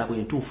programu yaabwe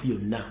entuufu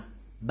yonna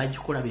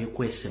bagikola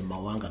beekwese mu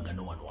mawanga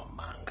gano wano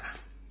wammanga.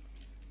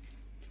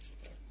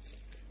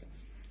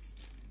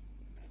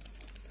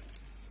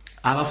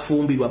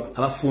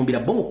 abafumbira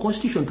bo mu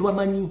constitution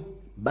tubamanyi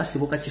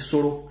basibuka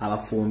kisolo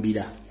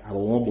abafumbira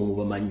abombo mu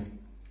bamanyi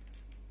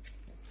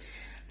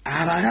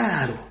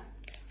abalaalo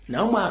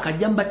nawo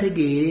mwakajja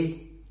mbategeere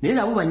naye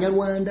nabo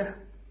Banyarwanda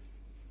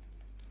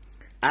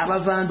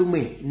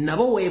abavandume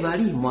nabo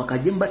webali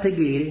mwakajja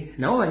mbategeere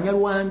nabo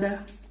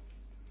Banyarwanda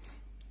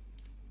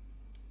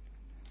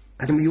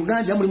kati mu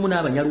Uganda mulimu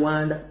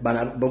n'Abanyarwanda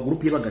ba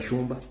group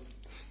y'Abagashumba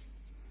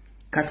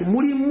kati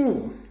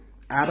mulimu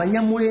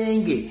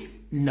Abanyamulenge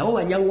nabo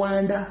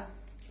Banyarwanda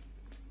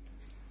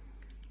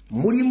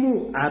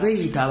mulimu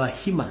abeeyita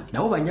Abahima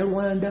nabo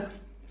Banyarwanda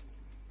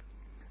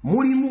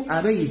mulimu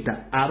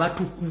abeeyita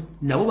Abatuku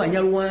nabo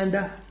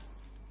Banyarwanda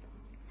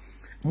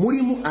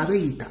mulimu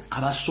abeeyita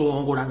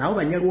Abasongola nabo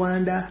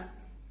Banyarwanda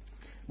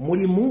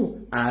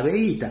mulimu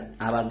abeeyita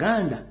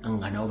Abaganda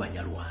nga nabo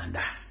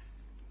Banyarwanda.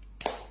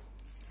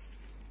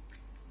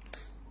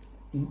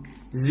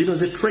 Zino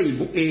ze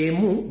tribe 1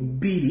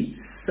 2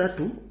 3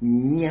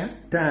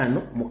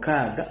 4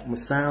 5 6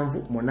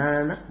 7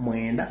 8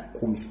 9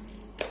 10.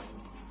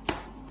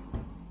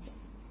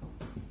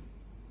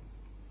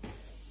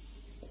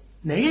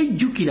 Naye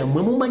jukira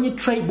mwe mumanyi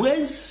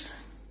tribes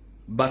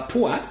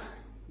Batwa,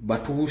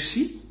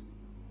 Batuusi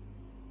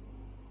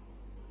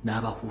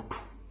n'Abahutu.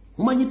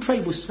 Mumanyi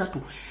tribes 3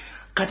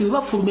 kati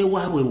bafulume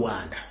waabwe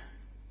Rwanda.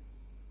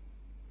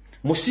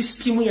 Mu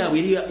system yaabwe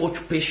eri ya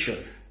occupation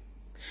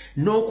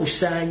no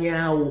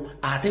kusanyawo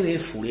ate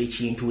befuula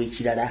ekintu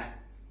ekirala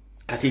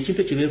kati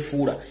ekintu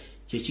ekibefuula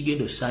kye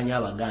kigenda osanya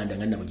Abaganda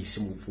nga nabo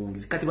gisimu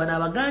bufungizi kati bana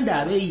Abaganda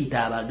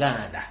abeeyita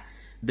Abaganda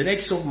the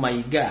likes of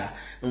Mayiga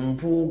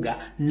Mpuuga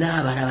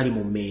n'abala bali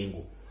mu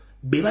Mengo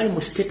be bali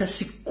mu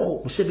status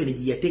ko Museveni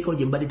gye yateekawo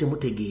gye mbadde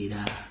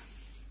temutegeera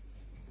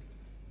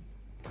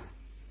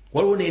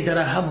waliwo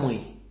n'endala hamwe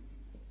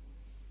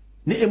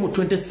ne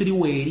M23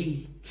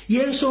 weeri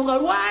y'ensonga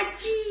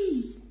lwaki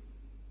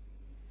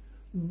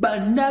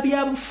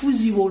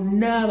bannabyabufuzi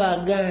bonna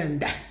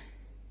Abaganda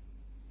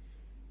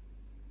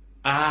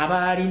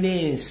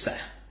abalina ensa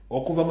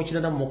okuva mu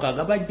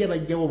 1996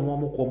 bajjawo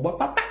omwomukombwa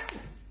papa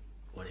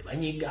ole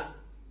banyiga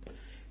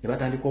ne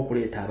batandika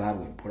okuleeta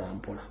abaabwe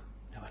mpolampola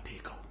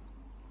nabateekawo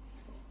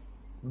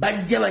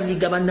bajja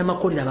banyiga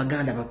bannamakolera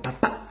Abaganda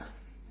bapapa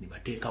ne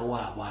bateekawo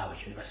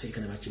abwabwe ne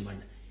basirika ne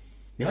bakimanya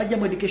ne bajja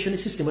mu education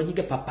system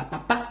banyiga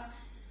papa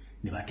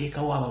ne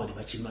bateekawo ababo ne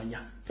bakimanya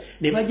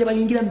ne bajja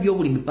bayingira mu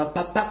byobulimi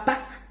papa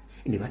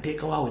ne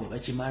bateekawo awo ne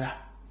bakimala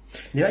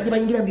ne bajja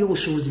bayingira mu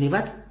byobusuubuzi ne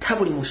batta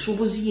buli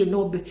musuubuzi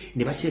yennobe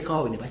ne bateekawo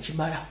awo ne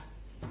bakimala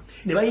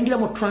ne bayingira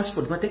mu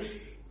transport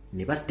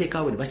ne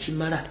bateekawo ne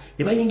bakimala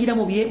ne bayingira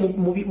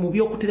mu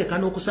byokutereka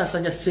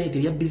n'okusaasanya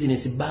ssente ya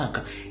business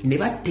bank ne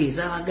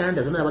batteeza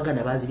Abaganda zonna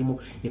Abaganda bazirimu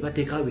ne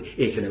bateekawo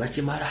ekyo ne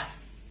bakimala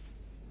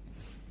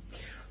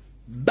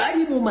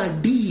bali mu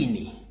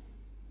madiini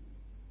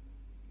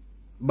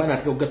bana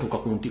ataka okugatuuka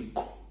ku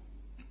ntikko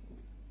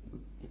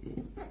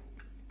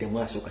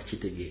temwasooka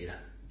kitegeera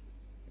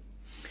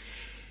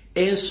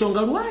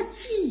ensonga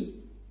lwaki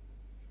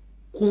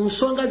ku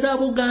nsonga za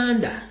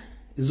Buganda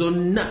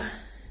zonna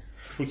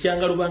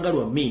tukyanga lubanga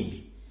lwa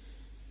mmindi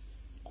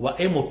kuba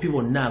MOP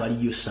bonna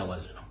abaliyo ssaawa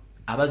zino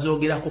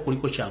abazoogerako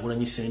kuliko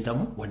Kyagulanyi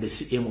Ssentamu wadde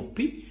si MOP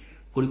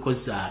kuliko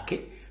Zaake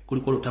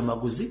kuliko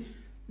Lutamaguzi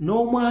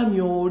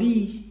n'omwami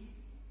oli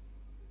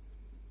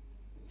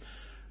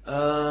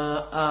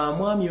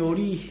mwami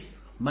oli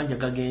manja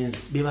gagenzi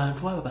be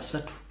bantu abo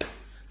basatu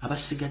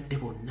abasigadde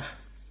bonna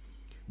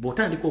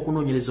bw'otandika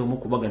okunoonyereza omu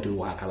kubaga nti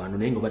waaka bantu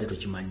naye ng'obadde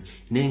tokimanyi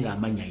naye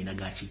ng'amannya alina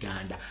ga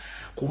Kiganda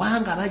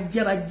kubanga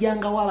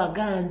bajjangawo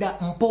Abaganda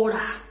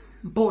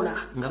mpola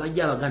nga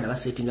bajja Abaganda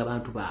baseetinga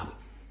bantu baabwe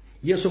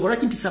y'ensonga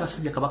lwaki nti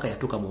Ssaabasajja Kabaka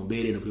yatuuka mu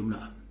mbeera eno buli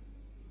mulaba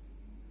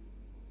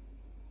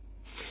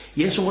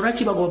y'ensonga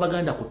lwaki bagoba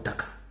Baganda ku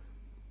ttaka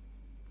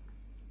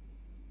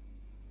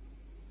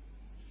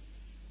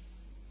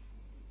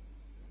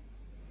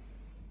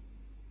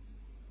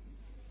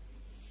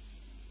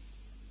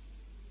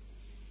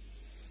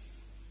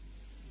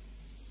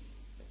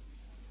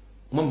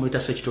Mwamu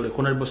mwita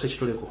Sekitoleko nalibo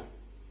Sekitoleko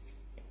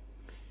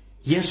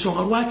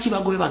y'ensonga lwaki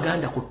bagobe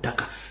Baganda ku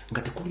ttaka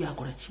nga tekuli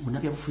akola ki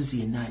munnabyabufuzi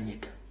yenna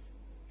anyega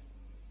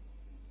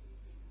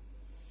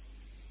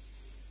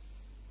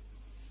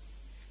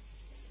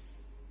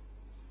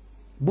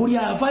buli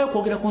avaayo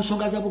kwogera ku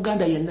nsonga za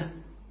Buganda yenna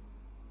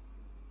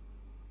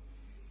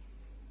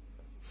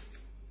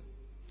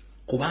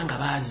kubanga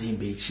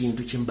baazimba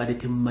ekintu kye mbadde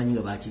temumanyi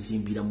nga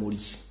baakizimbira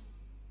muli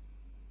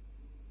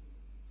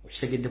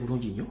okitegedde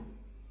bulungi nnyo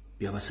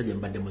byabasajja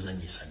mbadde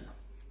muzanyisa nno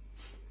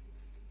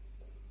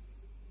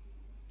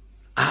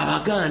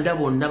Abaganda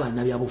bonna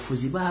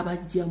bannabyabufuzi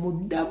babajja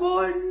mudda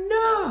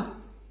bonna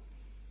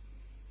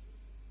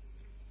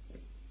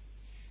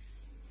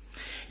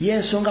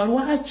y'ensonga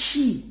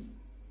lwaki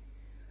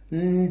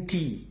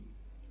nti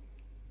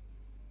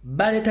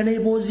baleta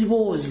n'eboozi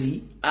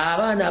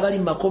abaana abali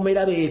mu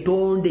makomera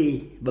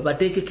beetonde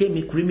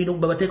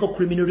babateekeko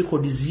criminal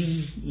records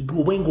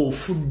obwenga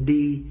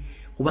ofudde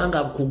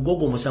kubanga ku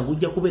gogo omusango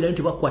ujja kubeera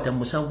nti bakwata mu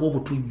musango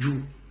obutujju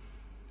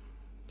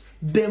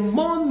The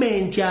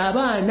moment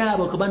abaana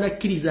abo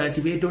kabanakkiriza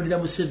nti beetondera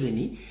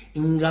Museveni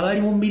nga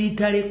bali mu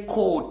military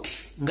court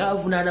nga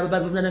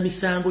bavunaana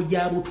misango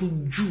gya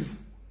butujju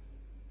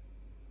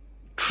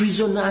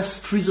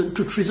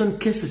treason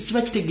cases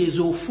kiba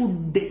kitegeeza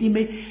ofudde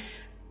ime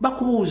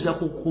bakubuuza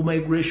ku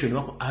migration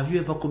have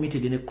you ever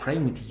committed any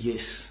crime?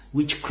 Yes.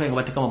 Which crime?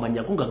 Batekama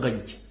manya kunga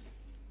gajja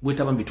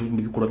wetaba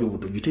bikolwa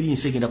by'obutujju teri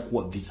nsi egenda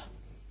kuwa visa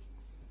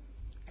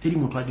teri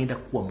muntu agenda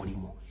kuwa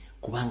mulimo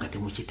kubanga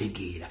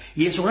temukitegeera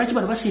yensonga lwaki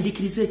bano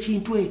basindikiriza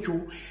ekintu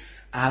ekyo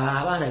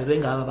abaana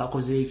bebenga aba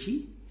bakoze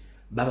eki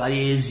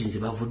babaleezinze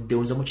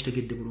bavuddewo nza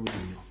mukitegedde bulungi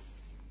nnyo.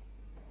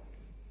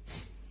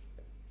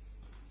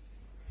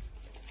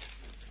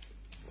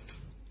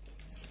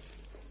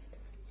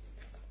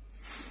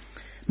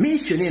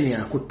 Mission eno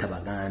yakutta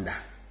Baganda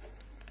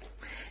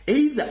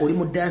either oli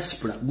mu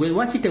diaspora gwe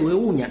lwaki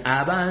teweewuunya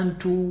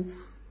abantu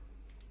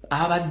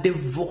abadde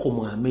voko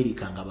mu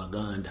America nga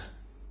Baganda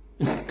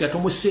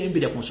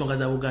katomusembera ku nsonga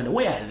za Buganda.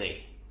 Where are they?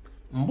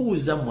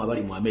 Mbuuza mu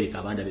abali mu America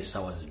abanda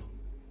b'essaawa zino,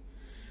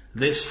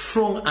 the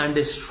strong and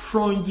the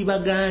strong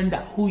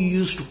Baganda who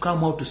used to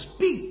come out to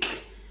speak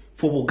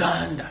for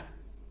Buganda,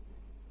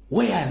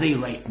 where are they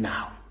right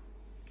now?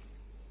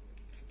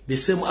 The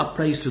same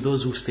applies to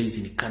those who stays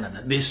in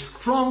Canada. The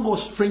strong or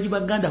strange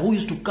Baganda who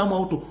used to come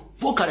out to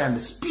vocal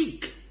and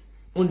speak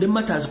on the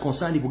matters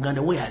concerning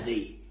Buganda, where are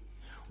they?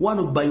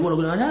 One by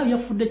one,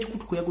 yafudde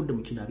ekikutu kwe yagudde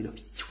mu kinaabiro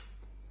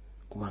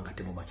kubanga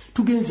temumanyi.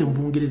 Tugenze mu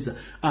Bungereza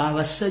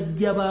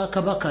abasajja ba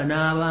Kabaka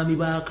n'abaami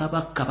ba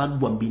Kabaka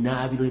bagwa mu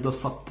binaabiro ne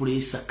bafa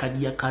pulesa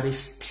cardiac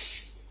arrest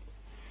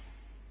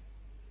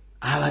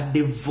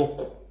abadde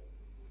voko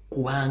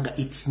kubanga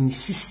it's in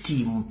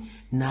system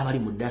n'abali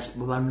mu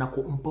diaspora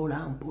banako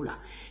mpola mpola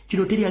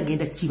kino teri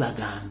agenda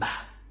kibagamba.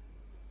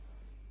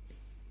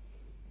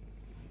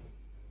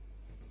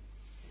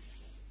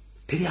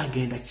 Teri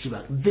agenda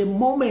kiba the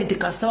moment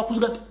kasita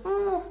bakuzuga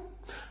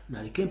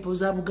nalike empo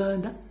za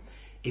Buganda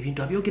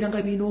ebintu abyogera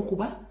nga birina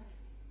okuba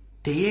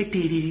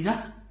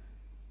teyeeteererera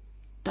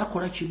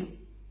takola kino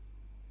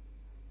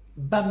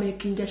ba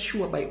making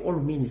sure by all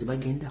means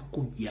bagenda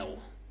kujjawo.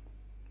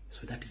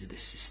 So that is the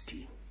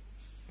system.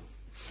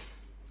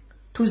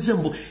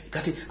 Tuzembo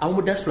kati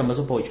abamu diaspora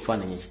mazopa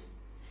ekifaananyi eki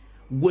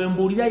gwe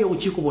mbuulirayo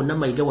obukiiko bonna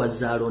Mayiga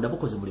wazaalonda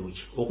bukoze mulimu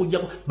ki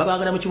okujjako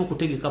babaagala mu kimu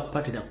kutegeka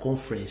party na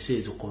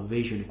conferences o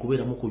convention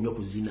kubeeramu kunywa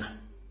kuzina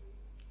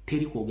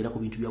teri kwogera ku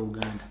bintu bya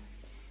Buganda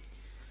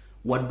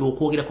wadde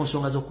okwogera ku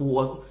nsonga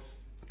z'okuwa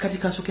kati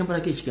kasooka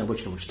embalako ekigambo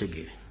kino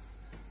mukitegeere.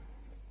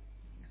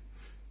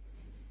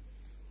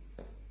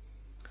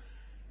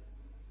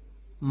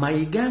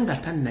 Mayiga nga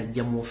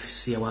tannajja mu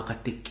ofisi ya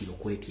Wakatikkiro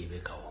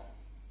kwetyebekawo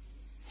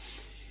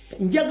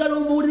njagala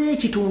omuwulire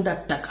ekitunda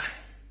ttaka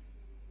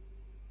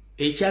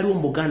ekyaliwo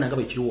mu Buganda nga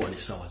bwe kiriwo wano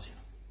essaawa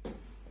zino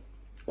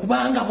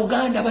kubanga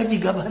Buganda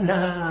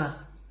bagigabana.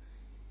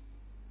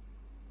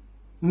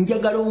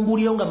 Njagala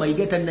ombuulyewo nga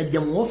Mayiga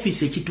tannajja mu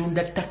ofisi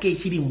ekitunda ttaka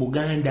ekiri mu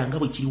Buganda nga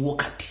bwe kiriwo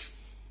kati.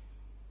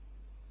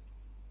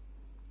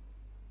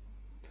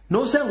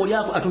 N'osanga oli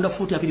atunda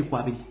fuuti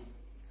 2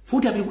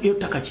 fuuti 2 eyo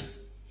ttaka ki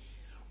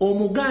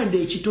Omuganda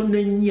ekitono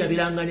ennyo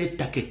yabeeranga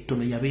n'ettaka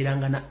ettono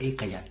yabeeranga na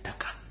eka ya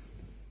ttaka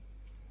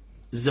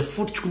ze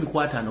fuuti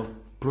 15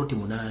 ploti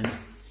 8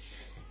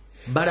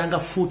 balanga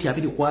fuuti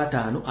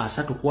 2.5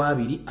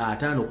 3.2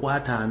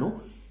 5.5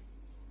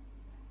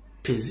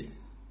 tezi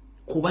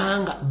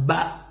kubanga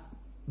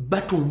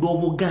batunda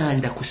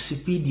Obuganda ku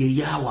sipiidi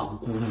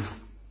eyawaggulu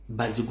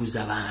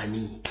baziguza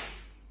baani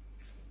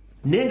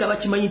nenga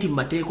bakimanyi nti mu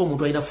mateeka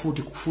omuntu alina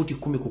fuuti 10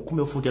 ku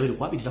 10 fuuti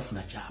 2.2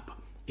 tafuna kyapa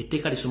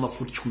etteeka lisoma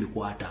fuuti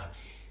 15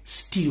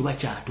 still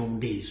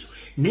bakyatonda ezo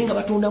nenga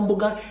batunda mu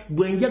Buganda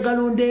bwe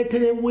njagala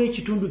ondeeterewo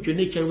ekitundu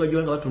kyonna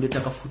ekyalugajwa nga batunda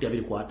ettaka fuuti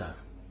 2.5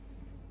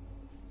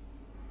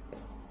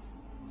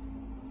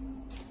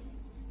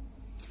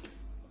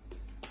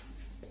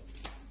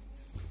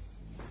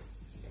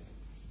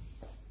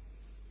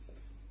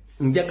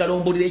 njagala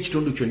ombulira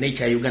ekitundu kyonna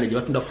ekya Uganda gye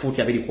batunda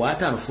fuuti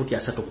 2.5 fuuti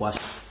 3.3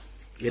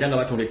 era nga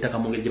batunda ettaka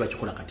mu ngeri gye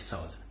bakikola kati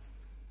sawaza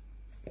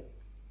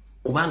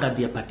kubanga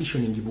they are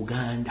partitioning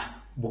Buganda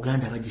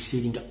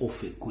bagiseringa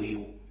off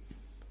egwewo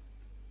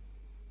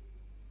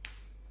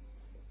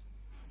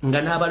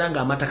nga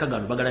n'abalanga amataka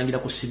gano bagalangira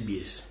ku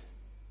CBS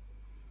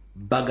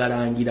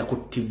bagalangira ku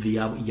TV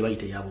gye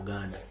bayita ya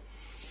Buganda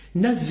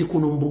nazzi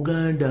kuno mu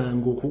Buganda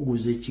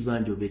ng'okuguza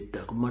ekibanja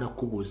obetta kumala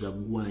kubuuza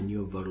gwani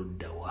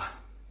ovaloddawa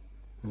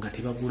nga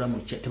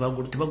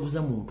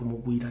tebaguza muntu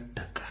mugwira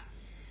ttaka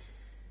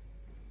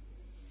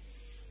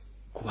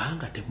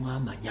kubanga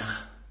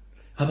temwamanya.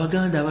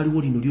 Abaganda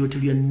abaliwo lino lyoti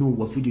lya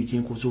Nuuwa video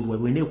kyenkoze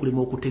olwali wene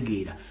okulema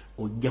okutegeera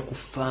ojja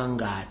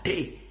kufanga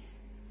ate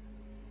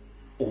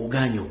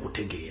oganye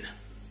okutegeera.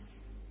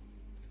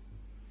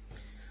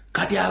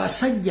 Kati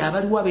abasajja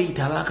abaliwo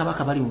abeeyita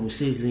abakabaka bali mu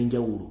nsi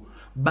ez'enjawulo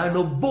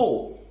bano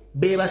bo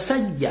be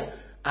basajja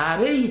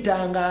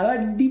abeeyitanga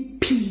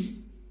aba-DP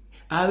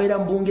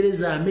abeera mu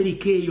Bungereza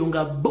Amerika eyo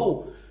nga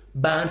bo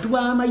bantu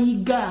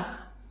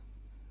b'Amayiga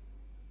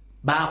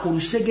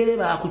bakulusegere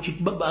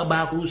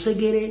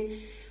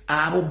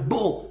abo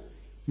bo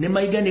ne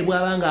mayiga ne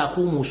bwabanga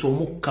akumuusa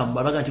omukka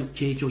mbabaga nti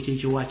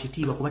kyekyo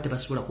wakitiibwa kuba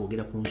tebasobola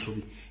kwogera ku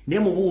nsobi ne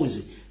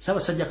mubuuze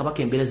Ssaabasajja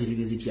Kabaka embeera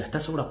ziri zitya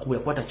tasobola kubula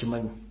kuba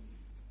takimanyi.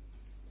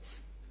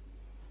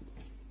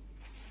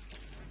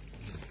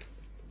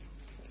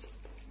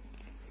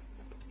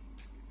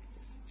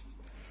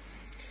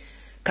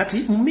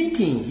 Kati mu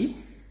meeting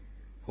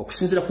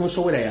okusinzira ku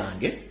nsowera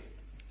yange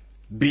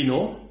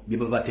bino bye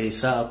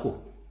babateesaako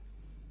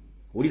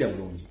wulira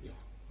bulungi nnyo.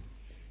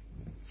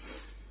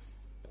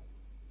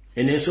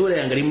 Eno ensowera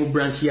yange eri mu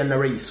branch ya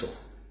Naraiso.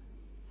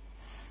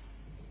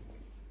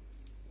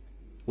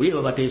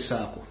 Wulira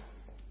babateesaako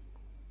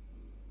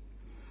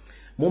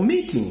mu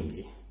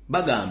meeting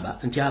bagamba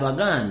nti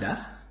Abaganda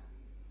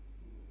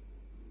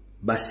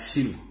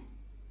basiru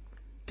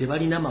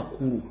tebalina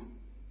makulu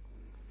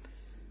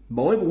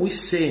bawe buwi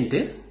ssente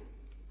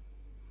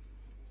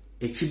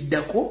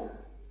ekiddako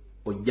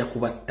ojja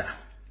kubatta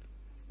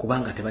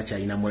kubanga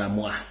tebakyalina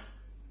mulamwa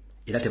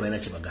era tebalina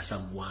kyebagasa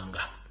ggwanga.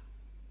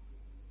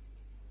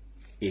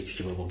 Ekyo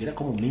kye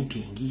babogerako mu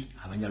meeting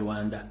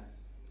Abanyarwanda.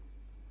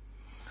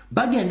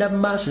 Bagenda mu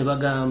maaso ne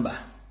bagamba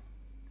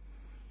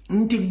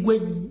nti gwe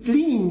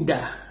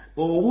linda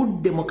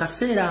obudde mu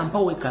kaseera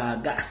mpawe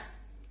kaaga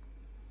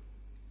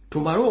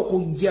tumale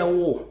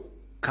okuggyawo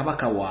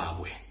kabaka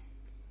waabwe.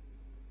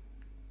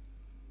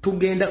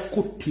 Tugenda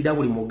kuttira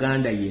buli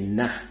Muganda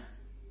yenna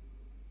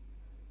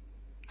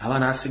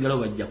abaana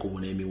asigalawo bajja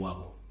kubuna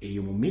emiwabo.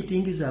 Eyo mu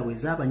meeting zaabwe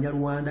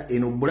ez'Abanyarwanda.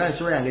 Eno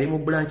branch yange eri mu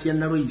branch ya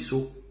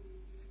Naraiso.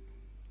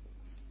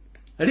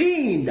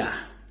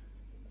 Linda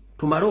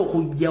tumale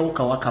okuggyawo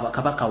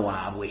kabaka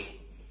waabwe.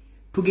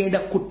 Tugenda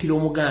kuttira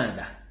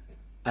Omuganda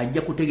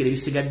ajja kutegera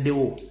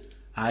ebisigaddewo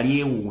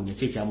alyewuunya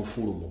kye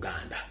kyamufuula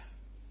Omuganda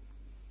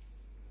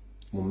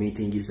mu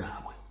meeting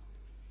zaabwe.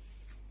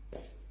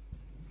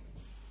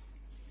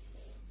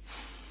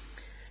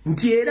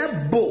 Nti era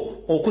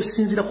bo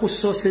okusinzira ku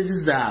sources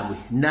zaabwe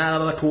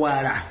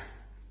n'ababatwala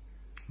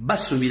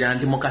basuubira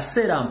nti mu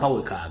kaseera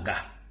mpawe kaaga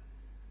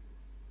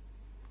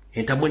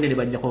entambu ennene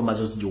bajja kuba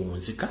bamaze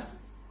ozigiwunzika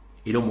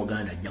era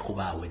Omuganda ajja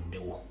kuba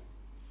aweddewo.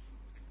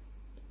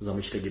 Oza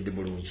mukitegedde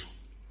bulungi.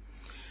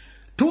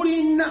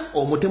 Tulina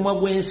omutemwa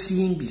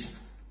gw'ensimbi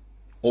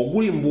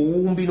oguli mu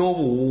buwumbi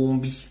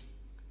n'obuwumbi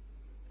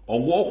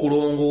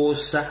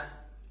ogw'okulongoosa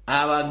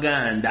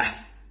Abaganda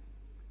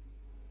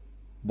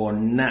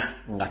bonna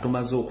nga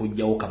tumaze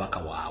okuggyawo kabaka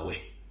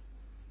waabwe.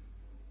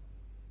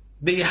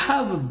 They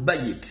have a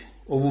budget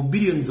of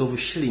billions of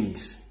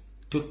shillings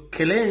to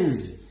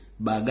cleanse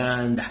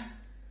Baganda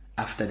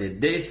after the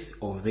death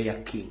of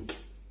their king,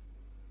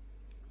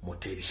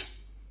 Mutebi.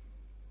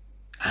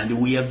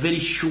 And we are very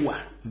sure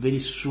very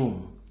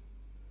soon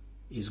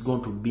is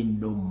going to be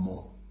no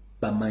more.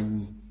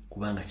 Bamanyi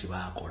kubanga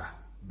kibaakola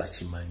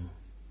bakimanyi.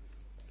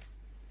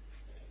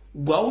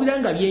 Gwawulira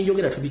nga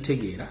byenjogera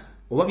tubitegeera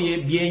oba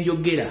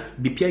byenjogera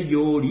bipya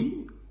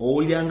gy'oli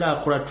owulira nga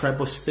akola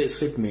tribal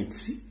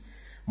statements.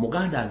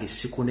 Muganda ange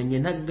sikunenye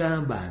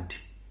nagamba nti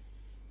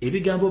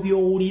ebigambo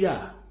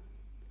by'owulira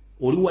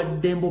oli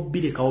waddembo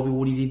birekawo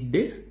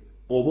biwuliridde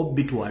oba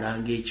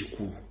bitwalanga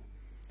ekikulu.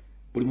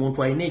 Buli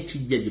muntu alina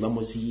ekijja gye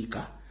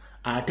bamuziika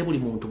ate buli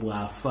muntu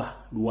bw'afa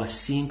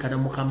lwasinkana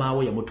mukama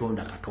we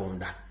yamutonda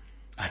Katonda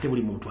ate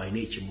buli muntu alina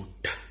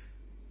ekimutta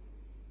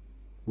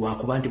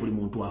lwakuba nti buli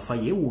muntu afa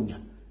yeewuunya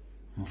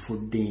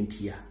nfudde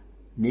ntya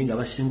naye nga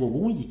basinga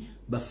obungi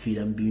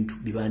bafiira mu bintu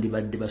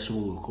bibandibadde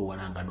basobola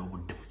okwewalanga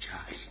n'obudde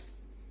bukyali.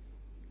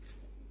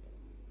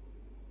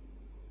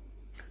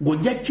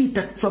 Gojja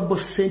kiyita trouble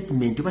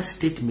statement oba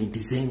statement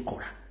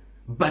z'enkola.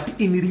 But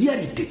in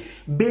reality,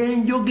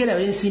 benjogera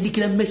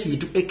bensindikira message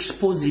to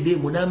expose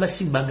them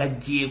n'amasimba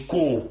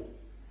gaggyeko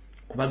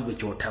kuba gwe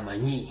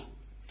kyotamanyi.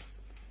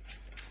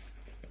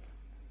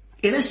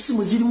 Era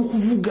essimu ziri mu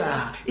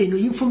kuvuga eno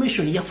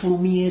information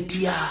yafulumya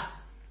etya.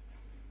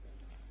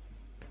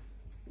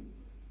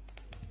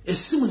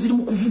 Essimu ziri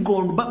mu kuvuga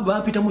ono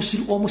bapita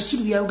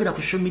omusiru byayogera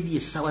ku social media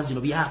essaawa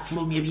zino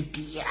byafulumya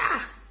bitya.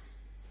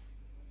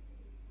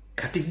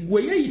 Kati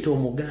gwe yayita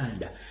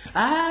Omuganda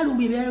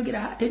Lumbuye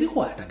byayogera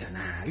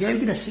tebikwatagana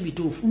byayogera si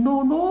bituufu.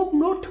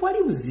 No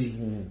tewali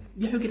buzibu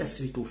byayogera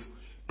si bituufu.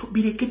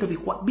 Tubireke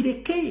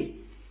bireke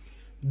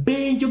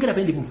benjogera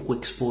bendi mu ku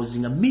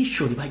exposing a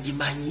mission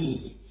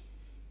bagimanyi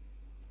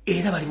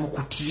era bali mu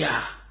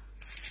kutya.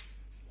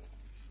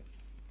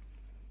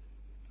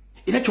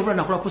 Era kyobula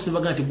nakola post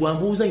baga nti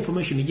gwambuuza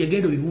information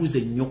gyegendo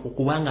bibuuze nnyo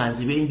kubanga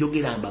nzi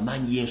benjogera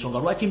mbamanyi y'ensonga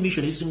lwaki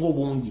mission esinga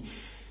obungi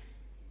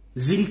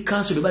ziri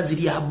cancel oba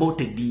ziri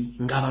aborted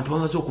ng'abantu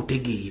bamaze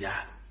okutegeera.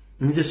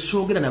 Nze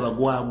soogera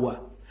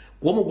nabagwagwa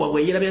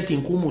gw'omugwagwa yerabira nti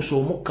nkuumuusa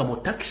omukka mu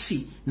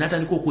taxi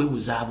n'atandika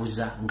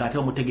okwebuzaabuza ng'ate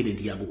bamutegere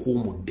nti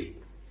yagukuumudde.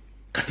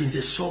 Kati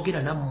nze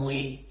soogera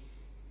nammwe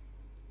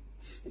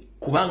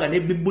kubanga ne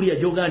Bibulia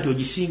gyoga nti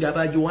ogisinga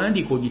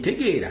abagiwandiika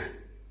ogitegeera.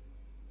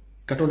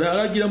 Katonda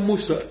alagira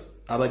Musa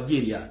abajja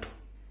eryato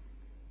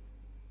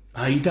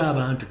ayita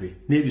abantu be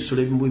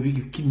n'ebisolo ebimu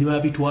ne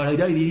babitwala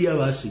era liri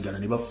abaasigala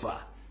ne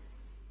bafa.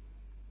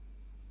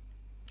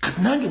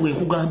 kati nange bwe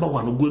nkugamba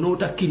wano gwe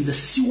n'otakkiriza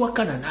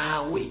siwakana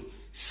naawe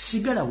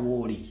sigala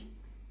wooli.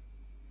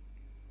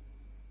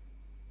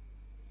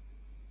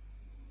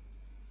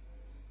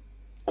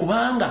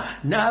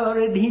 Kubanga n'aba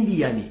Red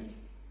Indian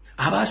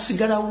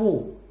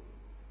abasigalawo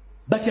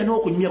batya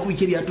n'okunyumya ku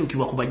biki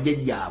ebyatuukibwa ku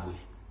bajjajjaabwe.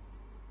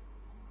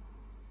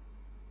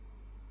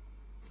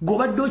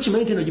 Gobadde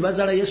okimanyi nti eno gye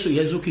bazaala Yesu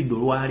yazuukidde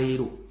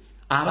olwaleero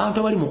abantu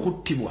abali mu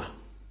kuttibwa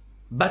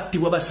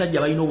battibwa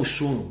basajja balina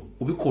obusungu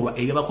ku bikolwa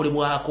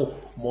ebyabakolebwako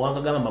mu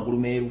mawanga g'amagulu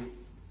meeru.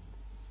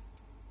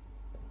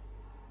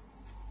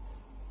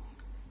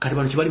 Kati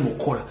bano kibali mu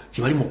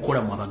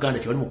kukola mu Abaganda,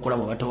 kibali mu kukola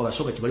mu Abatawa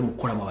Abasoga, kibali mu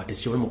kukola mu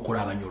Abatesi, kibali mu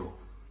kukola Abanyolo,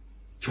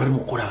 kibali mu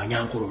kukola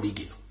Abanyankole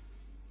Olugino.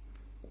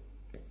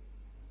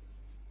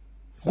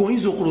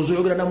 Oyinza okulowooza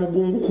oyogera na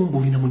Mugungu kumbe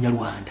olina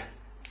Munyarwanda.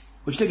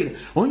 Okitegere,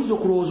 oyinza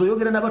okulowooza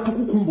oyogera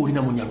n'Abatuku kumbe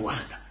olina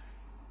Munyarwanda.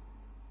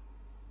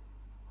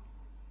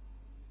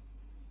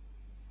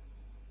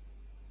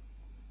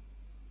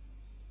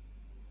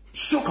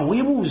 Soka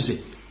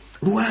weebuuze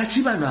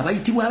lwaki bano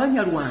abayitibwa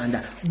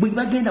Abanyarwanda bwe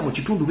bagenda mu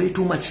kitundu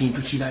beetuuma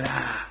kintu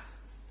kirala.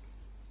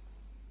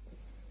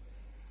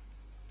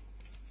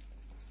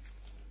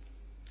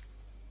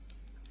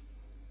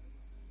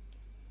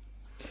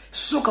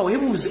 Soka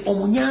weebuuze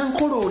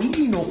Omunyankole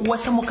Olugino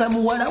okuwasa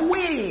mukamuwala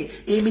we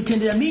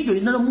emitendera mingi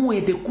olina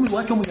n'omuwete 10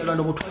 lwaki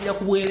Omunyarwanda omutwalira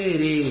ku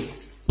bwereere.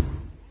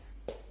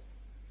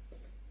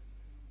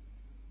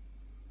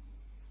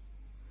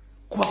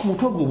 Kuba ku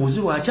mutwe gwe obuuzi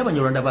lwaki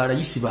Abanyarwanda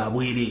balayisi ba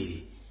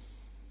bwereere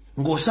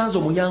ng'osanze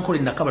Omunyankole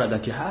nakabalaga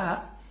nti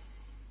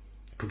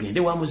tugende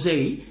wa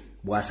muzeeyi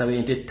bw'asaba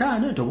ente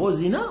 5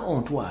 entoboozi 4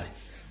 ontwale.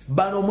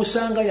 Bano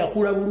omusanga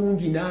yakula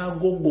bulungi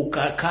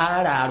n'agoggoka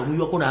kaalaalo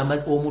muywako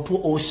omutwe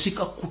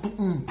osika kutu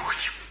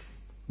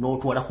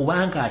n'otwala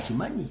kubanga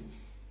akimanyi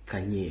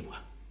kanyeebwa.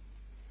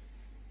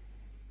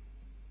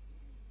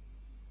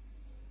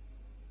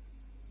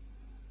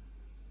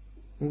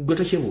 Gwe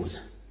tokyebuuza.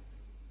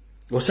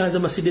 Osanze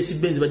Mercedes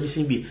Benz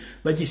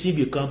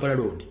bagisimbye Kampala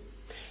Road.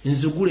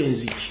 Nzigule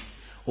enziki.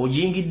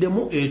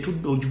 Ojingiddemu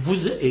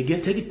ogivuze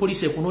egenteri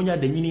police ekunoonya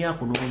adde nnyini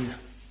yakunoonya.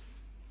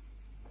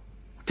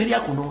 Teri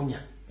akunoonya.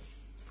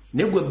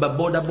 Negwe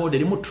boda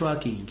erimu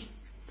tracking.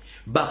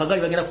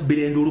 Bakagali bagenda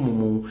kubira enduulu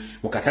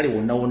mu katale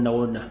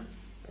wonna.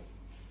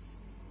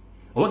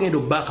 Obagenda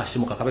obbaka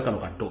simu kakabe kano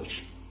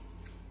katooki.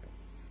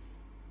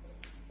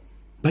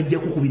 Bajja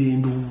kukubira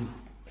enduulu.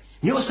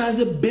 Niyo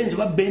osanze Benz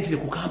ba Bentley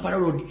ku Kampala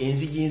Road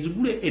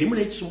enzigule erimu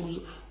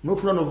n'ekisumuzo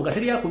n'otula n'ovuga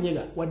teri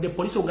akunyega wadde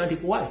police oga nti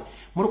kuwale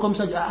muluka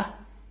omusajja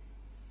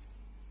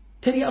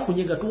teri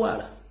akunyega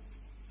twala.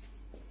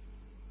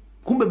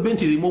 Kumbe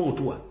Bentley erimu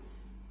obutwa.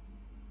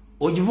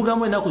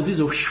 Ogivugamu ennaku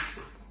zizo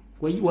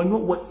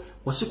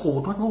wasika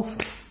obutwa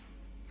n'ofa.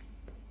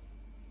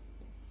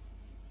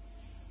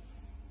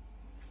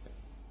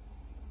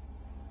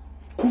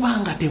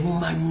 Kubanga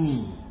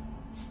temumanyi.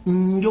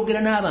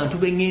 Njogera n'abantu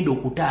bengenda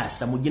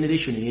okutaasa mu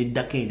generation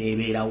eddako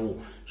eneebeerawo.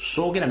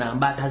 Soogera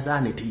n'ambaata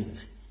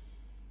zaanetinze.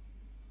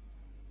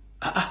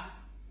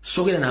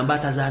 Soogera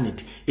n'ambaata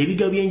zaaneti.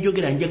 Ebigabo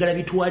byenjogera njagala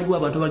bitwalibwa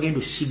abantu bagenda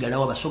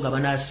osigalawo, Abasoga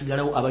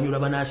banaasigalawo, Abanyula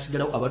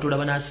banaasigalawo, Abatola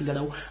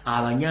banaasigalawo,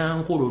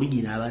 Abanyankole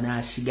Olugino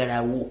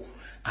abanaasigalawo,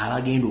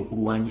 abagenda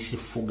okulwanyisa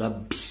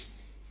effugabbi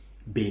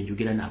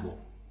benjogera nabo.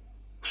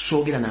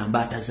 Soogera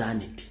n'ambaata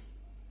zaaneti.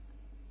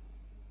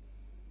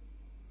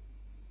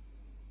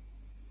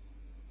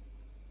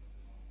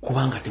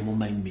 Kubanga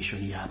temumanyi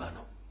mission y'abano.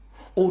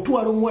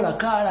 Otwala omuwala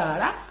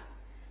kaalaala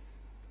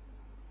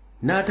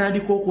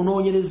n'atandika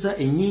okunoonyereza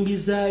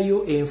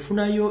ennyingizaayo,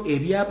 enfunayo,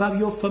 ebyapa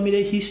byo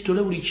family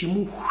history buli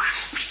kimu.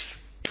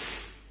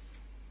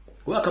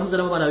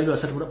 Wakamuzaalamu abaana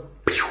 2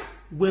 3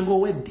 gwe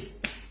ng'owedde.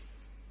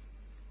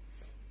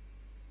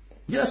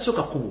 Njala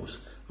soka kubuuza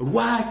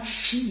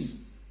lwaki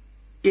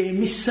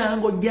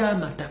emisango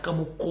gy'amataka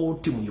mu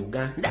kooti mu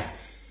Uganda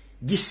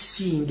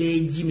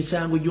gisinga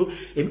misango gyo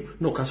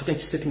kansoka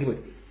ekistating bwe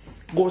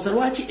goza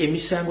lwaki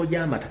emisango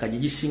gy'amataka gye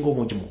gisinga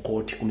obungi mu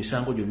kooti ku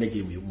misango gyonna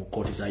giri mu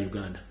kooti za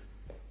Uganda,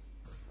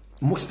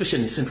 more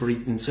especially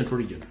in central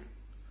region.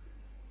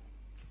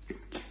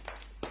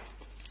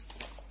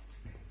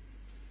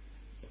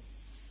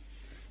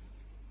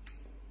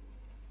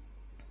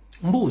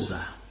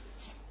 Mbuuza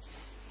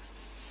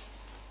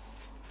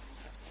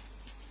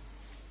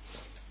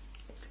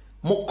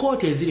mu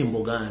kooti eziri mu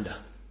Buganda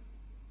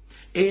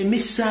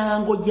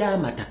emisango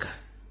gy'amataka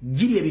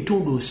giri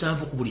ebitundu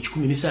 7 ku buli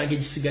 10, emisango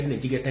egisigadde ne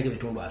gigattako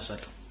ebitundu 3.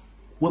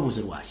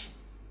 Webuuze lwaki?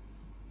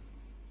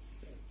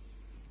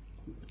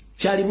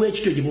 Kyali bwe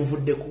kityo gye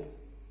buvuddeko?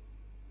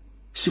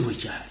 Si bwe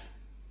kyali.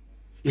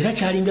 Era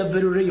kyalinga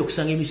very rare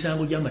okusanga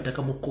emisango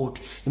gy'amataka mu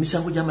kooti.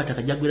 Emisango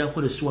gy'amataka gyagwera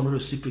nkolesibwa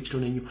n'olw'osittu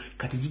ekitono ennyo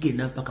kati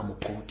gigenda mpaka mu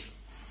kooti.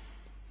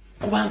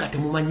 Kubanga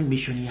temumanyi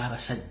mission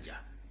y'abasajja.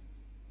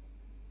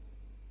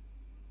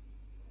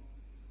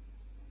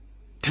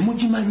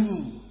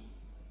 Temugimanyi.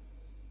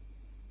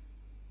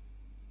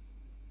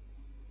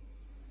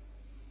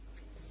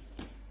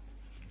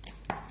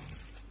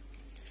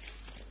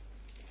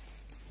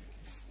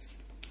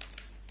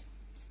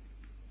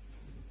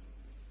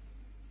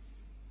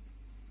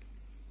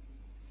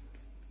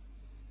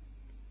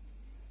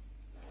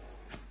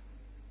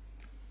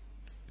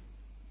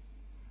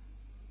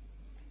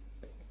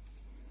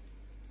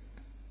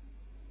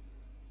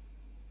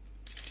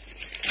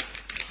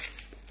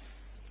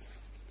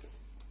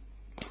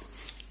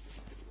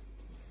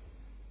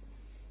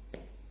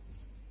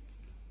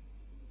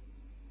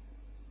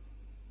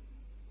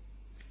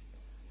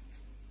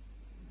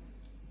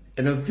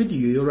 eno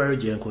video y'olwalo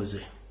gye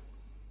nkoze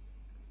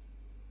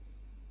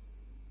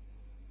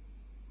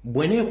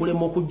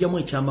bw'eneekulema okugyamu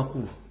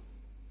ekyamakulu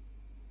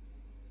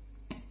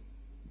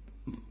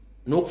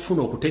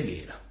n'okufuna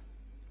okutegeera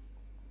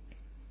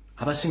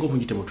abasinga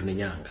obungi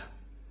temutunenyanga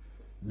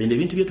bino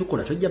ebintu bye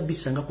tukola tojja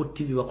bisanga ku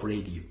TV ba ku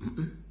radio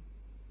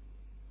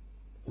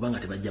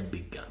kubanga tebajja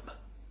biggamba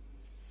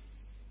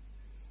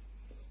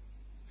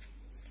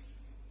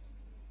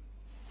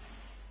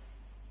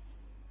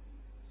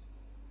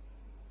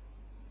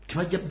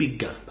tebajja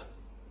biggamba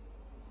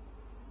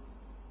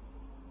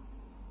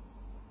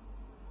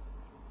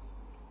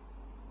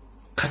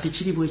kati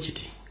kiri bwe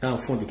kiti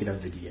nfundikira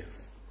video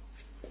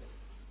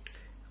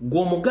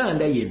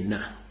gw'Omuganda yenna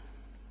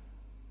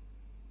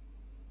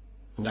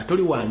nga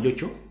toli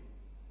wanjokyo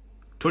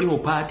toli mu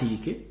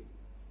paatiike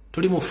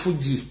toli mu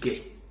fujiike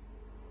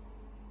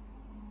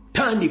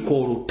tandika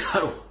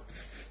olutalo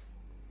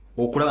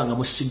okulaba nga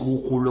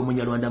musiguukulula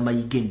Omunyarwanda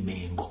Mayiga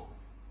Emmengo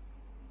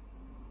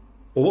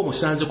oba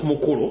omusanze ku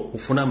mukolo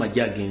ufuna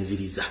amagye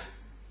agenziriza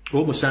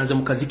oba omusanze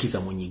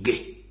mukazikiza munyige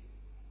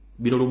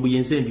bino Lumbuye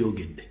nze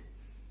mbyogedde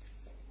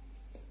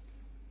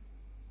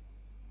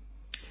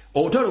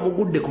olutalo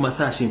mugudde ku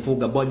Mathaasi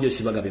Mpuuga bwajjo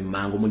sibaga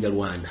bemmango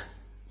Munyarwanda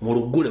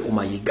mulugule ku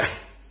Mayiga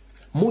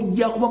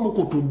mujja kuba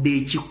mukutudde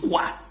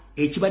ekikwa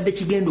ekibadde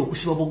kigenda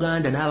okusiba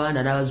Buganda n'abaana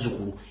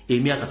n'abazzukulu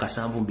emyaka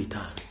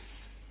 75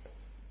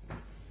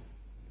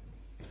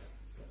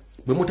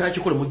 bwe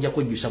mutakikole mujja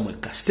kwejjusa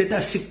mwekka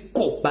status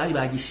ko baali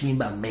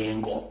bagisimba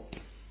Mmengo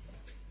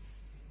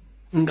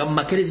nga mu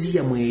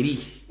makereziya mweri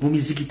mu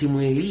mizikiti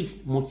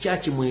mweri mu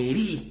kyaki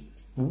mweri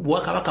mu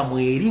Bwakabaka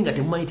mweri nga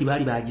temumanyi ti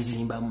baali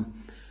bagizimbamu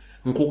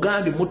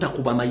nkugambye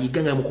mutakuba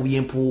Mayiga nga mukubye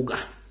Empuuga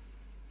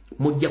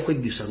mujja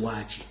kwejjusa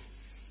lwaki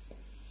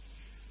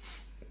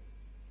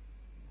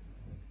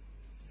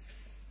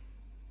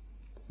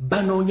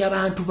banoonya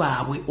bantu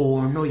baabwe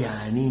ono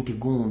yaani nti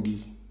gundi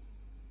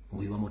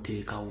mwe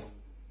bamuteekawo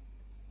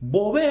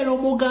bw'obeera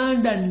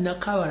Omuganda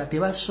nakabala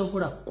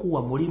tebasobola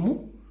kuwa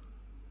mulimu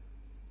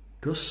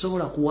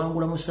tosobola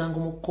kuwangula musango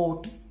mu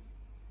kkooti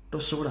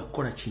tosobola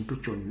kukola kintu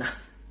kyonna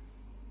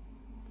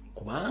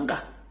kubanga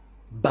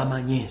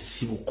bamanye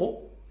ensibuko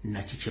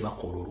naki kye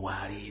bakola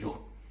olwaleero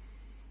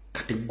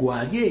kati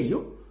gwali eyo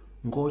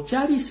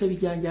ng'okyaliisa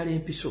ebijanjala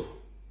empiso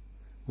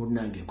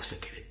munnange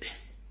nkusekeredde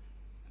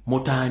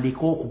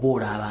mutandika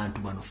okuboola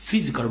abantu bano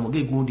physical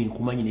muge gundi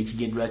nkumanyi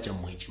n'ekigendera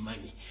kyammwe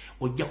ekimanyi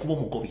ojja kuba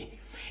omugobye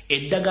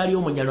eddagala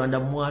ly'Omunyarwanda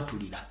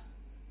mwatulira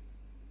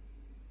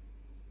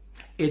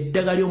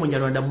eddagala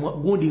ly'Omunyarwanda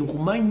gundi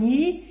nkumanyi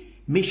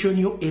mission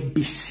yo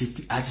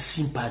ABCT as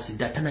simple as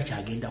datana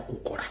kyagenda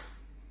kukola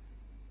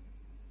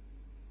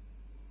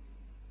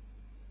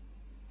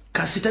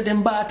kasita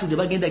dembatu de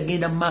bagenda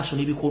genda maaso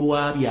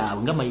n'ebikolwa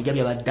byabwe nga Mayiga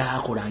byabadde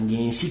akola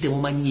ng'ensi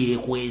temumanyi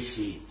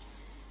yeekwese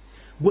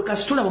gwe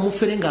kasitula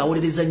bamufere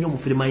ng'awolereza nnyo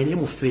mufere mayine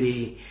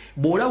mufere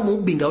bw'olaba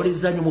omubbi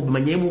ng'awolereza nnyo mubbi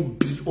manye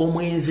mubbi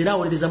omwenzi era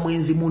awolereza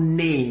mwenzi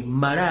munne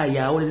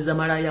malaaya awolereza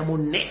malaaya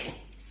munne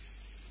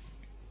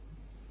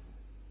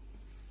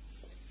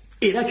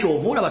era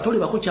kyova olaba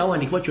tolebako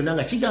kyawandiikibwa kyonna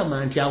nga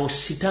kigamba nti awo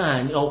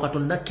sitaani awo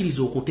Katonda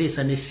akkiriza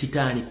okuteesa ne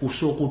sitaani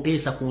kusooka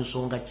okuteesa ku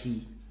nsonga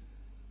ki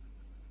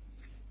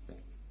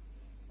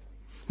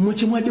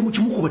mukimwadde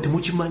mukimukuba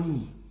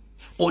temukimanyi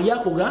oli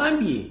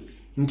akugambye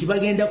nti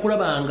bagenda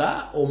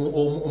kulabanga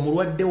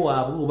omulwadde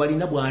waabwe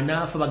obalina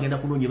bw'anaafa bagenda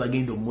kunoonya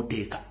bagenda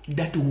omuteeka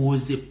that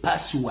was a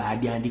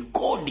password and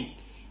code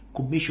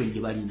ku mission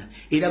gye balina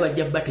era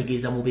bajja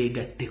bategeeza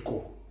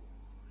mubeegatteko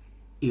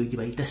eyo gye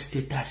bayita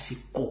status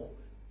ko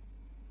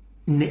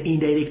ne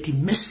indirect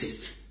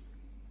message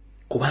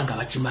kubanga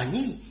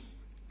bakimanyi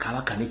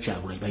Kabaka ne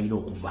Kyagulanyi balina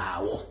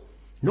okuvaawo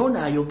noono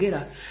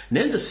ayogera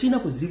naye nze sirina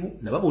kuzibu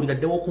nababuulira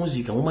ddewo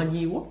okunziika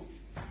mumanyiiwo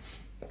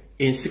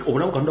ensiko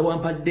obulamu Katonda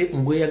bwampadde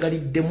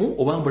mbweyagaliddemu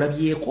oba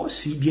mbulabyeko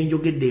si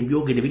byenjogedde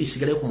mbyogedde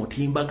birisigalayo ku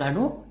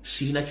mutimbagano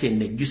sirina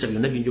kyennejjusa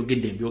byonna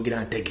byenjogedde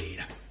mbyogera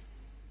ntegeera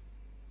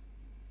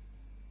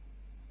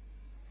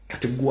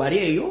kati gwali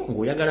eyo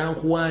ng'oyagala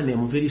nkuwaane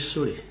muveri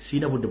sole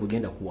sirina budde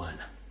bugenda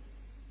kuwaana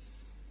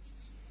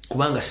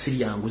kubanga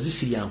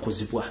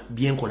siryankozibwa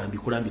byenkola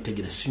mbikola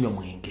mbitegeera sinywa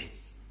mwenge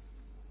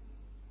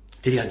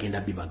teri agenda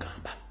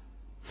bibagamba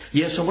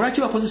yensonga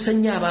lwaki bakozesa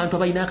nnyo abantu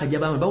abalina akajja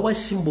bamwe bawa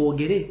essimu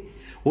boogere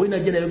oyo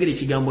najja nayogera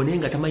ekigambo naye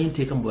nga tamanyi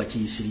nteeka mu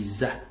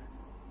bakiyisiriza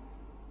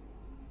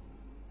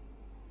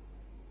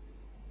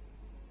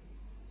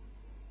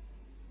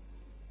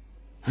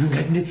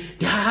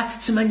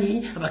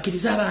simanyi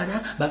abakkiriza abaana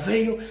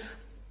baveeyo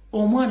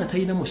omwana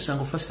talina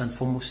musango first and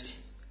foremost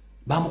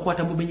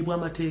bamukwata mu bumenyi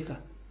bw'amateeka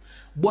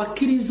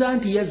bwakkiriza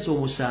nti yazza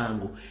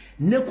omusango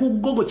ne ku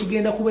gogo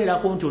kigenda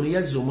kubeerako nti ono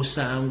yazza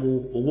omusango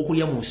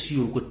ogw'okulya mu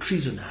nsi yo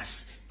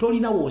treasonous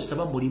tolina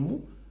woosaba mulimu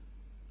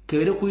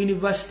kebere ku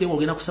university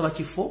ng'ogenda kusaba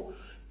kifo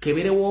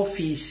kebere wa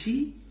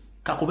ofiisi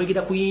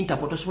kakubegera ku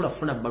Interpol tosobola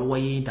kufuna bbaluwa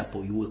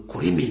y'Interpol you a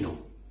criminal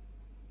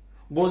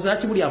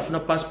Gozachi buli afuna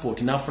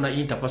passport n'afuna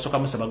Interpol soka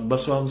musaba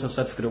basaba musa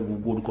certificate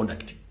of good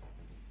conduct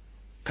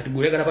kati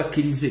guyagala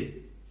bakkirize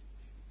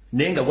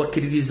nenga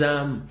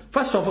gwakiririza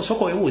first of all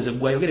soko wewuze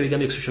gwayogere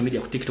bigambe ku social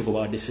media ku TikTok oba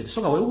wadesete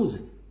soka wewuze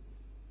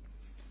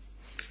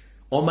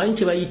omanyi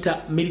kye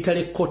bayita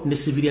military court ne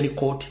civilian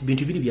court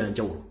bintu biri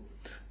byanjawulo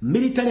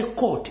military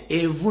court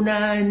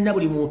evunaana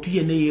buli muntu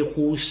yenna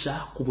yeekuusa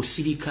ku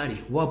busirikale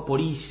oba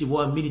police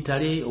oba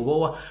military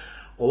oba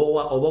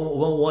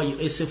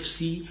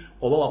SFC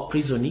oba wa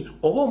prison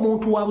oba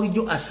omuntu wa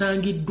bulijjo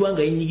asangiddwa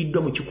nga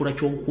yenyigiddwa mu kikula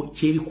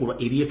ky'ebikolwa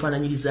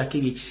ebyefaananyirizaako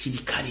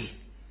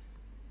ebyekisirikale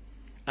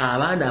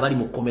abaana abali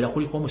mu kkomera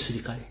kuliko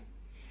omusirikale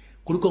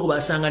kuliko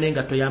basanga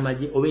n'engatto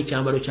y'amagye oba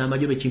ekyambalo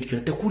ky'amagye oba ekintu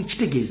kyonna tekuli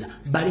kitegeeza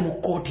bali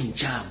mu kooti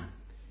nkyamu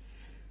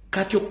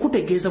kati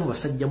okutegeeza mu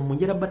basajja mu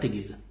njera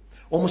bategeeza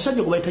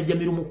omusajja gwe bayita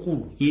Jamiru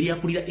mukulu yeri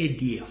akulira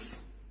ADF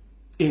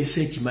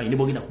ensi ekimanyi ne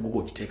bogenda ku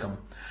Google okiteekamu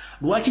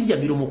lwaki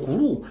Jamiru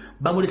mukulu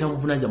bamuleta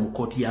muvunanja mu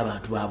kooti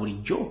y'abantu ba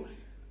bulijjo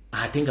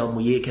ate nga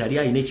bamuyeekera ali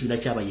alina ekibiina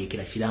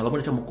ky'abayeekera kiramba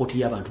bamuleta mu kooti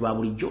y'abantu ba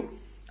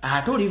bulijjo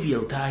ate Olivia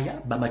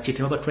Lutaya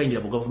bamachete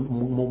babatrainira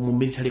mu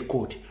military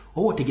court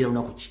oba otegeera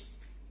lunaku ki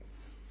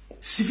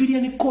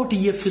civilian court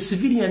yefe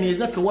civilian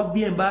ezaffe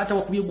wabbye embaata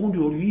wakubye gundi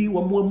oluyi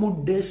wamuwe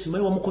mudde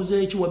simanyi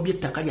wamukoze eki wabbye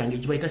ettaka lyange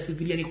ekibayita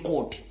civilian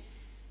court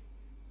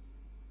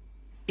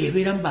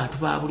ebeera mu bantu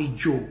ba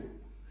bulijjo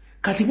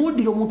kati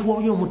bw'oddira omuntu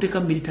wabuyo omuteeka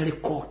military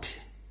court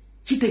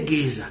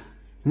kitegeeza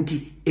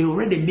nti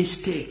already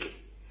mistake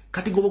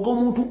kati goboga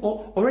omuntu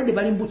already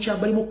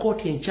bali mu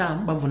court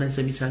enkyamu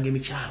bavunanyisa emisango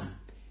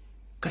emikyamu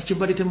kati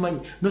kyembadde temumanyi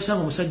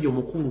nosanga omusajja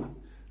omukulu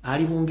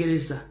ali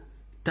Bungereza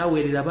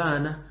taweerera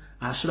baana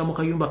asula mu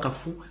kayumba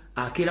kafu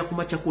akeera ku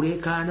makya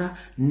kuleekaana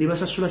ne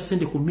basasula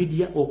ssente ku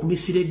media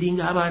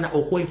okumisleadinga abaana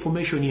okuwa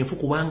information enfu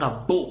kubanga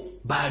bo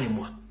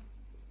baalemwa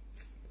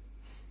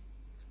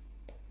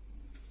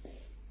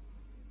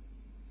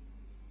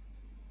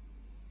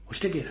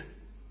okitegeera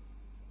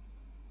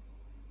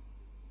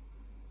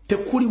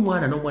tekuli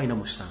mwana n'omwalina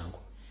musango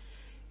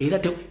era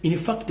in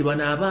fact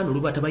bano abaana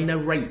oluba tebalina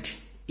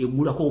right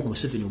egulako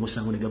Museveni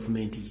omusango ne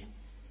gavumenti ye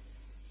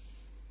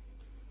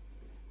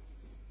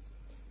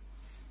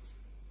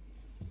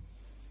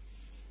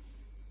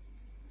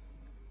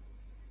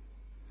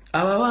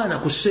ababaana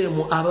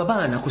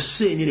ku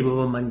seenye ne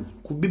babamanyi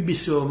ku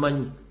BBC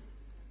babamanyi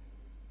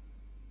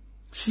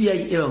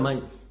CIA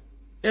babamanyi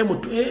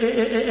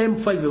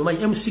M5 babamanyi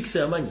M6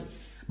 babamanyi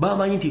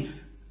babamanyi nti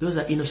those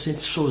are innocent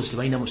souls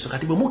tebalina musango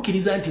kati bwe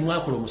mukkiriza nti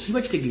mwakola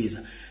omusiba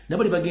kitegeeza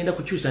nabali bagenda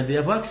kukyusa nti they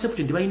have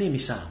accepted nti balina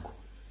emisango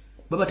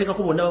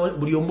babateekako bonna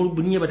buli omu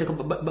buninye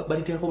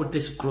baliteekako bu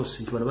test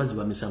cross nti bano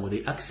baziba misango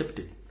they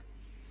accepted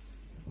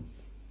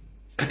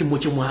kati mwe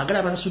kyemwagala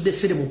abasasudde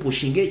ssente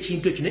mupushinga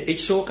ekintu ekyo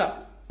ekisooka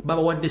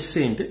babawadde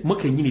ssente mwe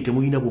kennyini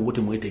temulina bwongo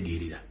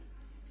temwetegeerera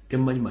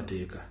temumanyi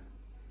mateeka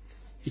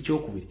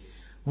ekyokubiri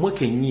mwe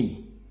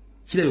kennyini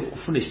kirabe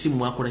kufuna essimu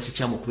mwakola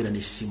kikyamu okubeera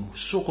n'essimu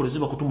sooka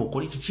olozeba kutuma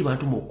okole kiki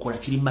bantu mukola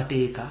kiri mu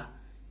mateeka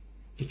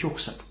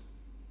ekyokusatu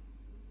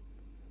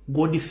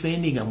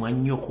godifendinga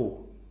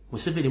mwannyoko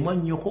Museveni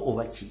mwannyoko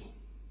oba ki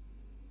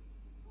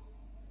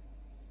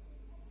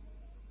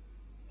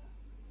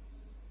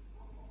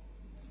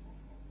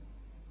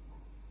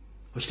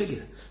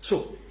okitegeera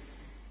so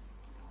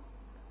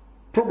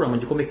programu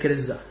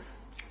ngikomekereza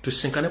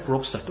tusinkane ku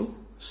Lwokusatu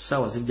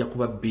ssaawa zijja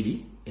kuba 2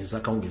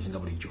 ez'akawungezi nga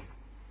bulijjo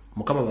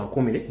mukama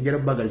bankuumire njala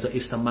kubagaliza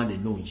Easter Monday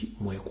ennungi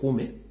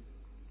mwekuume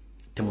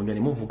temunywa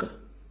ne muvuga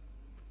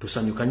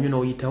tusanyuka nnyo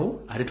n'oyitawo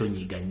ate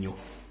tonyiiga nnyo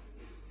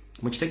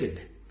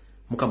mukitegedde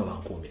mukama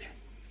bankuumire